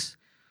quarters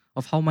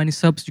of how many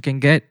subs you can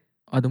get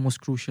are the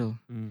most crucial.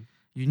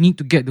 You need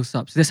to get those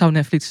subs. That's how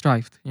Netflix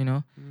thrived,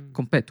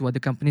 compared to other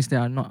companies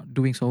that are not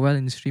doing so well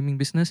in the streaming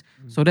business.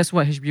 So that's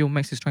what HBO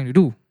Max is trying to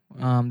do.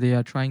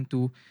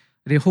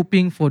 They're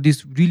hoping for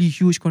this really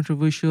huge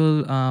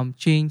controversial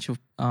change of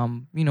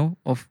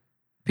of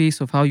pace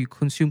of how you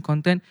consume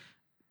content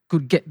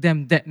could get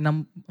them that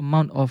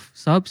amount of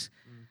subs,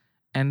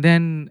 and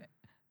then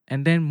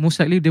most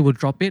likely they will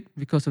drop it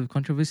because of the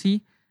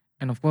controversy,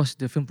 and of course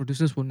the film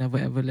producers will never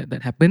ever let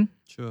that happen.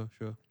 Sure.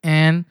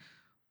 And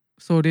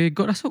so they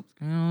got us hooked,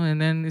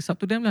 and then it's up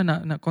to them lah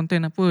nak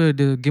content apa,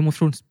 the Game of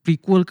Thrones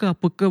prequel ke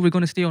apa ke, we're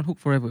gonna stay on hook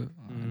forever.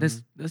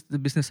 That's the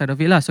business side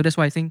of it lah. So that's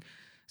why I think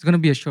it's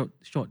gonna be a short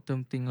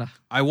term thing lah.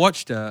 I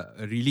watched a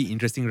really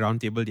interesting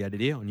roundtable the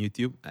other day on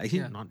YouTube.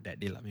 Actually, not that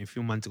day lah, maybe a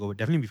few months ago, but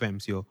definitely before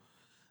MCO.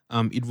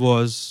 It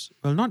was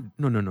no.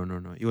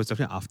 It was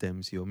definitely after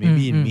MCO,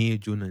 maybe in May,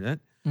 June, like that.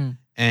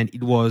 And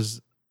it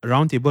was a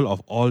roundtable of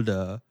all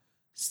the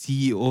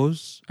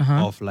CEOs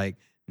of like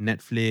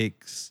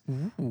Netflix,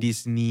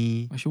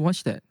 Disney. I should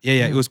watch that.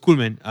 Yeah, it was cool,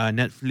 man.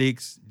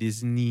 Netflix,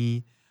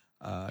 Disney,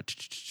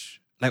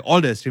 like all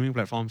the streaming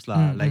platforms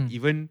lah. Like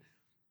even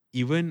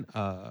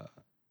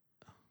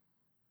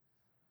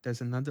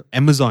there's another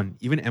Amazon.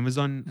 Even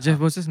Amazon. Jeff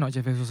Bezos, not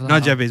Jeff Bezos.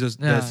 Not Jeff Bezos.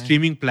 Yeah, The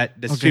streaming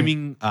Okay.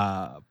 streaming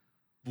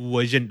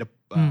version, the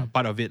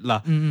part of it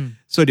lah. Mm-mm.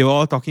 So they were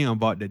all talking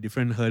about the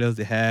different hurdles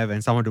they have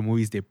and some of the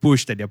movies they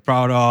pushed that they're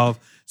proud of,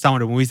 some of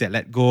the movies that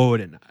let go,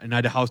 and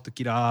another house took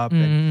it up.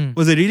 And Mm-mm. it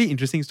was a really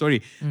interesting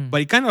story. Mm.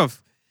 But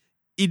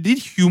it did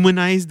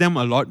humanize them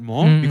a lot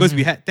more because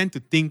we tend to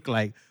think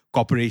like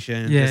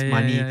corporations, there's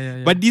money.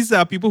 Yeah. But these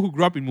are people who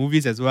grew up in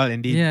movies as well,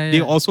 and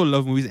they also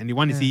love movies and they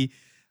want to Yeah. see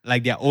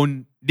like their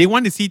own. They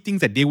want to see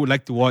things that they would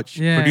like to watch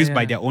produced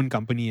by yeah. their own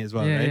company as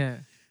well, yeah, right? yeah.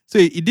 So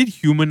it did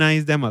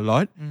humanize them a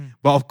lot. Mm.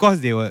 But of course,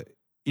 they were,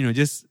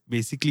 just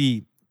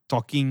basically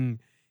talking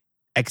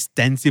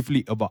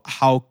extensively about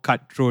how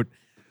cutthroat,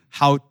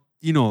 how,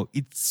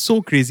 it's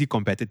so crazy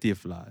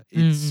competitive.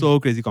 It's so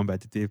crazy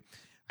competitive.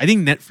 I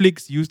think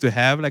Netflix used to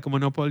have like a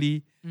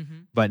monopoly,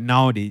 but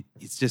now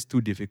it's just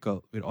too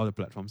difficult with all the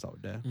platforms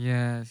out there.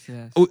 Yes.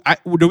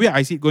 The way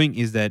I see it going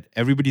is that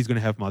everybody's going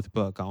to have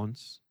multiple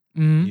accounts.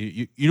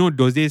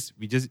 Those days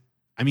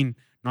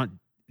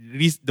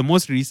the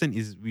most recent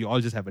is we all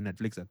just have a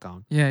Netflix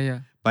account. Yeah.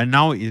 But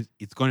now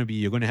it's going to be,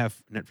 you're going to have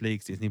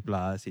Netflix, Disney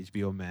Plus,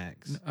 HBO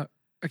Max.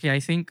 Okay, I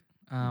think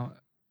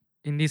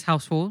in this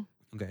household,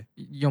 Okay.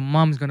 your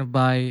mom's gonna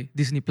buy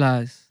Disney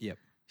Plus. Yep.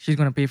 She's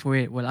gonna pay for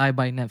it while I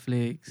buy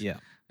Netflix. Yeah.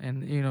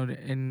 And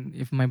and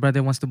if my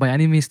brother wants to buy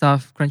anime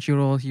stuff,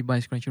 Crunchyroll, he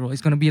buys Crunchyroll.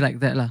 It's gonna be like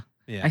that lah.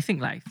 Yeah. I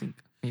think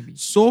maybe.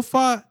 So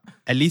far,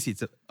 at least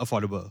it's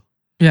affordable.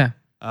 Yeah.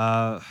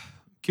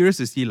 Curious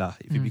to see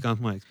if it becomes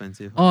more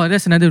expensive. Oh,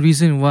 that's another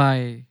reason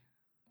why.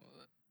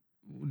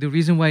 The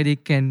reason why they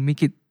can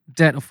make it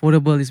that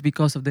affordable is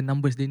because of the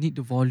numbers. They need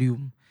the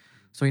volume.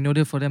 So in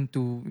order for them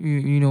to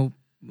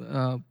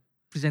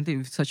present it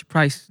with such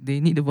price, they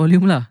need the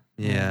volume lah.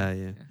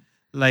 Yeah.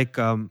 Like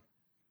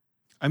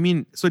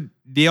so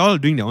they all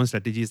doing their own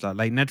strategies lah.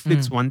 Like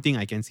Netflix, one thing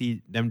I can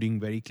see them doing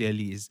very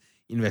clearly is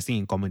investing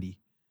in comedy.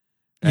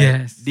 Right?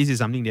 Yes. This is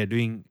something they're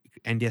doing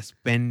and they're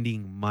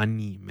spending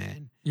money,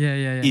 man.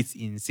 Yeah. It's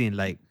insane.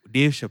 Like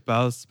Dave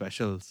Chappelle's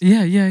specials.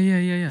 Yeah.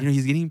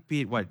 He's getting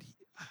paid what?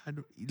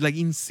 Like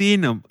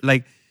insane,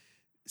 like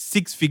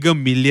 6-figure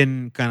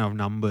million kind of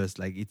numbers.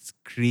 Like it's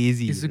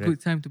crazy. It's a right?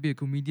 good time to be a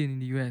comedian in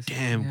the US.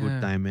 Damn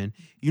good time, man.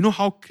 You know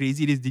how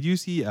crazy it is? Did you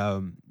see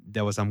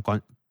there was some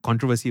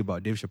controversy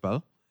about Dave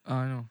Chappelle?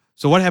 No.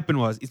 So what happened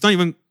was, it's not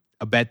even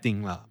a bad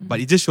thing lah, but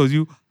it just shows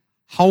you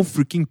how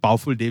freaking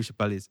powerful Dave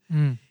Chappelle is.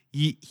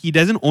 He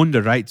doesn't own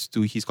the rights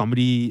to his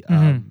comedy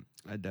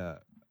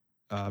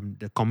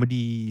the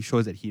comedy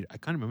shows that I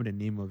can't remember the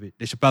name of it.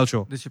 The Chappelle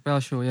Show. The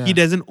Chappelle Show, yeah. He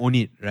doesn't own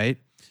it, right?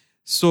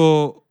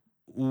 So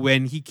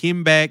when he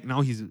came back,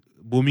 now he's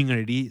booming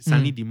already.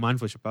 Suddenly demand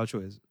for Chappelle Show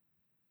is,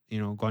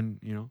 gone,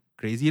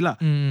 crazy lah.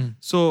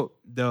 So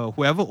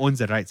whoever owns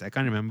the rights, I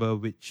can't remember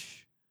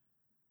which.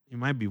 It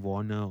might be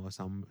Warner or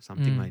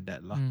something like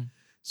that lah.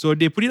 So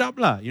they put it up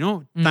lah.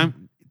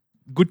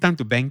 Good time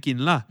to bank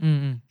in lah.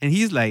 And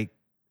he's like,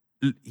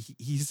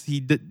 he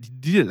did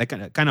it like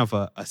a kind of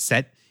a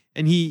set,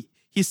 and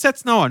his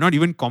sets now are not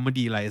even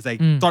comedy like it's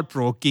like thought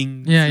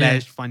provoking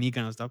 / funny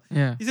kind of stuff.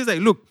 Yeah. He says like,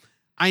 look,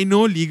 I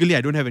know legally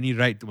I don't have any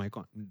right to my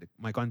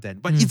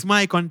content, but it's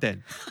my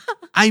content.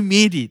 I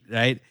made it,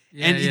 right?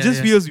 And it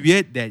just feels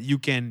weird that you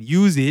can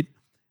use it,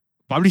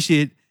 publish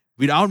it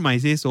without my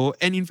say so,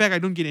 and in fact I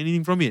don't get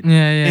anything from it.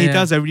 And he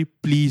tells everybody,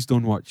 please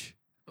don't watch.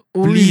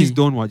 Please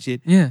don't watch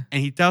it. Yeah.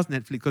 And he tells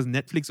Netflix, because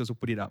Netflix also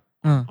put it up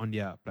on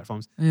their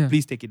platforms, Yeah.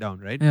 please take it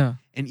down, right? Yeah.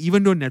 And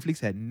even though Netflix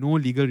had no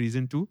legal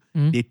reason to,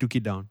 they took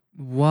it down.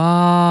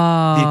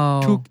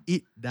 Wow. They took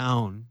it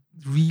down.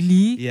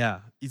 Really? Yeah,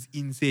 it's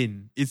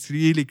insane. It's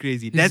really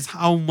crazy. That's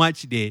how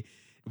much they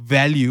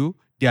value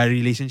their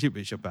relationship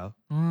with Chappelle.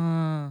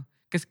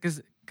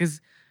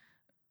 Because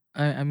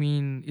I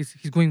mean,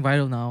 he's going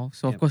viral now.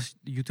 So of course,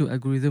 YouTube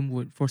algorithm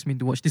would force me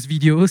to watch these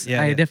videos.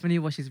 I definitely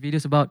watch his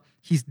videos about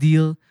his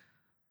deal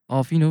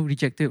of,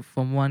 rejected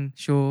from one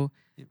show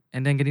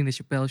and then getting the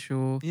Chappelle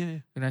Show. Yeah.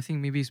 And I think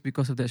maybe it's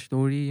because of that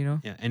story,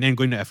 Yeah, and then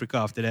going to Africa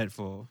after that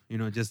for,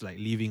 just like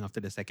leaving after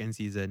the second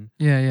season.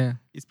 Yeah.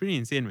 It's pretty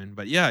insane, man.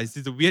 But yeah, it's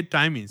a weird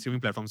time in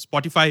streaming platforms.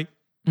 Spotify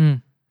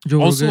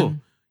Joe also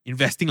Rogan.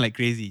 investing like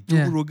crazy.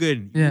 Joe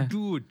Rogan. Yeah.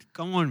 Dude,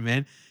 come on,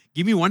 man.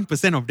 Give me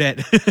 1% of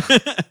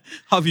that.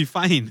 I'll be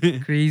fine.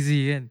 Crazy,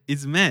 yeah.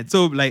 It's mad.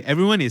 So like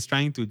everyone is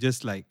trying to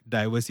just like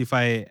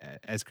diversify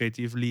as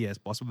creatively as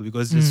possible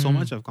because there's so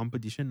much of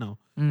competition now.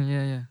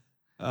 In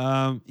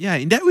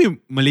that way,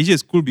 Malaysia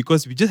is cool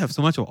because we just have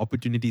so much of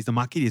opportunities. The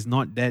market is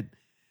not that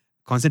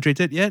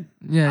concentrated yet.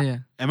 Yeah.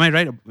 Am I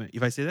right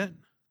if I say that?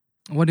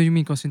 What do you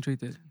mean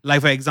concentrated? Like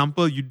for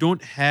example, you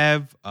don't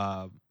have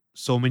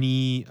so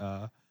many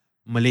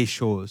Malay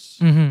shows.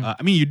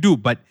 I mean, you do,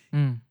 but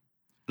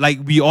like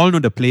we all know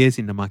the players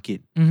in the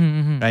market,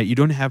 right? You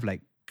don't have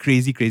like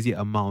crazy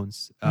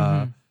amounts.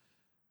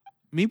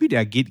 Maybe they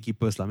are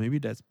gatekeepers lah. Maybe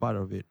that's part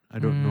of it. I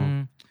don't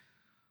know.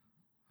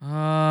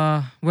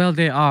 Well,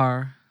 they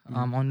are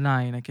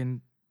online. I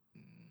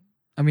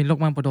mean,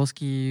 Lokman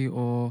Podolski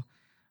or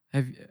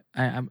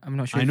I'm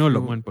not sure. I know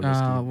Lokman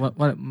Podolski.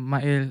 What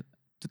Mael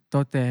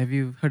Tote. Have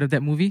you heard of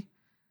that movie?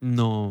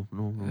 No.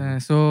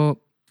 So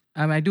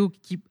I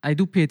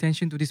do pay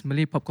attention to this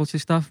Malay pop culture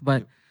stuff,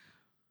 but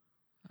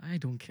I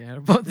don't care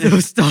about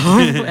those stuff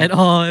at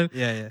all.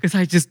 Yeah. Because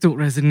I just don't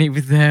resonate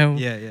with them.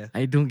 Yeah.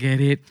 I don't get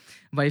it.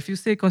 But if you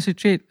say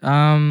concentrate,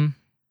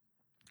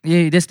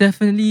 yeah, there's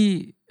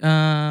definitely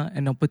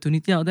an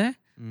opportunity out there.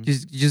 You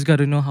just got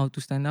to know how to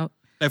stand out.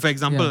 Like for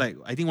example, Yeah. like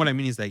I think what I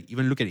mean is like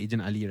even look at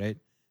Ejen Ali, right?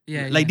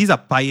 Yeah, Like these are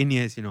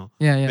pioneers, you know.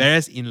 Yeah.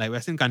 Whereas in like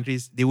Western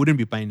countries, they wouldn't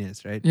be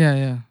pioneers, right?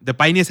 Yeah. The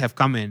pioneers have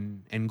come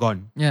and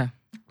gone. Yeah.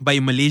 But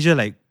in Malaysia,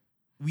 like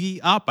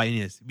we are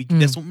pioneers.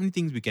 There's so many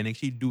things we can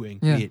actually do and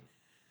Yeah. create.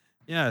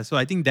 Yeah, so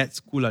I think that's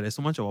cool. There's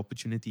so much of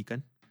opportunity,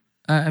 kan?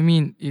 I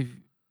mean,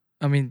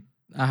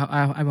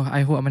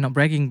 I hope I'm not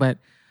bragging, but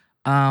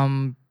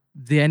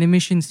the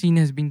animation scene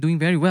has been doing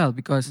very well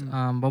because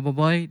Bobo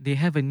Boy, they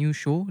have a new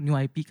show, new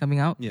IP coming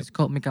out. Yep. It's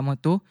called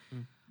Mekamoto.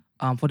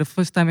 For the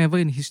first time ever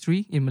in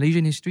history, in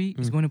Malaysian history,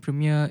 it's going to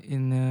premiere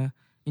in a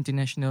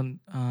international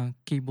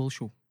cable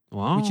show,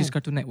 Wow. which is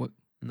Cartoon Network.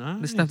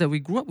 Nice. The stuff that we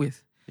grew up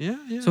with. Yeah.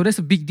 So that's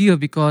a big deal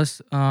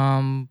because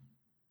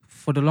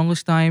for the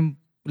longest time,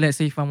 let's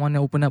say if I want to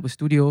open up a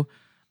studio,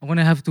 I'm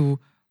gonna have to,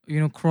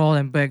 crawl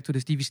and back to the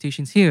TV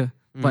stations here.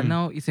 But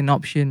now it's an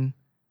option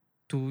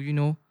to,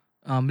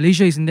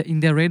 Malaysia is in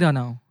their radar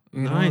now.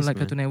 Nice, Like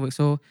man. Cartoon Network.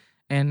 So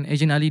and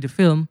Ejen Ali the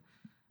film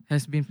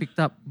has been picked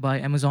up by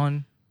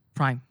Amazon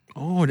Prime.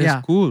 Oh, that's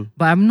Yeah. cool.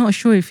 But I'm not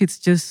sure if it's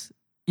just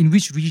in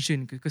which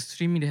region because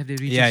streaming they have the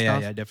region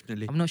stuff. Yeah,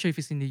 definitely. I'm not sure if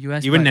it's in the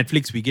US. Even but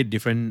Netflix, we get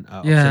different Yeah.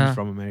 options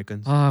from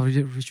Americans.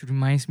 which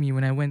reminds me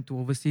when I went to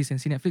overseas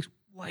and see Netflix,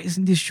 why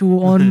isn't this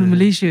show on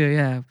Malaysia?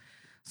 Yeah.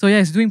 So yeah,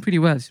 it's doing pretty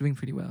well.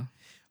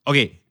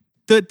 Okay,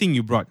 third thing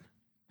you brought,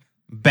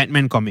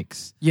 Batman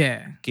comics.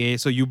 Yeah. Okay,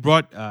 so you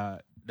brought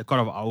the Court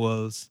of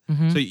Owls.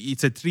 Mhm. So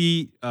it's a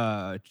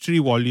three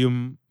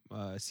volume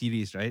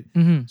series, right?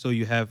 Mm-hmm. So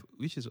you have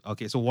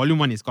so volume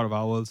 1 is Court of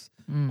Owls,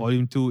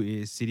 volume 2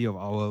 is City of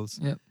Owls,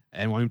 Yep.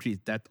 and volume 3 is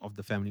Death of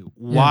the Family.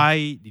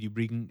 Why did you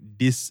bring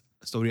this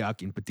story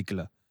arc in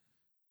particular?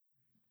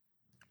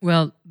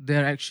 Well,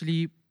 they're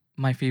actually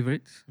my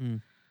favorites.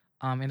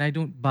 And I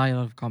don't buy a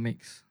lot of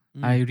comics.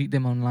 I read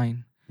them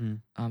online.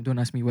 Don't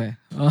ask me where.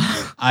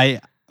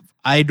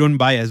 I don't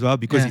buy as well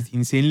because Yeah. it's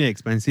insanely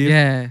expensive.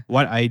 yeah.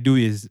 What I do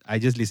is I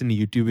just listen to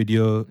YouTube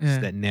videos Yeah.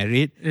 that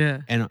narrate,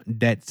 Yeah. and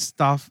that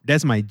stuff,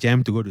 that's my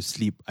jam to go to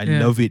sleep. I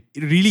Yeah. love it.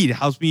 It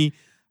helps me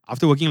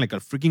after working like a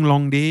freaking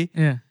long day.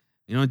 Yeah.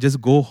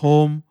 Just go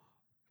home,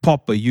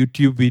 pop a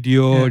YouTube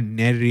video Yeah.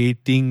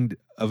 narrating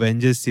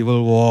Avengers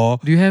Civil War.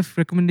 Do you have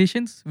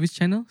recommendations? Which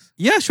channels?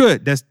 Yeah, sure.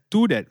 There's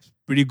two that's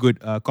pretty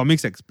good.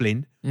 Comics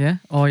Explained. Yeah.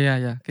 Oh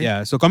yeah. Okay.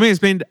 Yeah. So Comics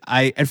Explained,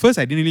 at first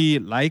I didn't really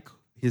like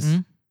his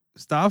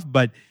stuff,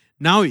 but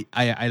now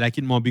I like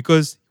it more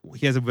because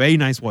he has a very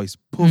nice voice.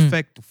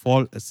 Perfect to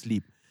fall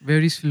asleep.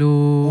 Very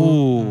slow.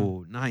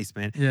 Oh, nice,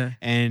 man. Yeah.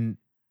 And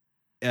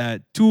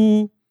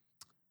two,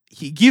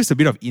 he gives a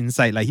bit of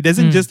insight. Like he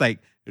doesn't just like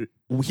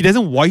he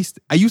doesn't voice.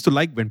 I used to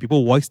like when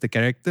people voice the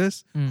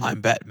characters.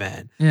 I'm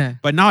Batman. Yeah.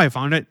 But now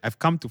I've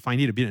come to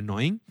find it a bit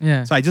annoying.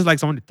 Yeah. So I just like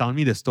someone to tell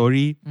me the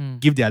story,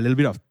 give their little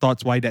bit of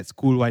thoughts why that's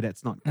cool, why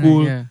that's not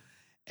cool. Yeah.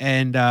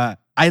 And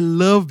I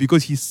love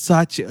because he's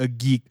such a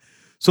geek.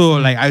 So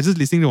like I was just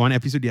listening to one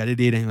episode the other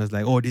day, and he was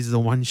like, "Oh, this is a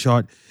one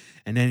shot,"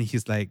 and then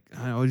he's like,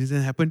 "Oh, this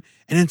didn't happen,"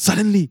 and then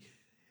suddenly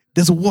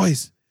there's a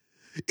voice.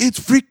 It's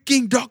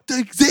freaking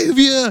Dr.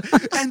 Xavier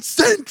and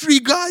Sentry,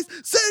 guys,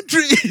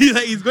 Sentry!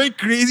 Like he's going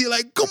crazy.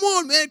 Like, come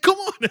on, man, come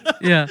on!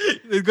 Yeah.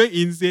 He's going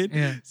insane.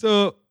 Yeah.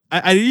 So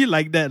I really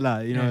like that, lah.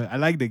 Yeah. I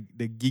like the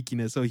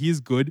geekiness. So he's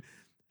good.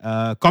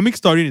 Comic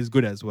Historian is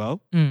good as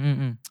well.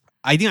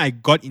 I think I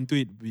got into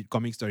it with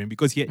Comic Historian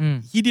because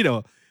he did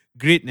a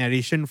great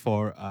narration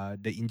for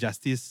the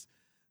Injustice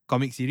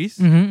comic series.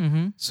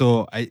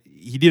 So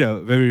he did a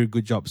very, very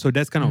good job. So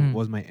that's kind of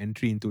was my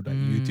entry into like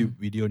YouTube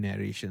video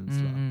narrations.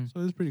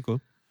 So it's pretty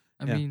cool.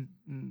 I Yeah. mean,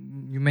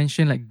 you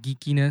mentioned like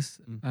geekiness.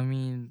 I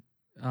mean,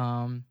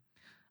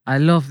 I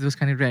love those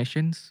kind of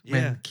reactions Yeah.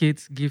 when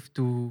kids give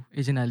to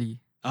Ejen Ali.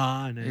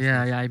 Nice.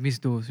 Yeah, I miss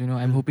those.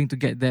 I'm hoping to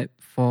get that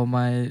for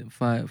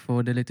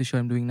for the latest show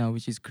I'm doing now,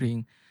 which is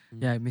Kring.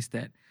 Yeah, I miss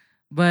that.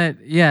 But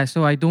yeah,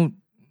 so I don't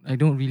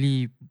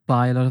really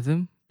buy a lot of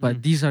them.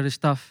 But these are the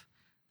stuff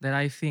that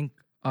I think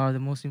are the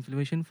most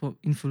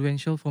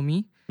influential for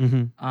me.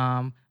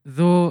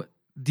 Though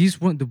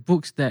these weren't the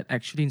books that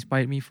actually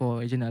inspired me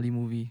for Ejen Ali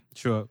movie.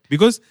 Sure.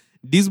 Because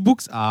these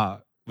books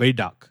are very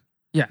dark.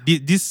 Yeah.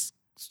 This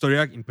story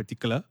arc in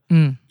particular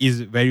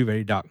is very,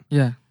 very dark.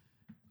 Yeah.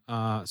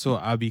 So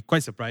I'll be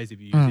quite surprised if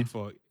you use it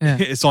for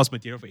source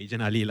material for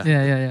Ejen Ali. Lah.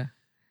 Yeah.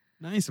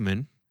 Nice,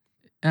 man.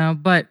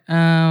 But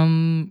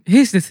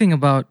here's the thing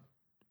about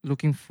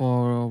looking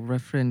for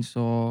reference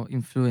or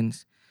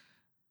influence.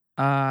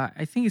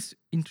 I think it's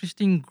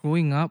interesting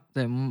growing up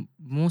that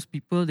most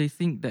people, they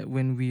think that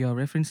when we are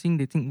referencing,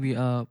 they think we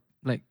are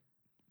like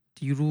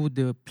tiru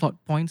the plot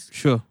points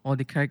Sure. or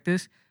the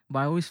characters. But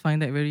I always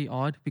find that very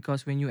odd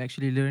because when you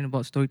actually learn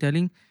about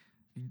storytelling,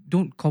 you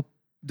don't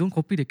don't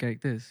copy the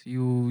characters.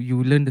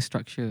 You learn the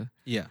structure.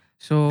 Yeah.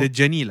 So The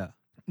journey lah.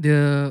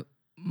 the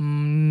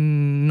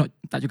not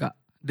tak juga.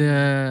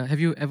 Have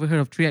you ever heard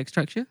of 3-act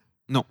structure?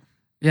 No.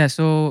 Yeah.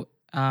 So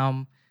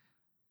have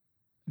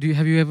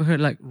you ever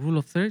heard like rule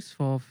of thirds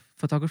for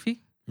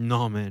photography?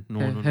 No, man. No.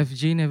 Have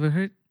Jane ever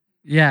heard?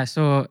 Yeah,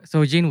 so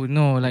Jane would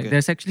know. Like, Okay.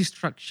 there's actually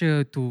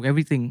structure to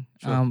everything.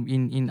 Sure.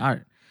 In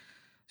art.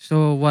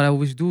 So what I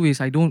always do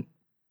is I don't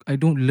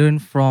learn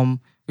from,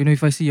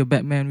 if I see a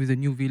Batman with a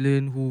new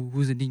villain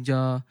who's a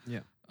ninja.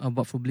 Yeah.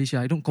 But for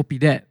Malaysia, I don't copy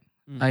that.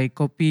 I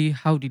copy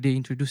how did they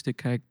introduce the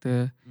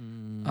character.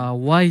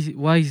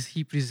 Why is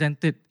he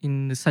presented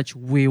in such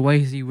way?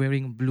 Why is he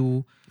wearing a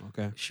blue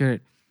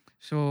shirt?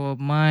 So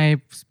my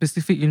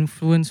specific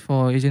influence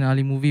for Ejen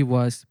Ali movie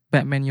was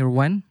Batman Year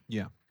One.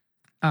 Yeah.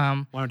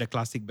 One of the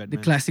classic Batman.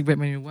 The classic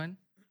Batman Year One.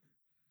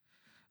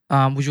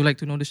 Would you like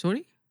to know the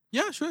story?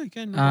 Yeah, sure, you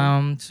can.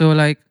 So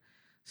like,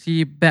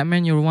 see,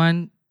 Batman Year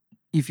One,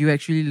 if you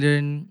actually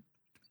learn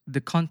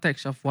the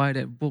context of why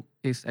that book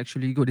is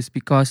actually good, is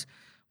because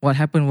what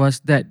happened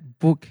was that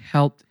book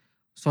helped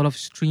sort of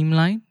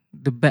streamline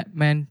the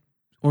Batman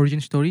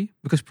origin story.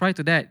 Because prior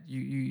to that,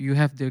 you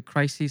have the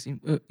crisis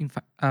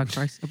Infinite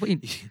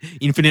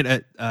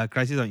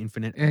Crisis on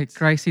Infinite Earths.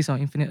 Crisis on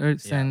Infinite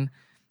Earths, and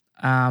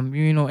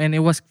and it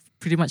was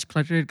pretty much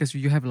cluttered because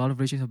you have a lot of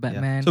versions of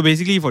Batman. Yeah. So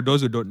basically, for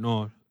those who don't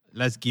know,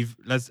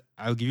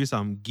 I'll give you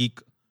some geek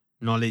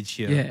knowledge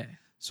here. Yeah.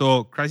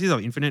 So Crisis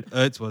of Infinite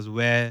Earths was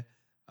where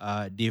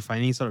they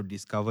finally sort of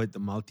discovered the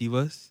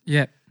multiverse.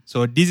 Yeah.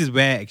 So this is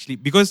where actually,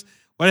 because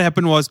what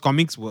happened was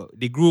comics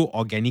they grew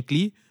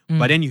organically,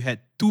 but then you had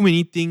too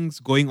many things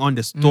going on.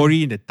 The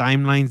story, the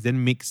timelines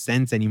didn't make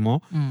sense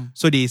anymore.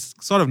 So they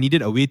sort of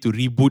needed a way to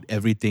reboot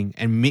everything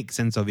and make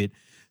sense of it.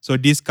 So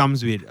this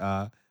comes with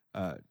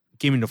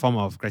came in the form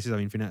of Crisis of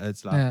Infinite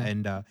Earths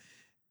and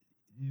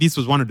this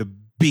was one of the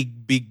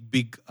big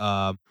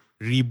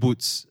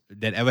reboots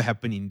that ever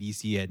happened in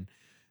DC, and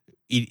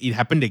it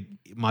happened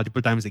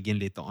multiple times again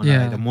later on.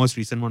 Yeah. The most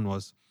recent one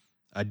was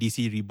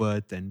DC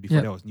Rebirth, and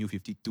before that was New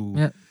 52.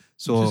 Yeah.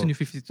 So this is New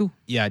 52.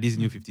 Yeah, this is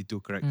New 52,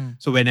 correct.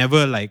 So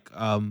whenever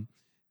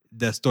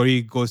the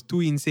story goes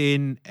too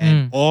insane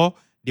or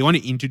they want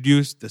to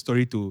introduce the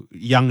story to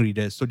young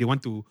readers, so they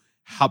want to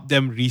help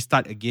them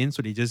restart again,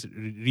 so they just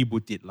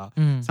reboot it lah.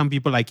 Some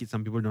people like it,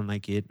 some people don't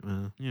like it.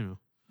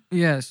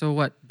 Yeah, so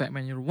what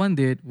Batman Year One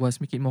did was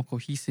make it more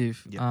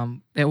cohesive. Yeah.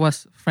 That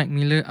was Frank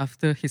Miller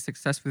after his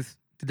success with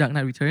The Dark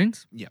Knight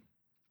Returns. Yeah.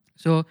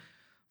 So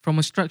from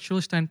a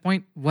structural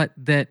standpoint, what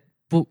that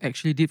book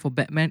actually did for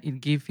Batman, it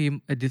gave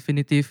him a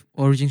definitive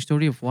origin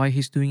story of why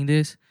he's doing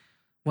this,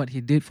 what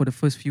he did for the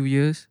first few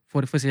years, for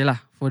the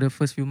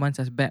first few months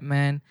as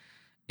Batman.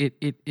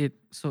 It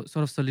sort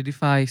of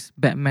solidifies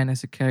Batman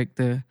as a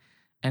character,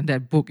 and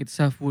that book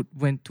itself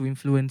went to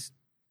influence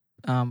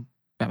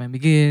Batman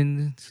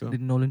Begins, the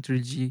Nolan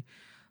trilogy.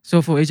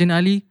 So for Ejen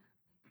Ali,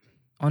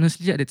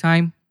 honestly, at the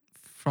time,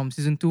 from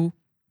season 2,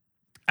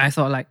 I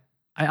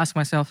asked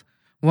myself,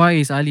 why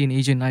is Ali an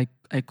agent? I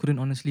couldn't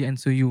honestly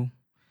answer you,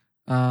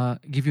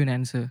 give you an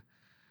answer.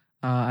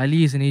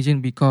 Ali is an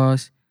agent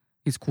because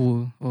it's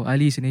cool, or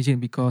Ali is an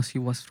agent because he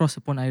was thrust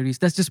upon Iris.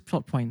 That's just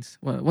plot points.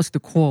 What's the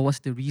core? What's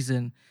the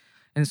reason?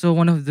 And so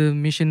one of the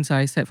missions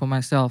I set for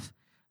myself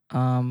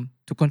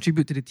to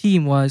contribute to the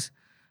team was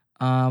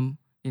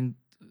in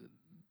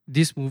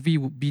this movie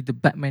would be the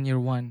Batman Year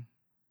One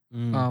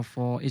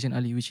for Ejen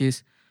Ali, which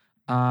is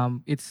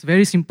it's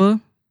very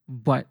simple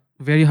but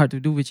very hard to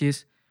do, which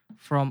is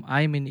from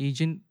I'm an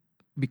agent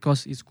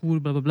because it's cool,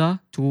 blah blah blah,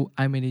 to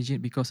I'm an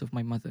agent because of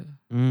my mother.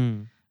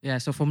 Yeah,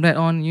 so from that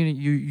on,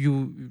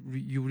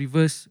 you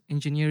reverse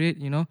engineer it.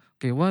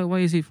 Okay, why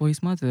is it for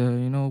his mother?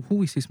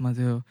 Who is his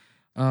mother?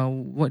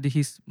 What did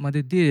his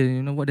mother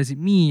did? What does it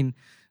mean?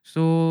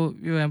 So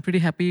I'm pretty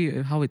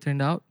happy how it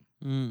turned out.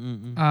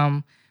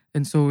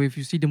 And so if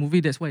you see the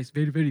movie, that's why it's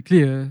very, very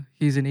clear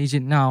he's an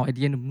agent now at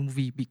the end of the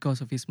movie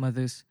because of his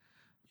mother's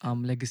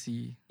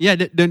legacy. Yeah,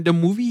 the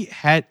movie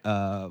had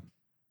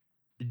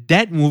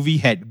that movie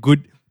had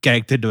good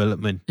character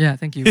development. Yeah,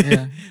 thank you.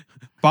 Yeah.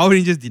 Power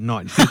Rangers did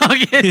not.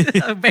 Okay,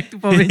 back to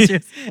Power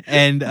Rangers.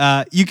 And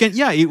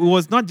it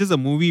was not just a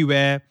movie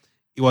where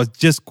it was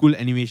just cool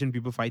animation,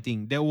 people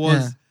fighting. There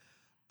was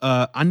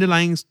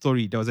underlying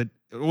story. It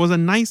was a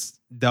nice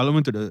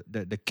development to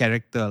the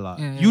character.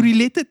 You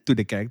related to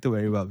the character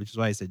very well, which is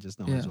why I said just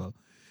now as well.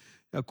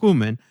 Yeah, cool,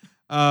 man.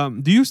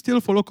 Do you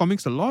still follow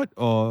comics a lot,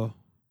 or?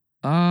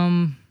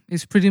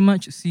 It's pretty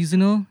much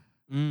seasonal.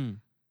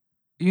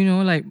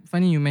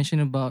 Funny you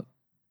mentioned about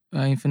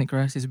Infinite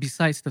Crisis.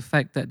 Besides the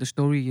fact that the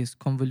story is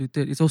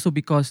convoluted, it's also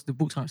because the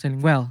books aren't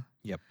selling well.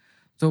 Yep.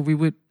 So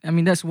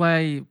that's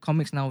why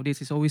comics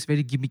nowadays is always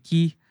very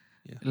gimmicky.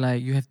 Yeah.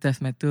 Like you have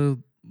Death Metal,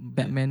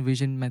 Batman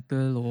Vision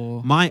Metal,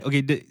 or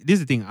this is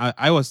the thing.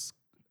 I was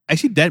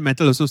actually Death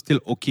Metal also still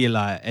okay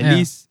lah. At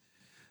least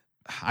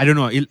I don't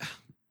know.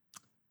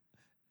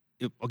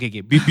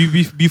 Okay.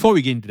 Before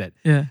we get into that,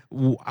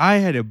 I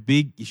had a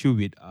big issue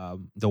with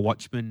the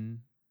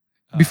Watchmen.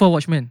 Before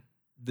Watchmen.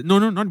 No,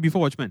 not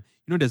before Watchmen.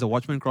 There's a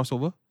Watchmen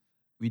crossover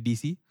with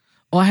DC.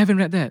 Oh, I haven't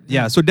read that.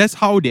 Yeah, so that's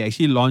how they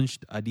actually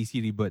launched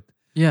DC Rebirth.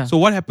 Yeah. So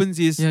what happens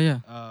is, Yeah.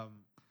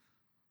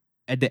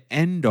 at the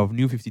end of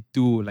New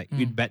 52, like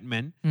with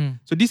Batman,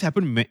 so this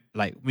happened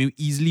like maybe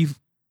easily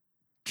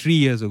 3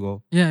 years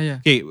ago. Yeah.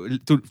 Okay,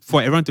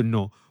 for everyone to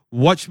know,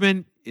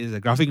 Watchmen is a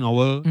graphic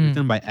novel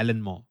written by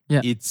Alan Moore.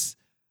 Yeah. It's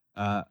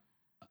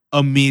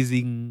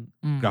amazing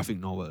graphic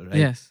novel, right?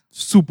 Yes.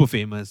 Super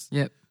famous.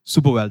 Yep.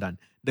 Super well done.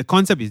 The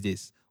concept is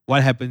this: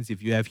 what happens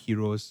if you have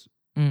heroes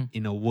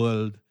in a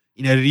world,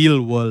 in a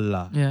real world,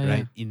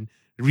 right? In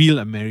real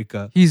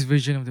America. His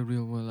version of the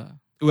real world.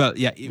 Well,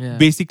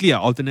 basically an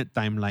alternate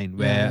timeline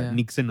where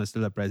Nixon was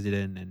still a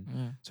president,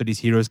 and so these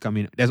heroes come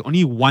in. There's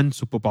only one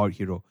superpowered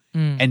hero,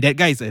 and that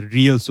guy is a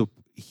real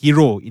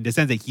hero in the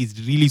sense that he's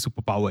really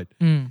superpowered.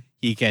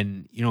 He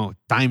can,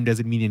 time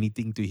doesn't mean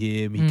anything to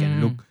him. He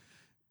can look,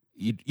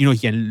 he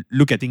can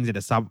look at things at a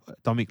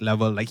subatomic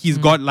level. Like he's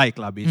godlike,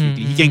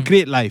 basically. He can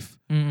create life.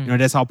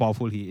 That's how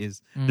powerful he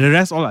is. The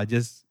rest all are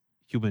just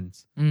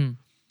humans.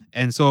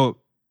 And so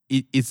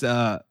it's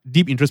a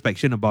deep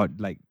introspection about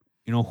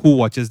who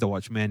watches the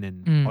Watchmen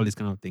and all these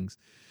kind of things.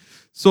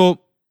 So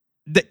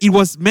it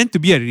was meant to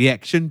be a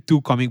reaction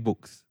to comic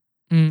books.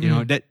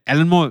 That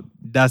Alan Moore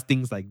does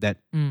things like that.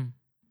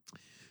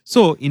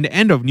 So in the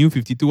end of New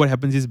 52, what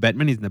happens is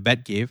Batman is in the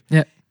Batcave,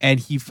 and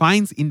he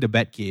finds in the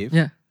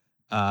Batcave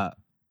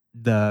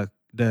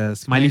the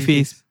smiley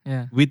face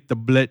with the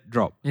blood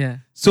drop.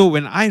 So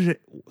when I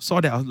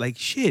saw that, I was like,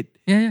 shit.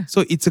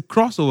 So it's a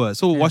crossover.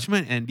 So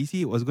Watchmen and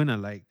DC was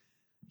gonna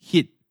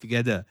hit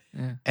together.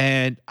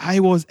 And I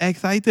was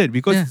excited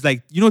because it's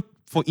like,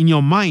 for in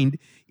your mind,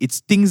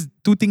 it's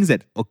two things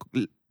that are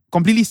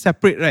completely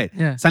separate,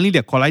 right? Suddenly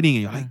they're colliding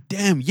and you're like,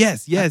 damn,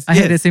 yes. I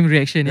had the same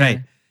reaction.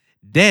 Right.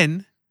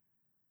 Then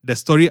the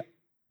story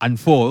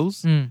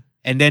unfolds and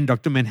then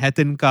Dr.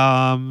 Manhattan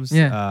comes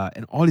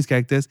and all these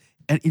characters,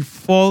 and it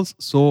falls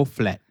so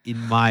flat in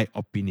my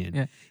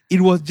opinion.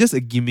 It was just a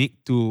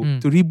gimmick to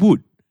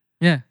reboot.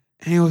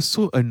 And it was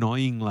so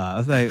annoying. I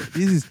was like,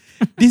 this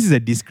is a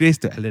disgrace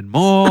to Alan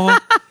Moore.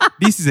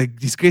 This is a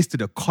disgrace to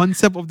the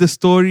concept of the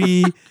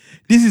story.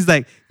 This is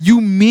like, you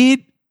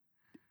made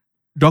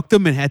Dr.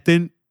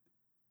 Manhattan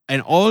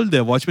and all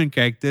the Watchmen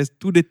characters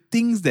to the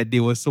things that they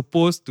were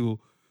supposed to,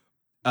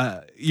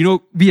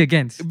 be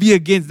against.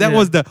 That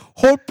was the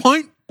whole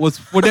point, was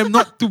for them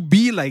not to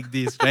be like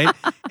this, right?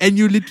 And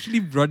you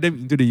literally brought them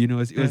into the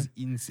universe. It was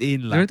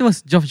insane. The director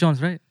was Geoff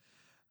Johns, right?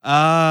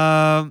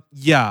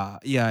 Yeah.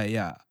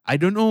 I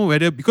don't know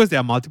whether, because there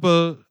are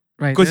multiple,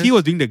 because he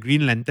was doing the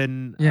Green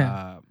Lantern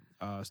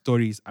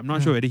stories. I'm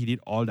not sure whether he did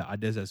all the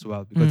others as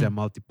well, because there are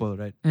multiple,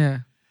 right?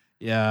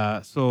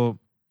 Yeah. So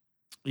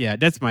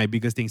that's my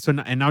biggest thing. So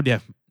and now they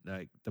have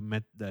like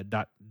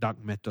the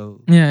dark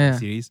metal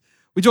series,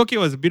 which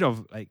was a bit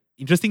of like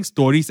interesting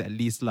stories at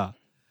least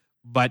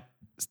but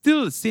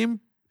still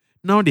same.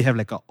 Now they have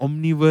like a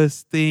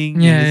omniverse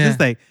thing. And it's just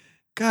like,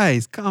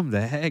 guys, calm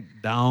the heck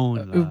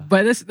down.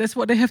 But that's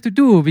what they have to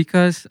do,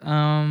 because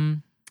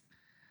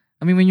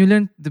when you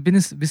learn the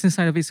business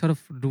side of it, sort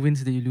of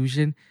ruins the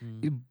illusion.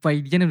 By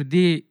the end of the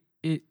day,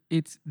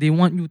 it's they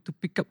want you to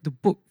pick up the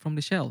book from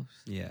the shelves.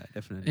 Yeah,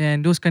 definitely.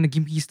 And those kind of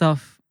gimmicky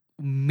stuff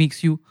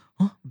makes you,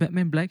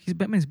 Batman black?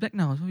 Batman's black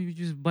now, so you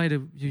just buy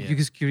you're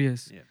just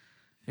curious.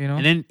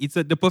 And then it's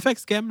the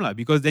perfect scam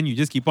because then you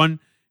just keep on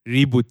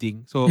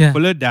rebooting. So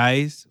Fuller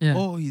dies.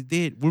 Oh, he's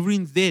dead.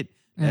 Wolverine's dead.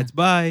 Let's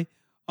buy.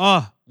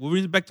 Oh,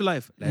 Wolverine's back to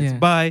life. Let's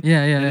buy.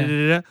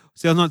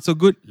 Sales not so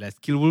good. Let's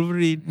kill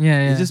Wolverine.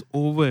 It's just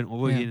over and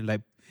over again.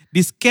 Like,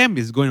 this scam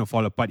is going to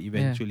fall apart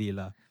eventually.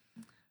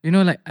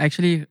 I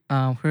actually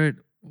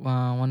heard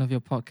one of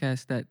your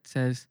podcasts that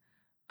says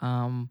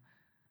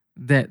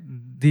that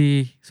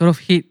they sort of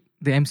hate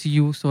the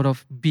MCU sort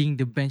of being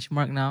the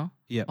benchmark now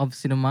of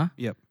cinema.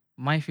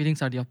 My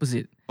feelings are the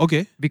opposite.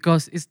 Okay.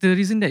 Because it's the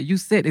reason that you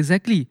said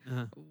exactly.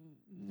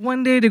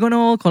 One day they're gonna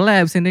all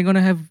collapse and they're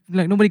gonna have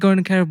nobody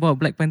gonna care about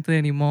Black Panther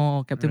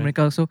anymore or Captain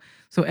America. So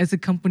as a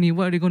company,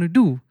 what are they gonna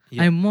do?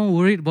 I'm more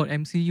worried about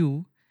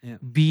MCU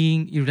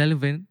being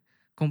irrelevant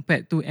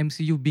compared to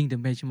MCU being the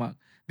benchmark,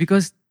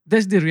 because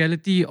that's the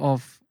reality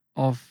of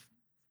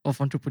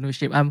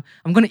entrepreneurship. I'm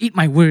gonna eat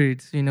my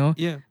words,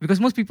 because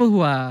most people who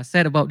are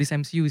sad about this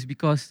MCU is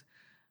because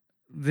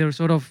they're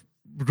sort of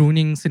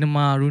ruining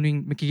cinema,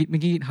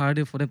 making it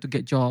harder for them to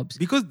get jobs.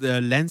 Because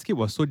the landscape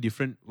was so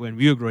different when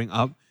we were growing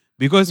up.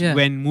 Because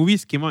when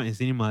movies came out in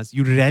cinemas,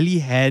 you rarely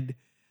had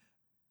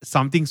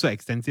something so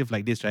extensive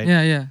like this,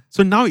 right?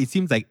 So now it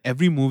seems like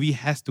every movie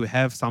has to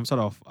have some sort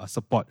of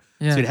support.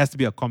 So it has to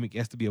be a comic, it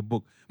has to be a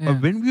book.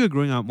 But when we were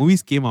growing up,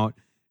 movies came out,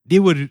 they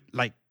were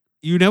like,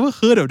 you never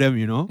heard of them,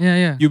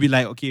 You'd be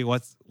like, okay,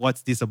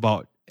 what's this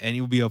about? And it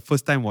would be your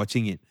first time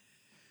watching it.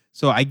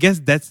 So I guess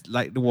that's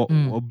like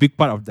a big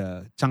part of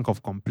the chunk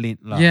of complaint.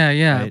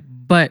 Right?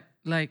 But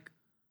like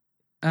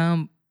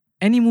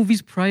any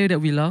movies prior that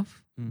we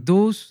love,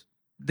 those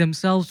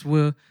themselves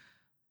were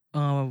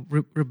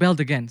rebelled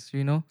against,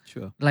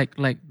 Sure. Like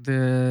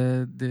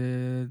the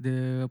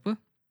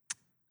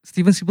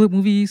Steven Spielberg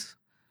movies,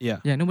 Yeah.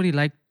 Yeah, nobody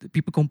liked.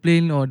 People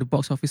complain, or the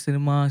box office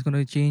cinema is going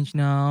to change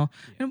now.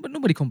 But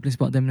nobody complains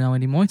about them now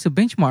anymore. It's a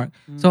benchmark.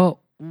 So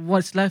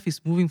what's left is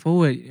moving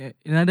forward.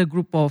 Another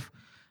group of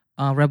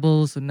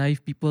rebels and naive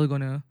people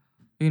gonna,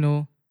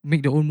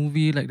 make their own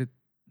movie like the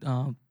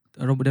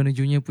Robert Downey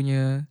Jr.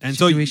 punya And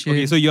so, situation.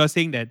 okay, so you're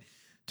saying that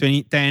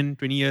 20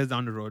 years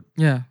down the road,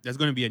 yeah. there's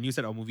going to be a new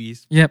set of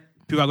movies. Yep.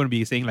 People are going to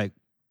be saying like,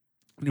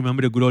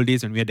 remember the good old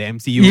days when we had the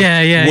MCU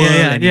Yeah, world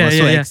yeah, and yeah, it was yeah,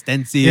 so yeah.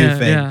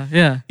 extensive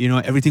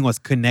and everything was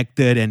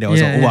connected and there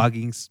was an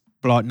overarching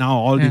plot.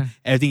 Now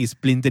everything is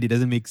splintered. It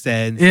doesn't make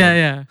sense.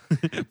 Yeah.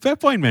 Fair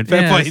point, man.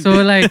 Fair point.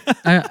 So like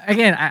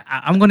again,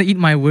 I'm gonna eat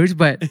my words,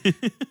 but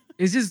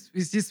it's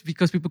just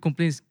because people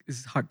complain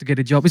it's hard to get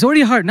a job. It's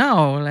already hard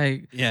now.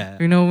 Like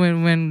when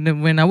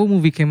our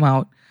movie came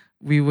out,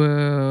 we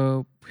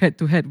were head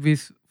to head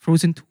with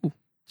Frozen 2.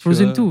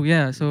 Frozen 2,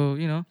 yeah. So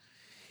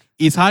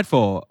it's hard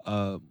for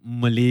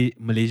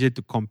Malaysia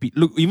to compete.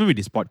 Look, even with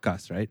this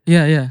podcast, right?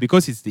 Yeah.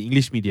 Because it's the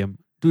English medium,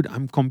 dude.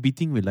 I'm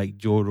competing with like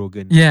Joe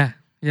Rogan. Yeah.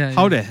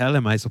 How the hell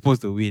am I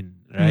supposed to win,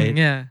 right?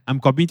 Yeah. I'm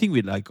competing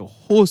with like a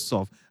host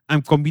of.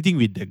 I'm competing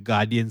with the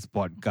Guardian's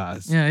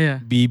podcast. Yeah.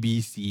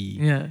 BBC.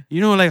 Yeah.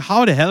 Like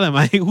how the hell am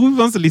I? Who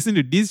wants to listen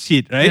to this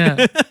shit, right?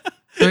 Yeah.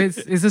 So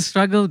it's a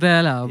struggle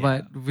there,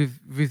 but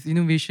with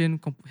innovation,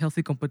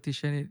 healthy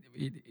competition,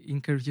 it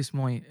encourages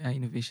more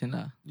innovation,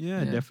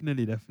 Yeah,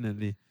 definitely.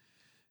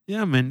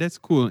 Yeah, man, that's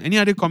cool. Any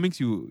other comics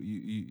you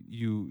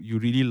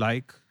really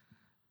like?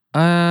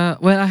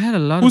 Well, I had a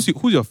lot. Who's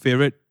your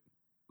favorite?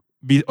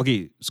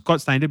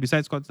 Scott Snyder.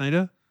 Besides Scott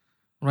Snyder,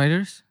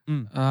 writers.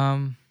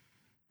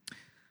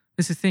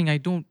 That's the thing. I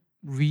don't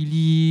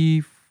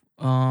really.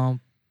 I'm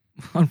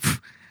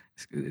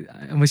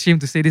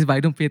ashamed to say this, but I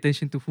don't pay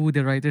attention to who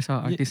the writers or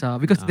artists are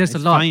because there's a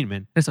lot. Fine,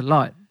 man. There's a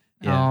lot.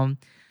 Yeah.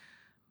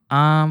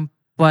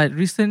 But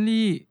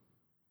recently,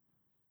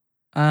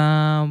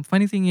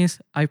 funny thing is,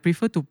 I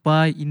prefer to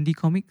buy indie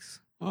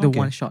comics, the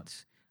one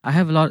shots. I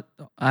have a lot.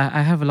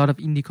 I have a lot of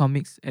indie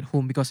comics at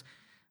home because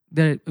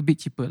they're a bit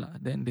cheaper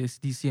than this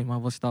DC and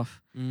Marvel stuff.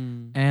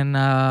 And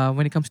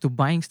when it comes to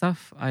buying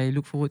stuff, I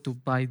look forward to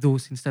buy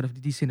those instead of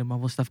the DC and the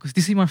Marvel stuff because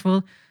DC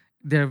Marvel,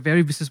 their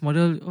very business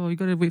model. Oh, you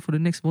gotta wait for the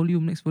next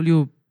volume.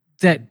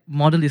 That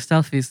model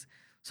itself is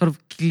sort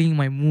of killing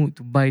my mood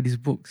to buy these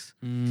books.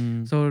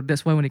 So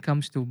that's why when it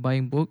comes to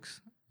buying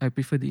books, I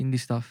prefer the indie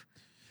stuff.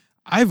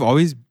 I've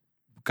always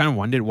kind of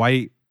wondered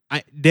why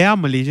there are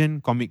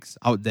Malaysian comics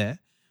out there.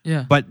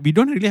 Yeah. But we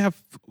don't really have,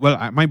 well,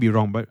 I might be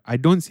wrong, but I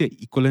don't see an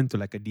equivalent to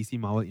like a DC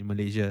Marvel in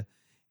Malaysia.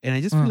 And I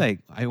just feel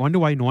like, I wonder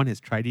why no one has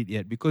tried it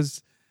yet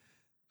because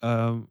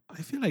I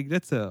feel like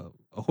that's a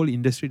whole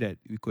industry that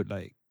we could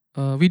like.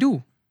 We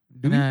do.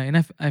 We?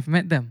 And I've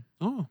met them.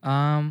 Oh.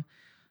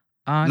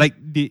 Like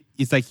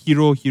it's like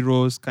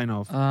heroes kind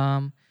of.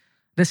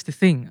 That's the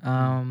thing.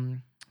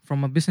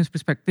 From a business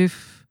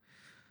perspective,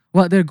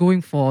 what they're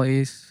going for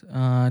is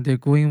they're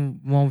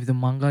going more with the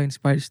manga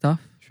inspired stuff.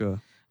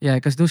 Sure. Yeah,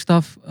 because those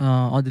stuff,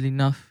 oddly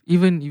enough,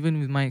 even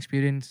with my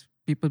experience,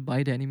 people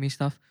buy the anime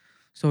stuff.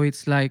 So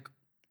it's like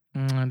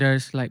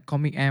there's like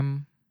Comic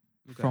M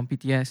from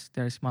PTS.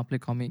 There's Maple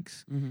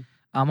Comics.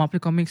 Maple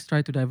Comics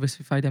try to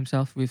diversify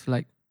themselves with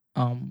like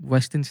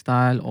Western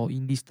style or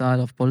indie style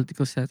of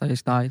political satire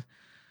style.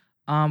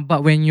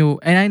 But when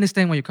and I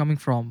understand where you're coming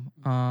from.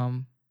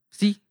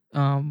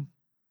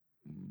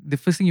 The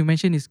first thing you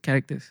mentioned is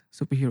characters,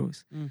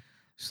 superheroes.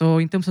 So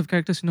in terms of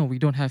characters, no, we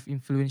don't have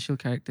influential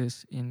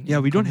characters in. Yeah,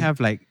 we don't have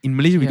like in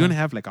Malaysia. We don't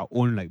have like our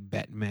own like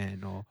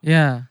Batman or.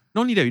 Yeah.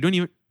 Not only that, we don't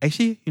even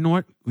actually. You know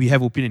what? We have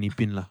Upin and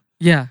Ipin lah.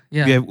 Yeah.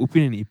 We have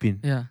Upin and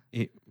Ipin. Yeah.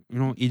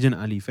 Ejen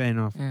Ali. Fair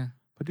enough. Yeah.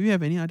 But do we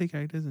have any other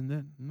characters in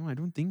that? No, I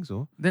don't think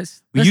so.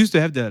 We used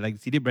to have the like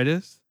CD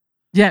Brothers.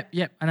 Yeah.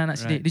 Anak-anak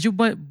CD. Did you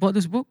bought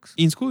those books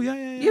in school? Yeah.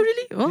 You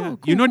really? Oh, yeah.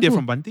 Cool, they're cool.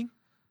 from Banting.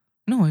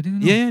 No, I didn't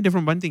know. Yeah, they're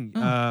from Banting.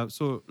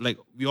 So like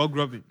we all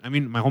grew up in. I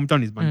mean, my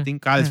hometown is Banting.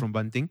 Carl is from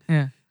Banting.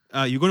 Yeah.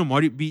 You go to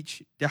Morit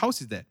Beach. Their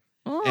house is there.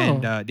 Oh.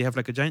 And they have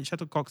like a giant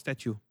shuttlecock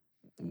statue.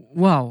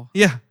 Wow.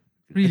 Yeah.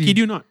 Really? I kid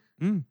you not.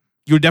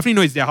 You'll definitely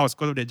know it's their house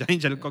because of the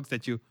giant shuttlecock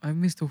statue. I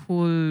missed the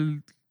whole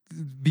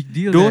big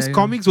deal. Those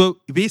comics were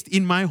based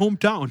in my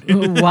hometown.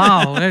 Oh,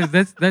 wow.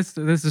 That's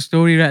the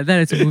story right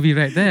there. It's a movie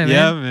right there, man.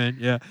 Yeah, man.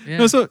 Yeah.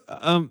 No, so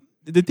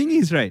the thing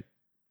is, right,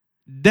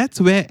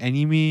 that's where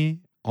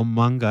anime or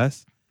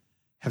mangas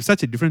have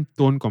such a different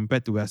tone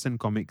compared to Western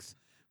comics.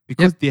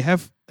 Because they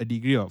have a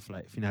degree of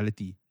like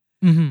finality.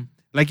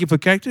 Like if a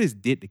character is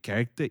dead, the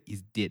character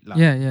is dead.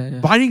 Yeah.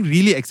 Barring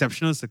really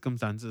exceptional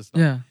circumstances.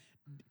 Yeah.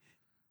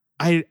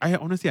 I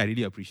honestly, I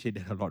really appreciate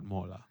that a lot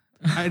more.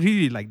 I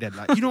really like that.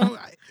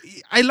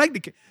 I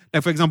like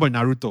like for example,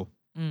 Naruto.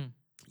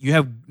 You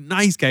have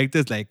nice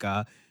characters like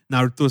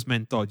Naruto's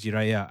mentor,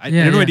 Jiraiya. I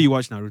don't know whether you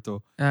watch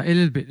Naruto. A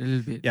little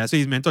bit. Yeah, so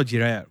his mentor,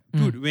 Jiraiya.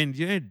 Dude, when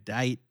Jiraiya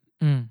died,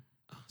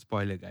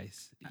 spoiler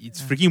guys,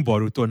 it's freaking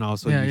Boruto now,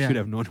 so you should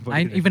have known about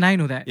it. Even I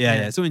know that.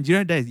 Yeah. So when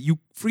Jiraiya dies, you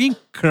freaking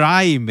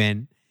cry,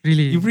 man.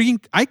 Really?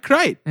 I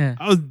cried. Yeah.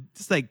 I was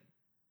just like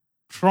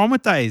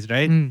traumatized,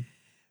 right?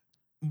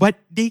 But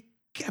they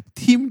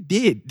kept him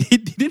dead. They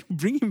didn't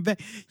bring him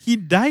back. He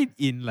died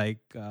in like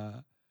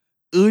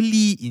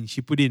early in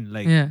Shippuden.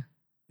 Like Yeah.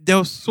 there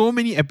were so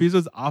many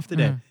episodes after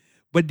that, Mm.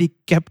 but they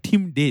kept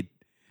him dead.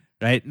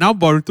 Right now,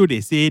 Boruto,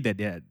 they say that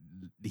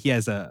he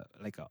has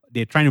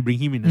they're trying to bring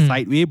him in a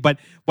side way, but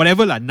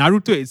whatever lah.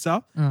 Naruto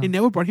itself, they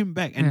never brought him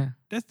back, and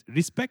that's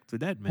respect to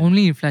that, man.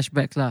 Only in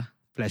flashbacks lah.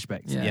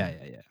 Flashbacks, Yeah.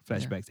 yeah,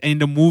 flashbacks. And in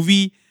the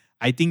movie,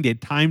 I think they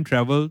time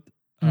traveled.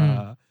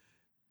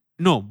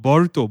 No,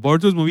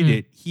 Boruto's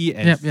movie, he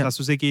and Yep.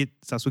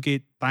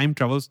 Sasuke time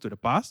travels to the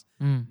past.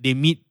 Mm. They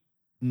meet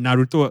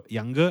Naruto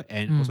younger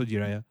and also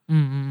Jiraiya.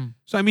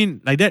 So I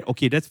mean, like that,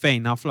 okay, that's fair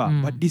enough lah.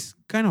 But this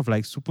kind of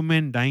like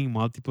Superman dying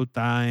multiple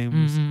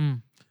times,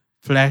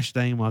 Flash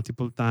dying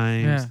multiple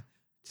times,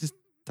 just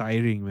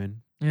tiring,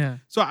 man.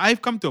 Yeah. So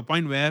I've come to a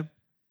point where,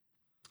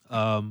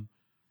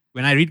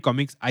 when I read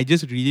comics, I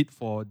just read it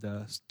for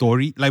the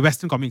story, like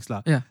Western comics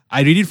lah. Yeah.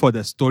 I read it for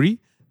the story.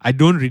 I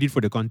don't read it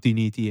for the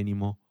continuity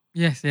anymore.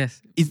 Yes.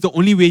 It's the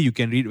only way you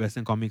can read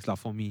Western comics lah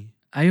for me.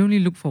 I only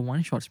look for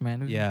one shots,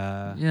 man.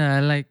 Yeah. Yeah,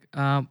 like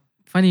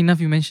funny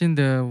enough, you mentioned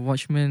the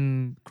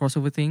Watchmen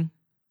crossover thing.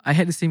 I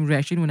had the same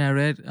reaction when I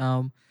read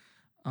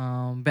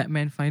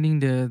Batman finding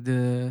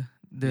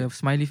the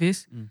smiley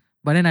face.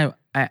 But then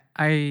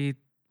I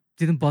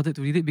didn't bother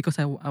to read it because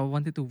I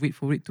wanted to wait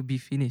for it to be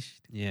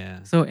finished.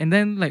 Yeah. So and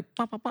then like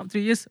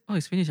 3 years, oh,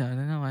 it's finished.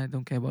 And now I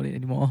don't care about it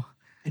anymore.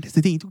 And that's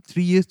the thing. It took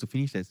 3 years to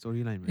finish that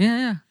storyline, man.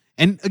 Yeah.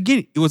 And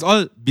again, it was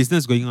all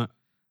business going on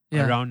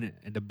Yeah. around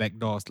at the back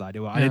doors lah.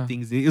 There were other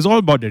things. It was all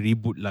about the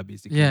reboot lah,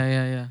 basically.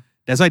 Yeah.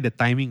 That's why the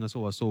timing also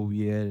was so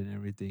weird and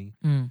everything.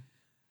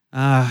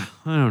 I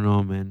don't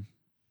know, man.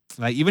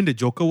 Like even the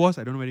Joker Wars,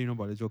 I don't know whether you know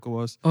about the Joker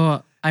Wars.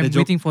 Oh, I'm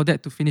waiting for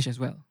that to finish as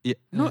well. Yeah.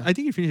 No, I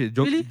think it finished.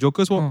 Really?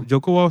 Joker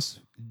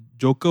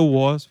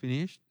Wars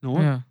finished. No.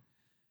 Yeah.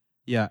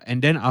 Yeah.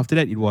 And then after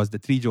that, it was the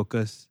Three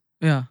Jokers.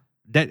 Yeah.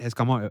 That has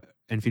come out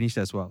and finished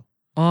as well.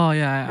 Oh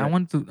yeah, I Right.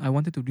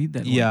 wanted to read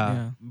that one.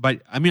 Yeah. But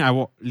I mean, I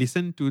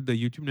listened to the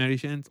YouTube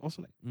narrations.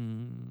 Also like,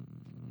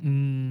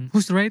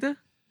 Who's the writer?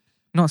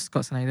 Not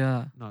Scott Snyder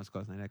lah. no,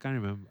 Scott Snyder. I can't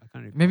remember.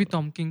 Maybe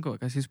Tom King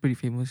because he's pretty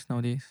famous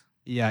nowadays.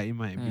 Yeah, it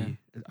might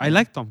be. I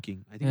like Tom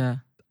King. I think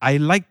Yeah. I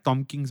like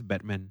Tom King's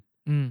Batman.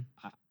 Mm.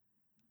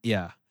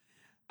 Yeah.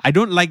 I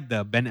don't like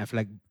the Ben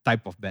Affleck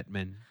type of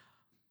Batman.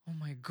 Oh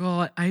my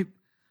god, I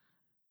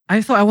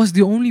thought I was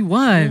the only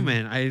one. Oh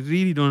man, I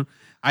really don't.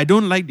 I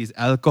don't like this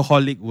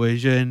alcoholic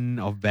version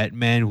of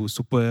Batman who's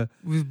super.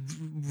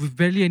 With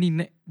barely any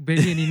neck.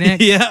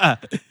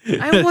 Yeah.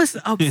 I was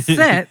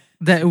upset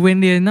that when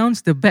they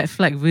announced the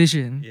Batfleck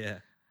version, Yeah.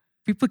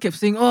 people kept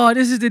saying, "Oh,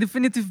 this is the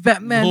definitive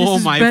Batman. Oh,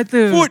 this is my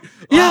better." foot.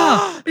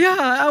 Yeah,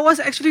 I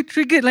was actually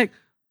triggered. Like,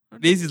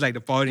 This is like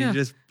the Power Yeah.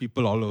 Rangers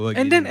people all over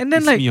and again.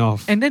 then Piss like, me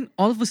off. and then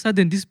all of a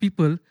sudden, these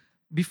people,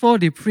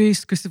 before they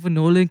praised Christopher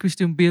Nolan,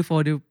 Christian Bale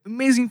for the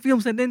amazing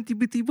films, and then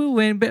tiba-tiba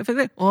when Batfleck,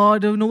 like, oh,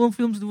 the Nolan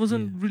films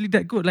wasn't really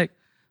that good. Like,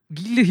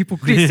 gila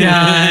hypocrites,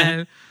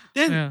 yeah.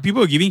 Then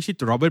people were giving shit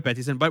to Robert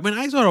Pattinson. But when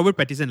I saw Robert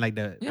Pattinson, like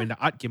when the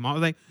art came out, I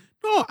was like,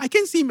 no, I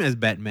can see him as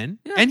Batman.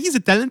 Yeah. And he's a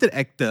talented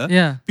actor.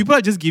 Yeah. People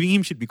are just giving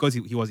him shit because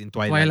he was in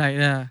Twilight.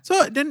 Yeah.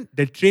 So then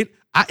the trade,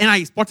 and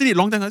I spotted it a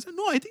long time ago. I said,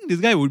 no, I think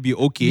this guy would be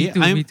okay.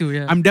 Me too,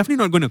 yeah. I'm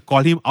definitely not going to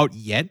call him out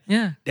yet.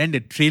 Yeah. Then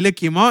the trailer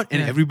came out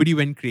and everybody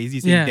went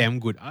crazy saying, damn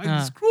good.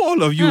 Screw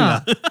all of you.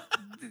 Yeah. lah.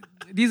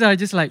 These are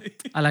just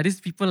like, these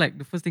people, like,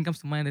 the first thing comes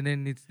to mind and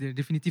then it's the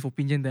definitive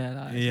opinion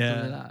there.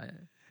 Yeah.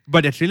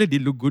 But the trailer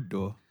did look good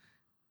though.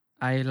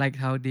 I liked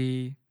how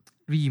they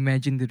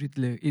reimagined the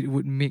Riddler. It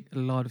would make a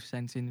lot of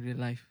sense in real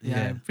life.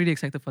 Yeah. I'm pretty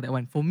excited for that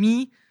one. For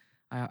me,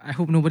 I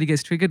hope nobody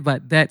gets triggered,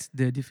 but that's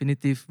the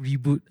definitive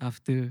reboot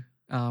after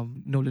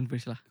Nolan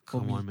verse lah.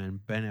 Come on, man.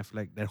 Ben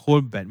Affleck, that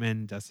whole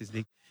Batman Justice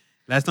League.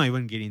 Let's not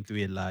even get into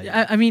it lah.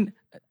 I mean,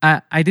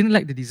 I didn't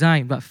like the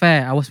design, but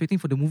fair. I was waiting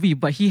for the movie,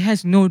 but he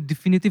has no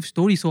definitive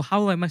story. So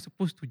how am I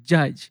supposed to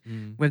judge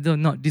whether or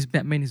not this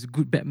Batman is a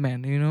good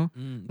Batman? You know?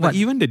 But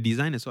even the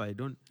design as well, I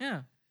don't.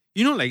 Yeah.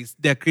 You know, like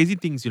there are crazy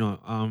things. You know,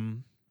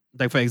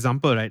 like for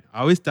example, right?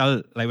 I always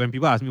tell, like when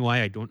people ask me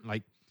why I don't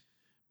like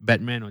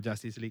Batman or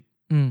Justice League.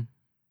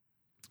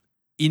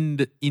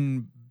 In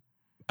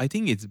I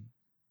think it's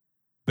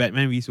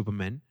Batman v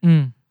Superman.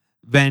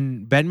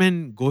 When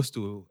Batman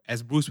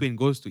as Bruce Wayne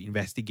goes to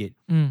investigate,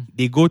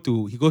 he goes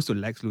to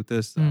Lex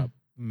Luthor's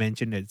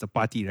mansion. That it's a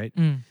party, right?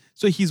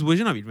 So his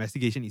version of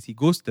investigation is he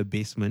goes to the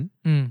basement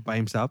by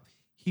himself.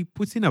 He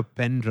puts in a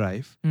pen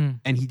drive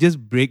and he just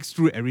breaks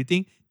through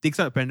everything, takes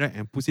out a pen drive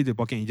and puts it in the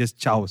pocket and he just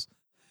chows.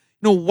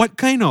 No, what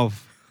kind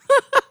of...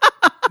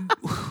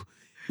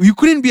 You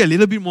couldn't be a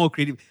little bit more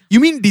creative. You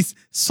mean this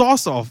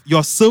source of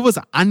your servers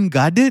are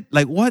unguarded?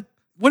 Like what?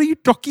 What are you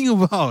talking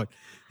about?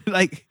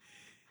 Like...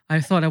 I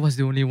thought I was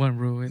the only one,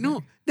 bro.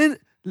 No, then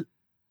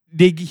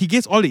he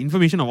gets all the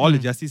information of all the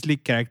Justice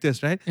League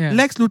characters, right? Yeah.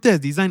 Lex Luthor has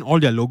designed all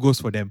their logos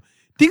for them.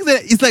 Things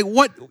that it's like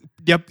what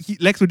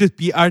Lex Luthor's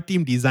PR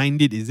team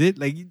designed it, is it?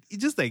 Like it's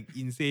just like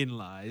insane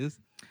lah.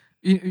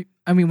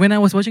 I mean, when I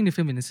was watching the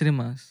film in the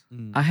cinemas,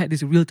 I had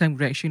this real-time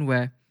reaction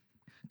where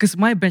because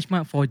my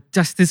benchmark for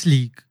Justice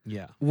League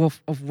Yeah.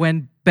 of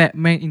when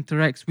Batman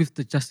interacts with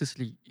the Justice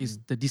League is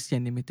the DC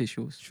animated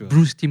shows. Sure.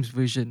 Bruce Timm's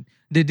version,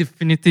 the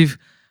definitive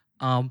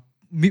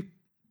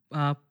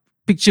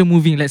picture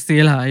moving, let's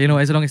say lah,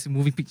 as long as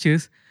moving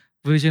pictures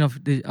version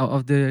of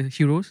the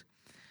heroes.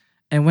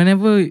 And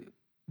whenever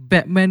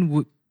Batman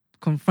would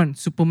confront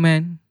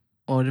Superman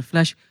or the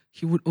Flash,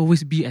 he would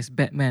always be as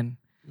Batman.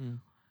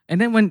 And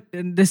then when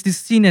there's this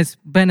scene as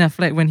Ben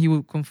Affleck when he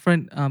would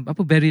confront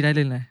Barry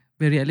Allen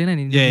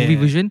in the movie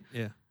version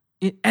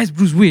as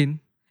Bruce Wayne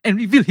and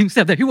reveal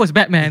himself that he was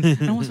Batman.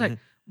 And I was like,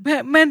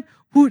 Batman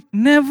would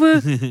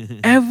never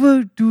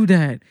ever do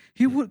that.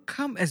 He would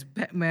come as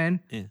Batman,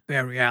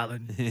 Barry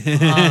Allen.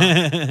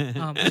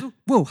 So,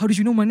 whoa, how did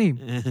you know my name?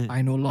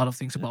 I know a lot of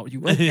things about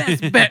you.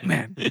 That's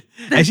Batman.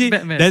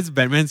 That's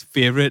Batman's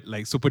favorite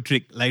super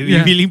trick,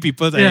 revealing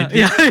people's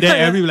identity.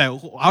 Everybody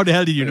like, how the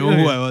hell did you know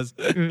who I was?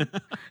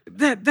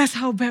 That's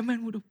how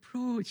Batman would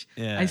approach.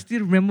 Yeah. I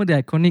still remember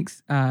the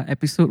iconic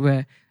episode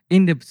where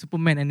in the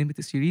Superman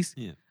animated series,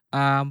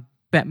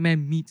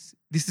 Batman meets.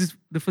 This is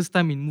the first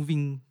time in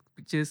moving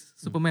pictures.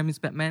 Superman meets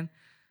Batman,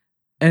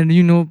 and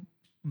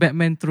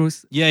Batman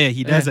throws.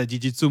 He does a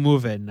jiu-jitsu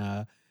move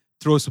and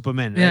throws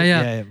Superman. Right?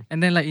 Yeah.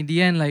 And then in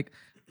the end, there's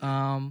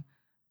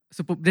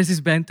this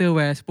banter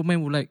where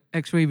Superman would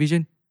X-ray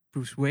vision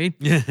Bruce Wayne,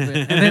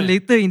 and then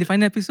later in the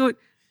final episode,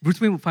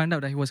 Bruce Wayne would find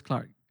out that he was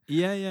Clark.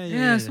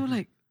 Yeah. So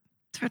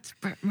that's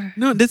Batman.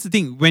 No, that's the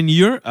thing. When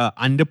you're an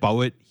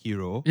underpowered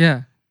hero,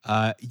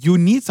 you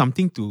need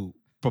something to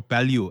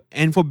propel you.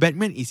 And for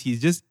Batman,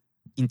 he's just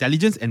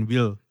intelligence and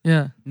will.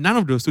 Yeah. None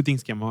of those two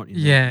things came out in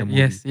the movie.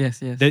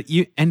 Yes.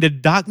 And the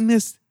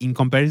darkness in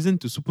comparison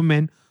to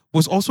Superman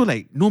was also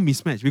no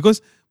mismatch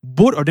because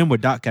both of them were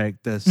dark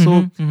characters.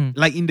 So in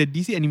the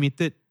DC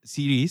animated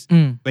series,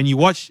 when you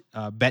watch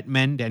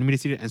Batman, the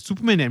animated series, and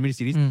Superman, the animated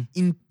series,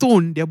 in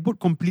tone, they're both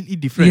completely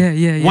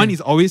different. One is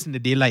always in the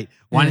daylight,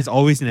 one is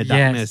always in the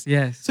darkness.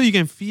 Yes. So you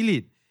can feel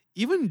it.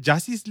 Even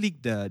Justice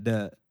League,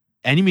 the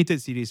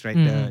animated series, right?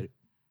 The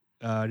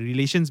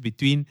relations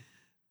between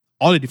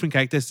all the different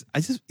characters,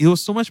 it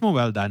was so much more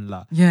well done,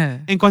 lah. Yeah.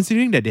 And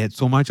considering that they had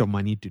so much of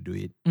money to do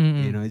it,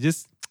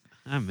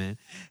 man.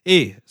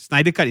 Hey,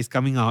 Snyder Cut is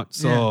coming out,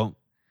 so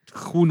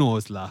who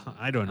knows, lah?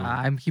 I don't know.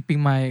 I'm keeping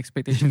my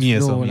expectations me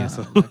low,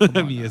 also.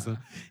 Me also.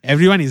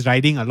 Everyone is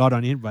riding a lot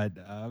on it, but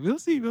we'll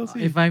see.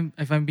 If I'm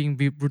being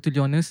brutally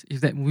honest,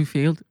 if that movie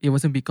failed, it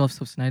wasn't because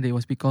of Snyder, it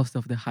was because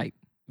of the hype.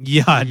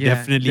 Yeah,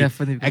 definitely.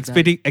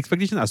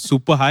 Expectations are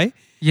super high.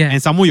 Yeah.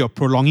 And somehow you're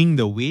prolonging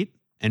the wait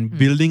and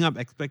building up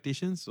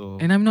expectations. So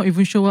and I'm not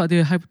even sure what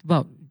they're hyped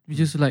about. It's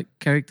just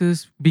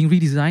characters being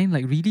redesigned.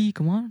 Really?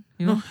 Come on.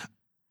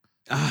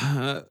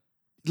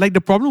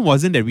 The problem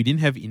wasn't that we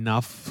didn't have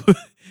enough.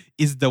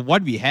 Is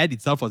what we had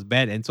itself was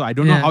bad. And so I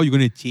don't know how you're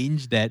going to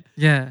change that.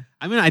 Yeah.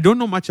 I mean, I don't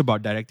know much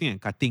about directing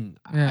and cutting.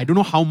 Yeah. I don't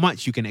know how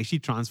much you can actually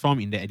transform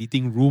in the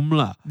editing room,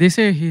 lah. They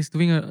say he's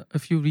doing a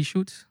few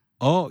reshoots.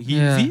 Oh, is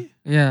he?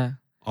 Yeah.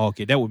 Oh,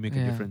 okay, that would make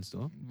a difference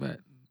though.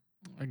 But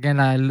again,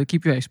 I'll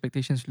keep your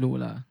expectations low,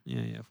 lah.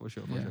 Yeah, for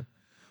sure.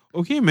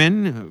 Okay,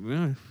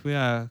 man. We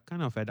are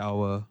kind of at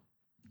our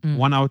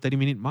 1 hour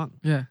 30-minute mark.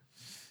 Yeah.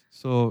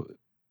 So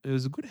it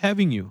was good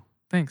having you.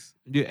 Thanks.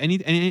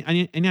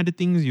 Any other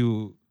things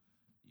you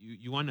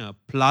want to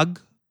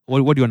plug?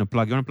 What do you want to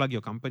plug? You want to plug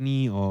your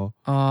company or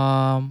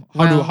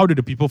how do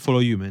the people follow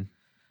you, man?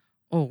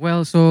 Oh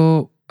well,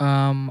 so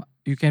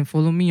you can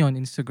follow me on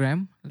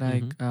Instagram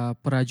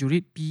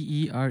Perajurit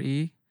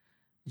PERAJURIT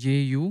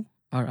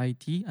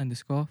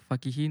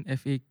 _Faqihin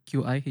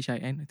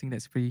FAQIHIN. I think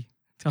that's pretty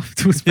tough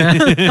to spell.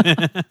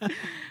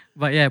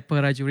 But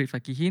Perajurit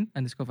Faqihin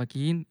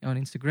 _Faqihin on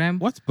Instagram.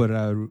 What's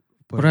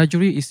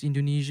Perajurit is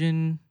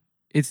Indonesian.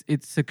 It's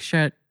a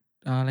shared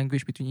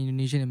language between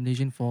Indonesian and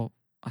Malaysian for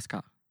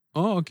askar.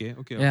 Oh, okay.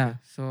 Yeah.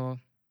 So,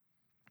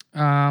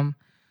 and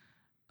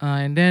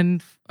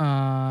then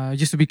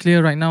just to be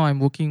clear, right now I'm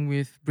working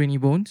with Brainy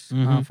Bones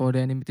for the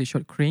animated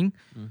short Kring.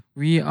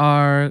 We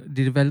are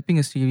developing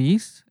a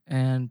series,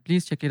 and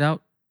please check it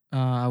out.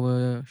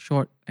 Our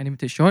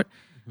animated short.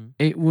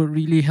 It would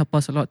really help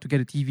us a lot to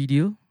get a TV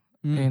deal.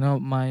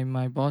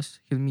 My boss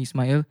Hilmi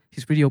Ismail,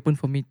 he's pretty open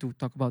for me to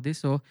talk about this.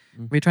 So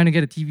we're trying to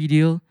get a TV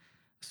deal.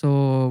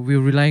 So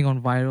we're relying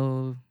on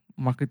viral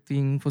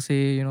marketing for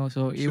say,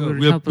 so it will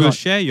help a lot. We'll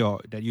share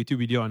that YouTube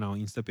video on our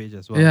Insta page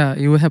as well. Yeah,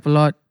 it will help a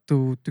lot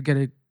to get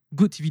a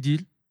good TV deal,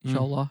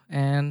 inshallah.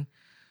 And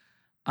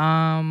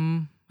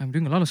I'm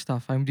doing a lot of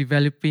stuff. I'm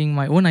developing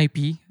my own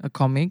IP, a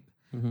comic,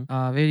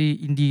 very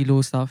indie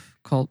low stuff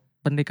called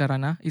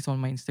Pendekarana. It's on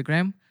my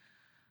Instagram.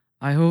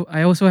 I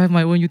also have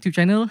my own YouTube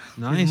channel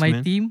with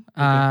my team,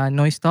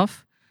 Noise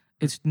Stuff.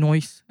 It's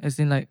Noise as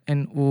in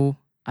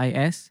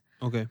NOIS.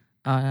 Okay.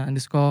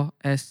 _STOFF.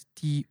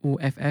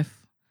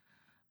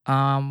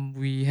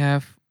 We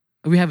have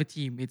a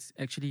team. It's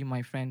actually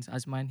my friend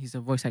Azman. He's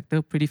a voice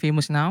actor, pretty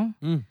famous now.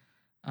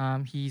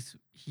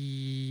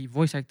 He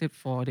voice acted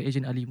for the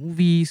Ejen Ali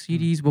movie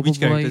series. Bobo Which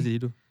characters did he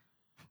do?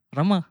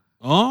 Rama.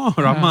 Oh,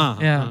 Rama.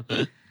 Yeah.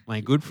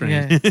 My good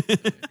friend. Yeah.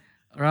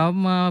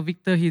 Rama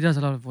Victor, he does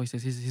a lot of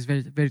voices. He's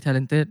very very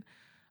talented.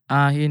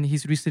 And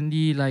he's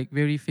recently like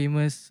very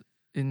famous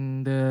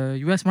in the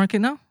US market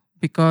now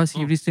because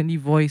he recently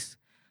voiced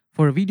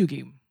for a video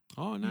game.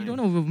 Oh, nice. You don't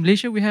know, in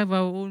Malaysia we have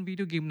our own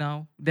video game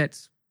now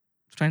that's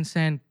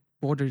transcend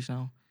borders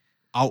now.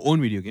 Our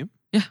own video game?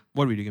 Yeah.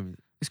 What video game is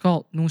it? It's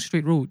called No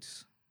Straight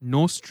Roads.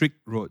 No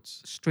strict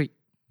roads. Straight.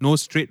 No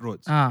straight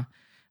roads.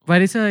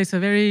 But it's a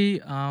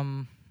very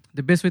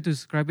the best way to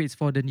describe it is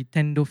for the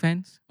Nintendo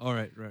fans. All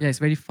right, right. Yeah, it's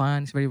very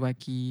fun. It's very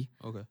wacky.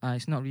 Okay.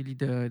 It's not really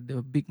the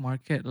big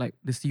market like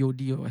the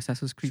COD or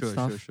Assassin's Creed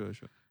stuff. Sure.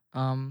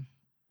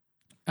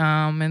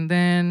 And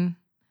then,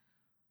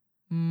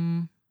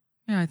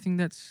 I think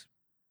that's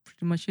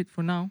pretty much it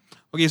for now.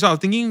 Okay, so I was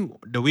thinking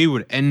the way we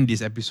would end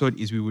this episode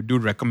is we would do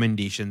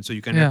recommendations. So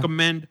you can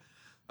recommend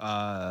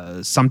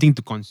something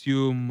to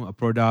consume, a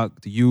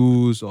product to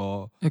use,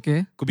 or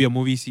Okay. could be a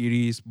movie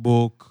series,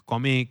 book,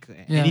 comic,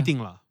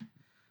 anything lah.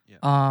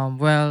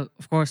 Well,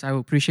 of course, I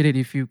would appreciate it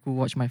if you could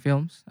watch my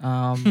films.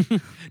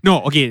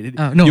 No, okay.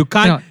 No, you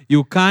can't. cannot.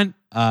 You can't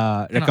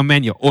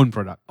recommend your own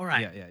product. All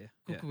right. Yeah.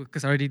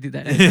 Because I already did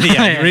that.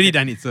 Yeah, you already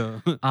done it.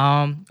 So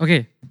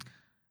Okay.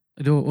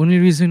 The only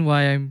reason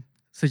why I'm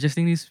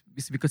suggesting this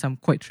is because I'm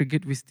quite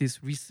triggered with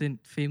this recent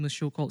famous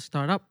show called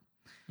Startup.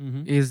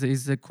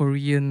 Is a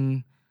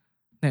Korean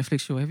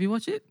Netflix show. Have you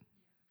watched it?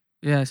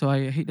 Yeah, so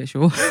I hate that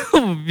show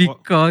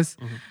because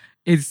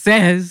it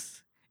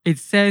says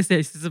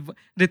that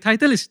the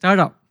title is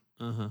Startup.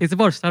 It's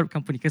about a startup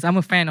company because I'm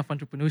a fan of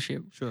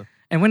entrepreneurship. Sure.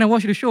 And when I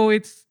watch the show,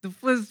 it's the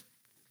first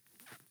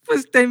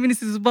 10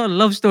 minutes is about a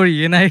love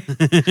story, and I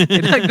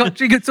got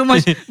triggered so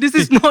much. This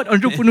is not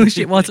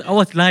entrepreneurship. I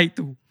was lied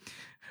to.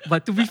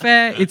 But to be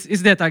fair,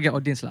 it's their target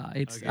audience lah.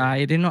 It's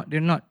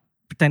they're not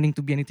pretending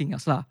to be anything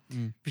else lah.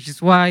 Which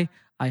is why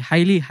I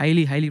highly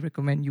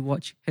recommend you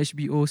watch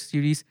HBO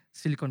series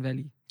Silicon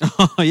Valley.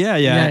 Oh yeah.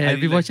 Have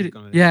you watched it?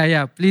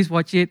 Yeah. Please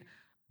watch it.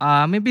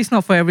 Maybe it's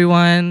not for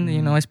everyone,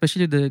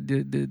 especially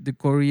the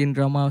Korean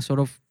drama sort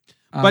of.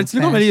 But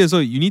Silicon Valley also,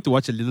 you need to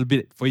watch a little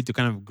bit for it to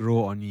kind of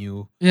grow on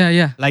you.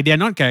 Yeah. Like they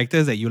are not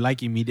characters that you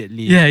like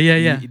immediately.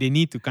 Yeah. They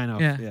need to kind of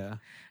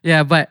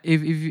Yeah, but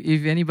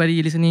if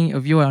anybody listening,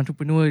 if you're an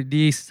entrepreneur,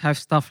 they have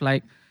stuff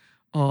like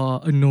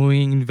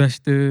annoying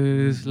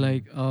investors,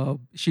 like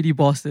shitty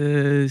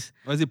bosses.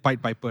 Was it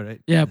Pied Piper,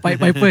 right? Yeah, Pied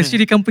Piper,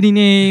 shitty company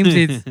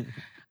names.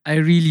 I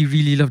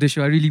really love the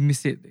show. I really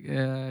miss it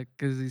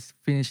because it's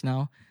finished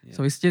now. Yeah.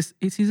 So it's just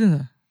 8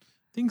 seasons. I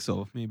think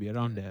so, maybe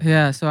around there.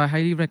 Yeah, so I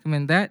highly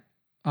recommend that.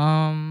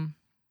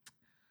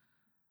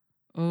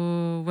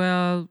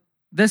 Well,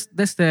 that's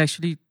the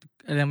actually.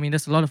 I mean,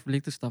 there's a lot of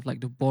related stuff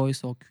like The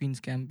Boys or Queen's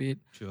Gambit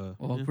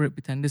or Great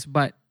Pretenders.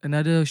 But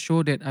another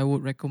show that I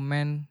would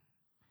recommend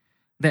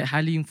that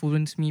highly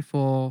influenced me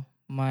for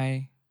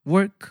my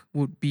work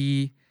would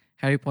be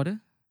Harry Potter.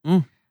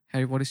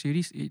 Harry Potter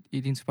series.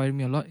 It inspired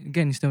me a lot.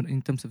 Again, it's not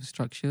in terms of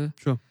structure.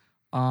 Sure.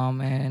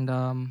 And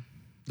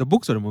the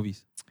books or the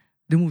movies?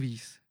 The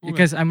movies.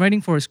 Because I'm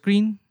writing for a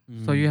screen,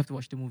 so you have to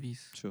watch the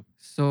movies. Sure.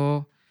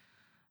 So,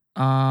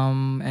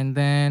 and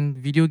then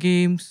video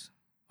games.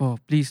 Oh,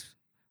 please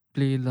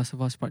play Last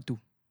of Us Part 2.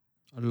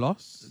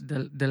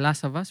 The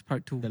Last of Us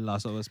Part 2. The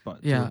Last of Us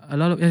Part 2. Yeah,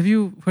 have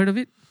you heard of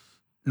it?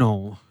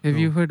 No. Have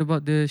you heard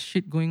about the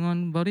shit going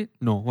on about it?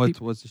 No. What's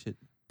the shit?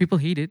 People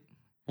hate it.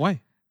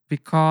 Why?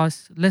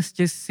 Because let's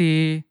just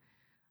say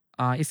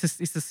it's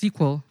a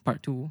sequel,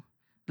 Part 2.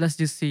 Let's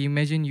just say,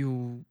 imagine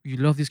you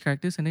love these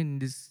characters and then in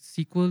this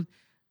sequel,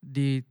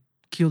 they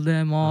kill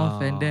them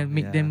off and then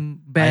make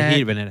them bad. I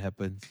hate when that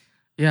happens.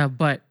 Yeah,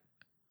 but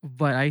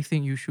I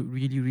think you should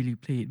really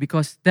play it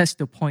because that's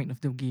the point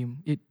of the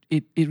game.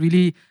 It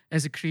really,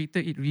 as a creator,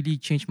 it really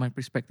changed my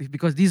perspective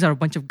because these are a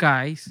bunch of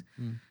guys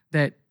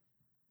that,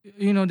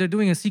 they're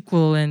doing a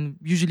sequel and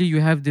usually you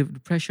have the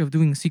pressure of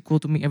doing a sequel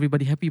to make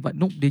everybody happy, but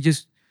nope, they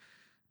just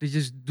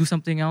do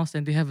something else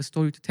and they have a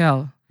story to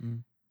tell.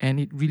 And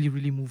it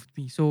really moved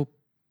me. So,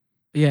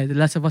 yeah, The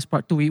Last of Us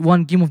Part 2, it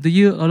won Game of the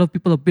Year. A lot of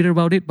people are bitter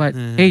about it, but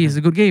hey, it's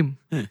a good game.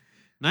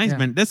 Nice,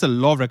 man. That's a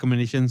lot of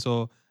recommendations.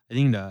 So, I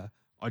think the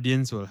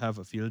audience will have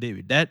a field day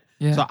with that.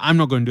 Yeah. So, I'm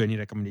not going to do any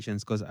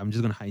recommendations because I'm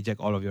just going to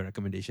hijack all of your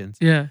recommendations.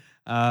 Yeah.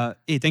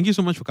 Hey, thank you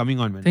so much for coming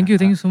on, man. Thank you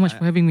so much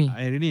for having me.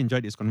 I really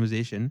enjoyed this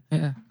conversation.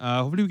 Yeah.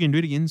 Hopefully, we can do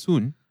it again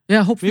soon.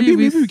 Yeah, hopefully.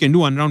 Maybe we can do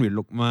one round with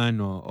Lukman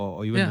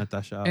or even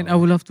Natasha. And I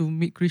would love to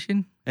meet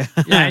Christian.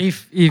 Yeah,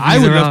 if I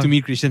would around. love to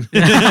meet Christian.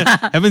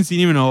 Haven't seen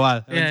him in a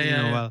while.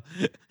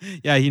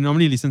 Yeah, he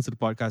normally listens to the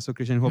podcast. So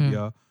Christian, hope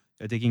you're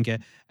taking care.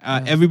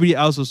 Everybody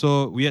else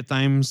also, weird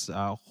times.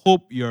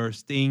 Hope you're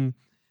staying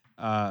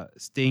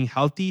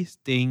healthy,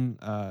 staying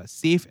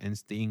safe, and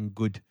staying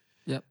good.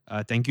 Yep.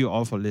 Thank you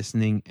all for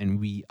listening, and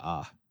we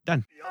are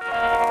done.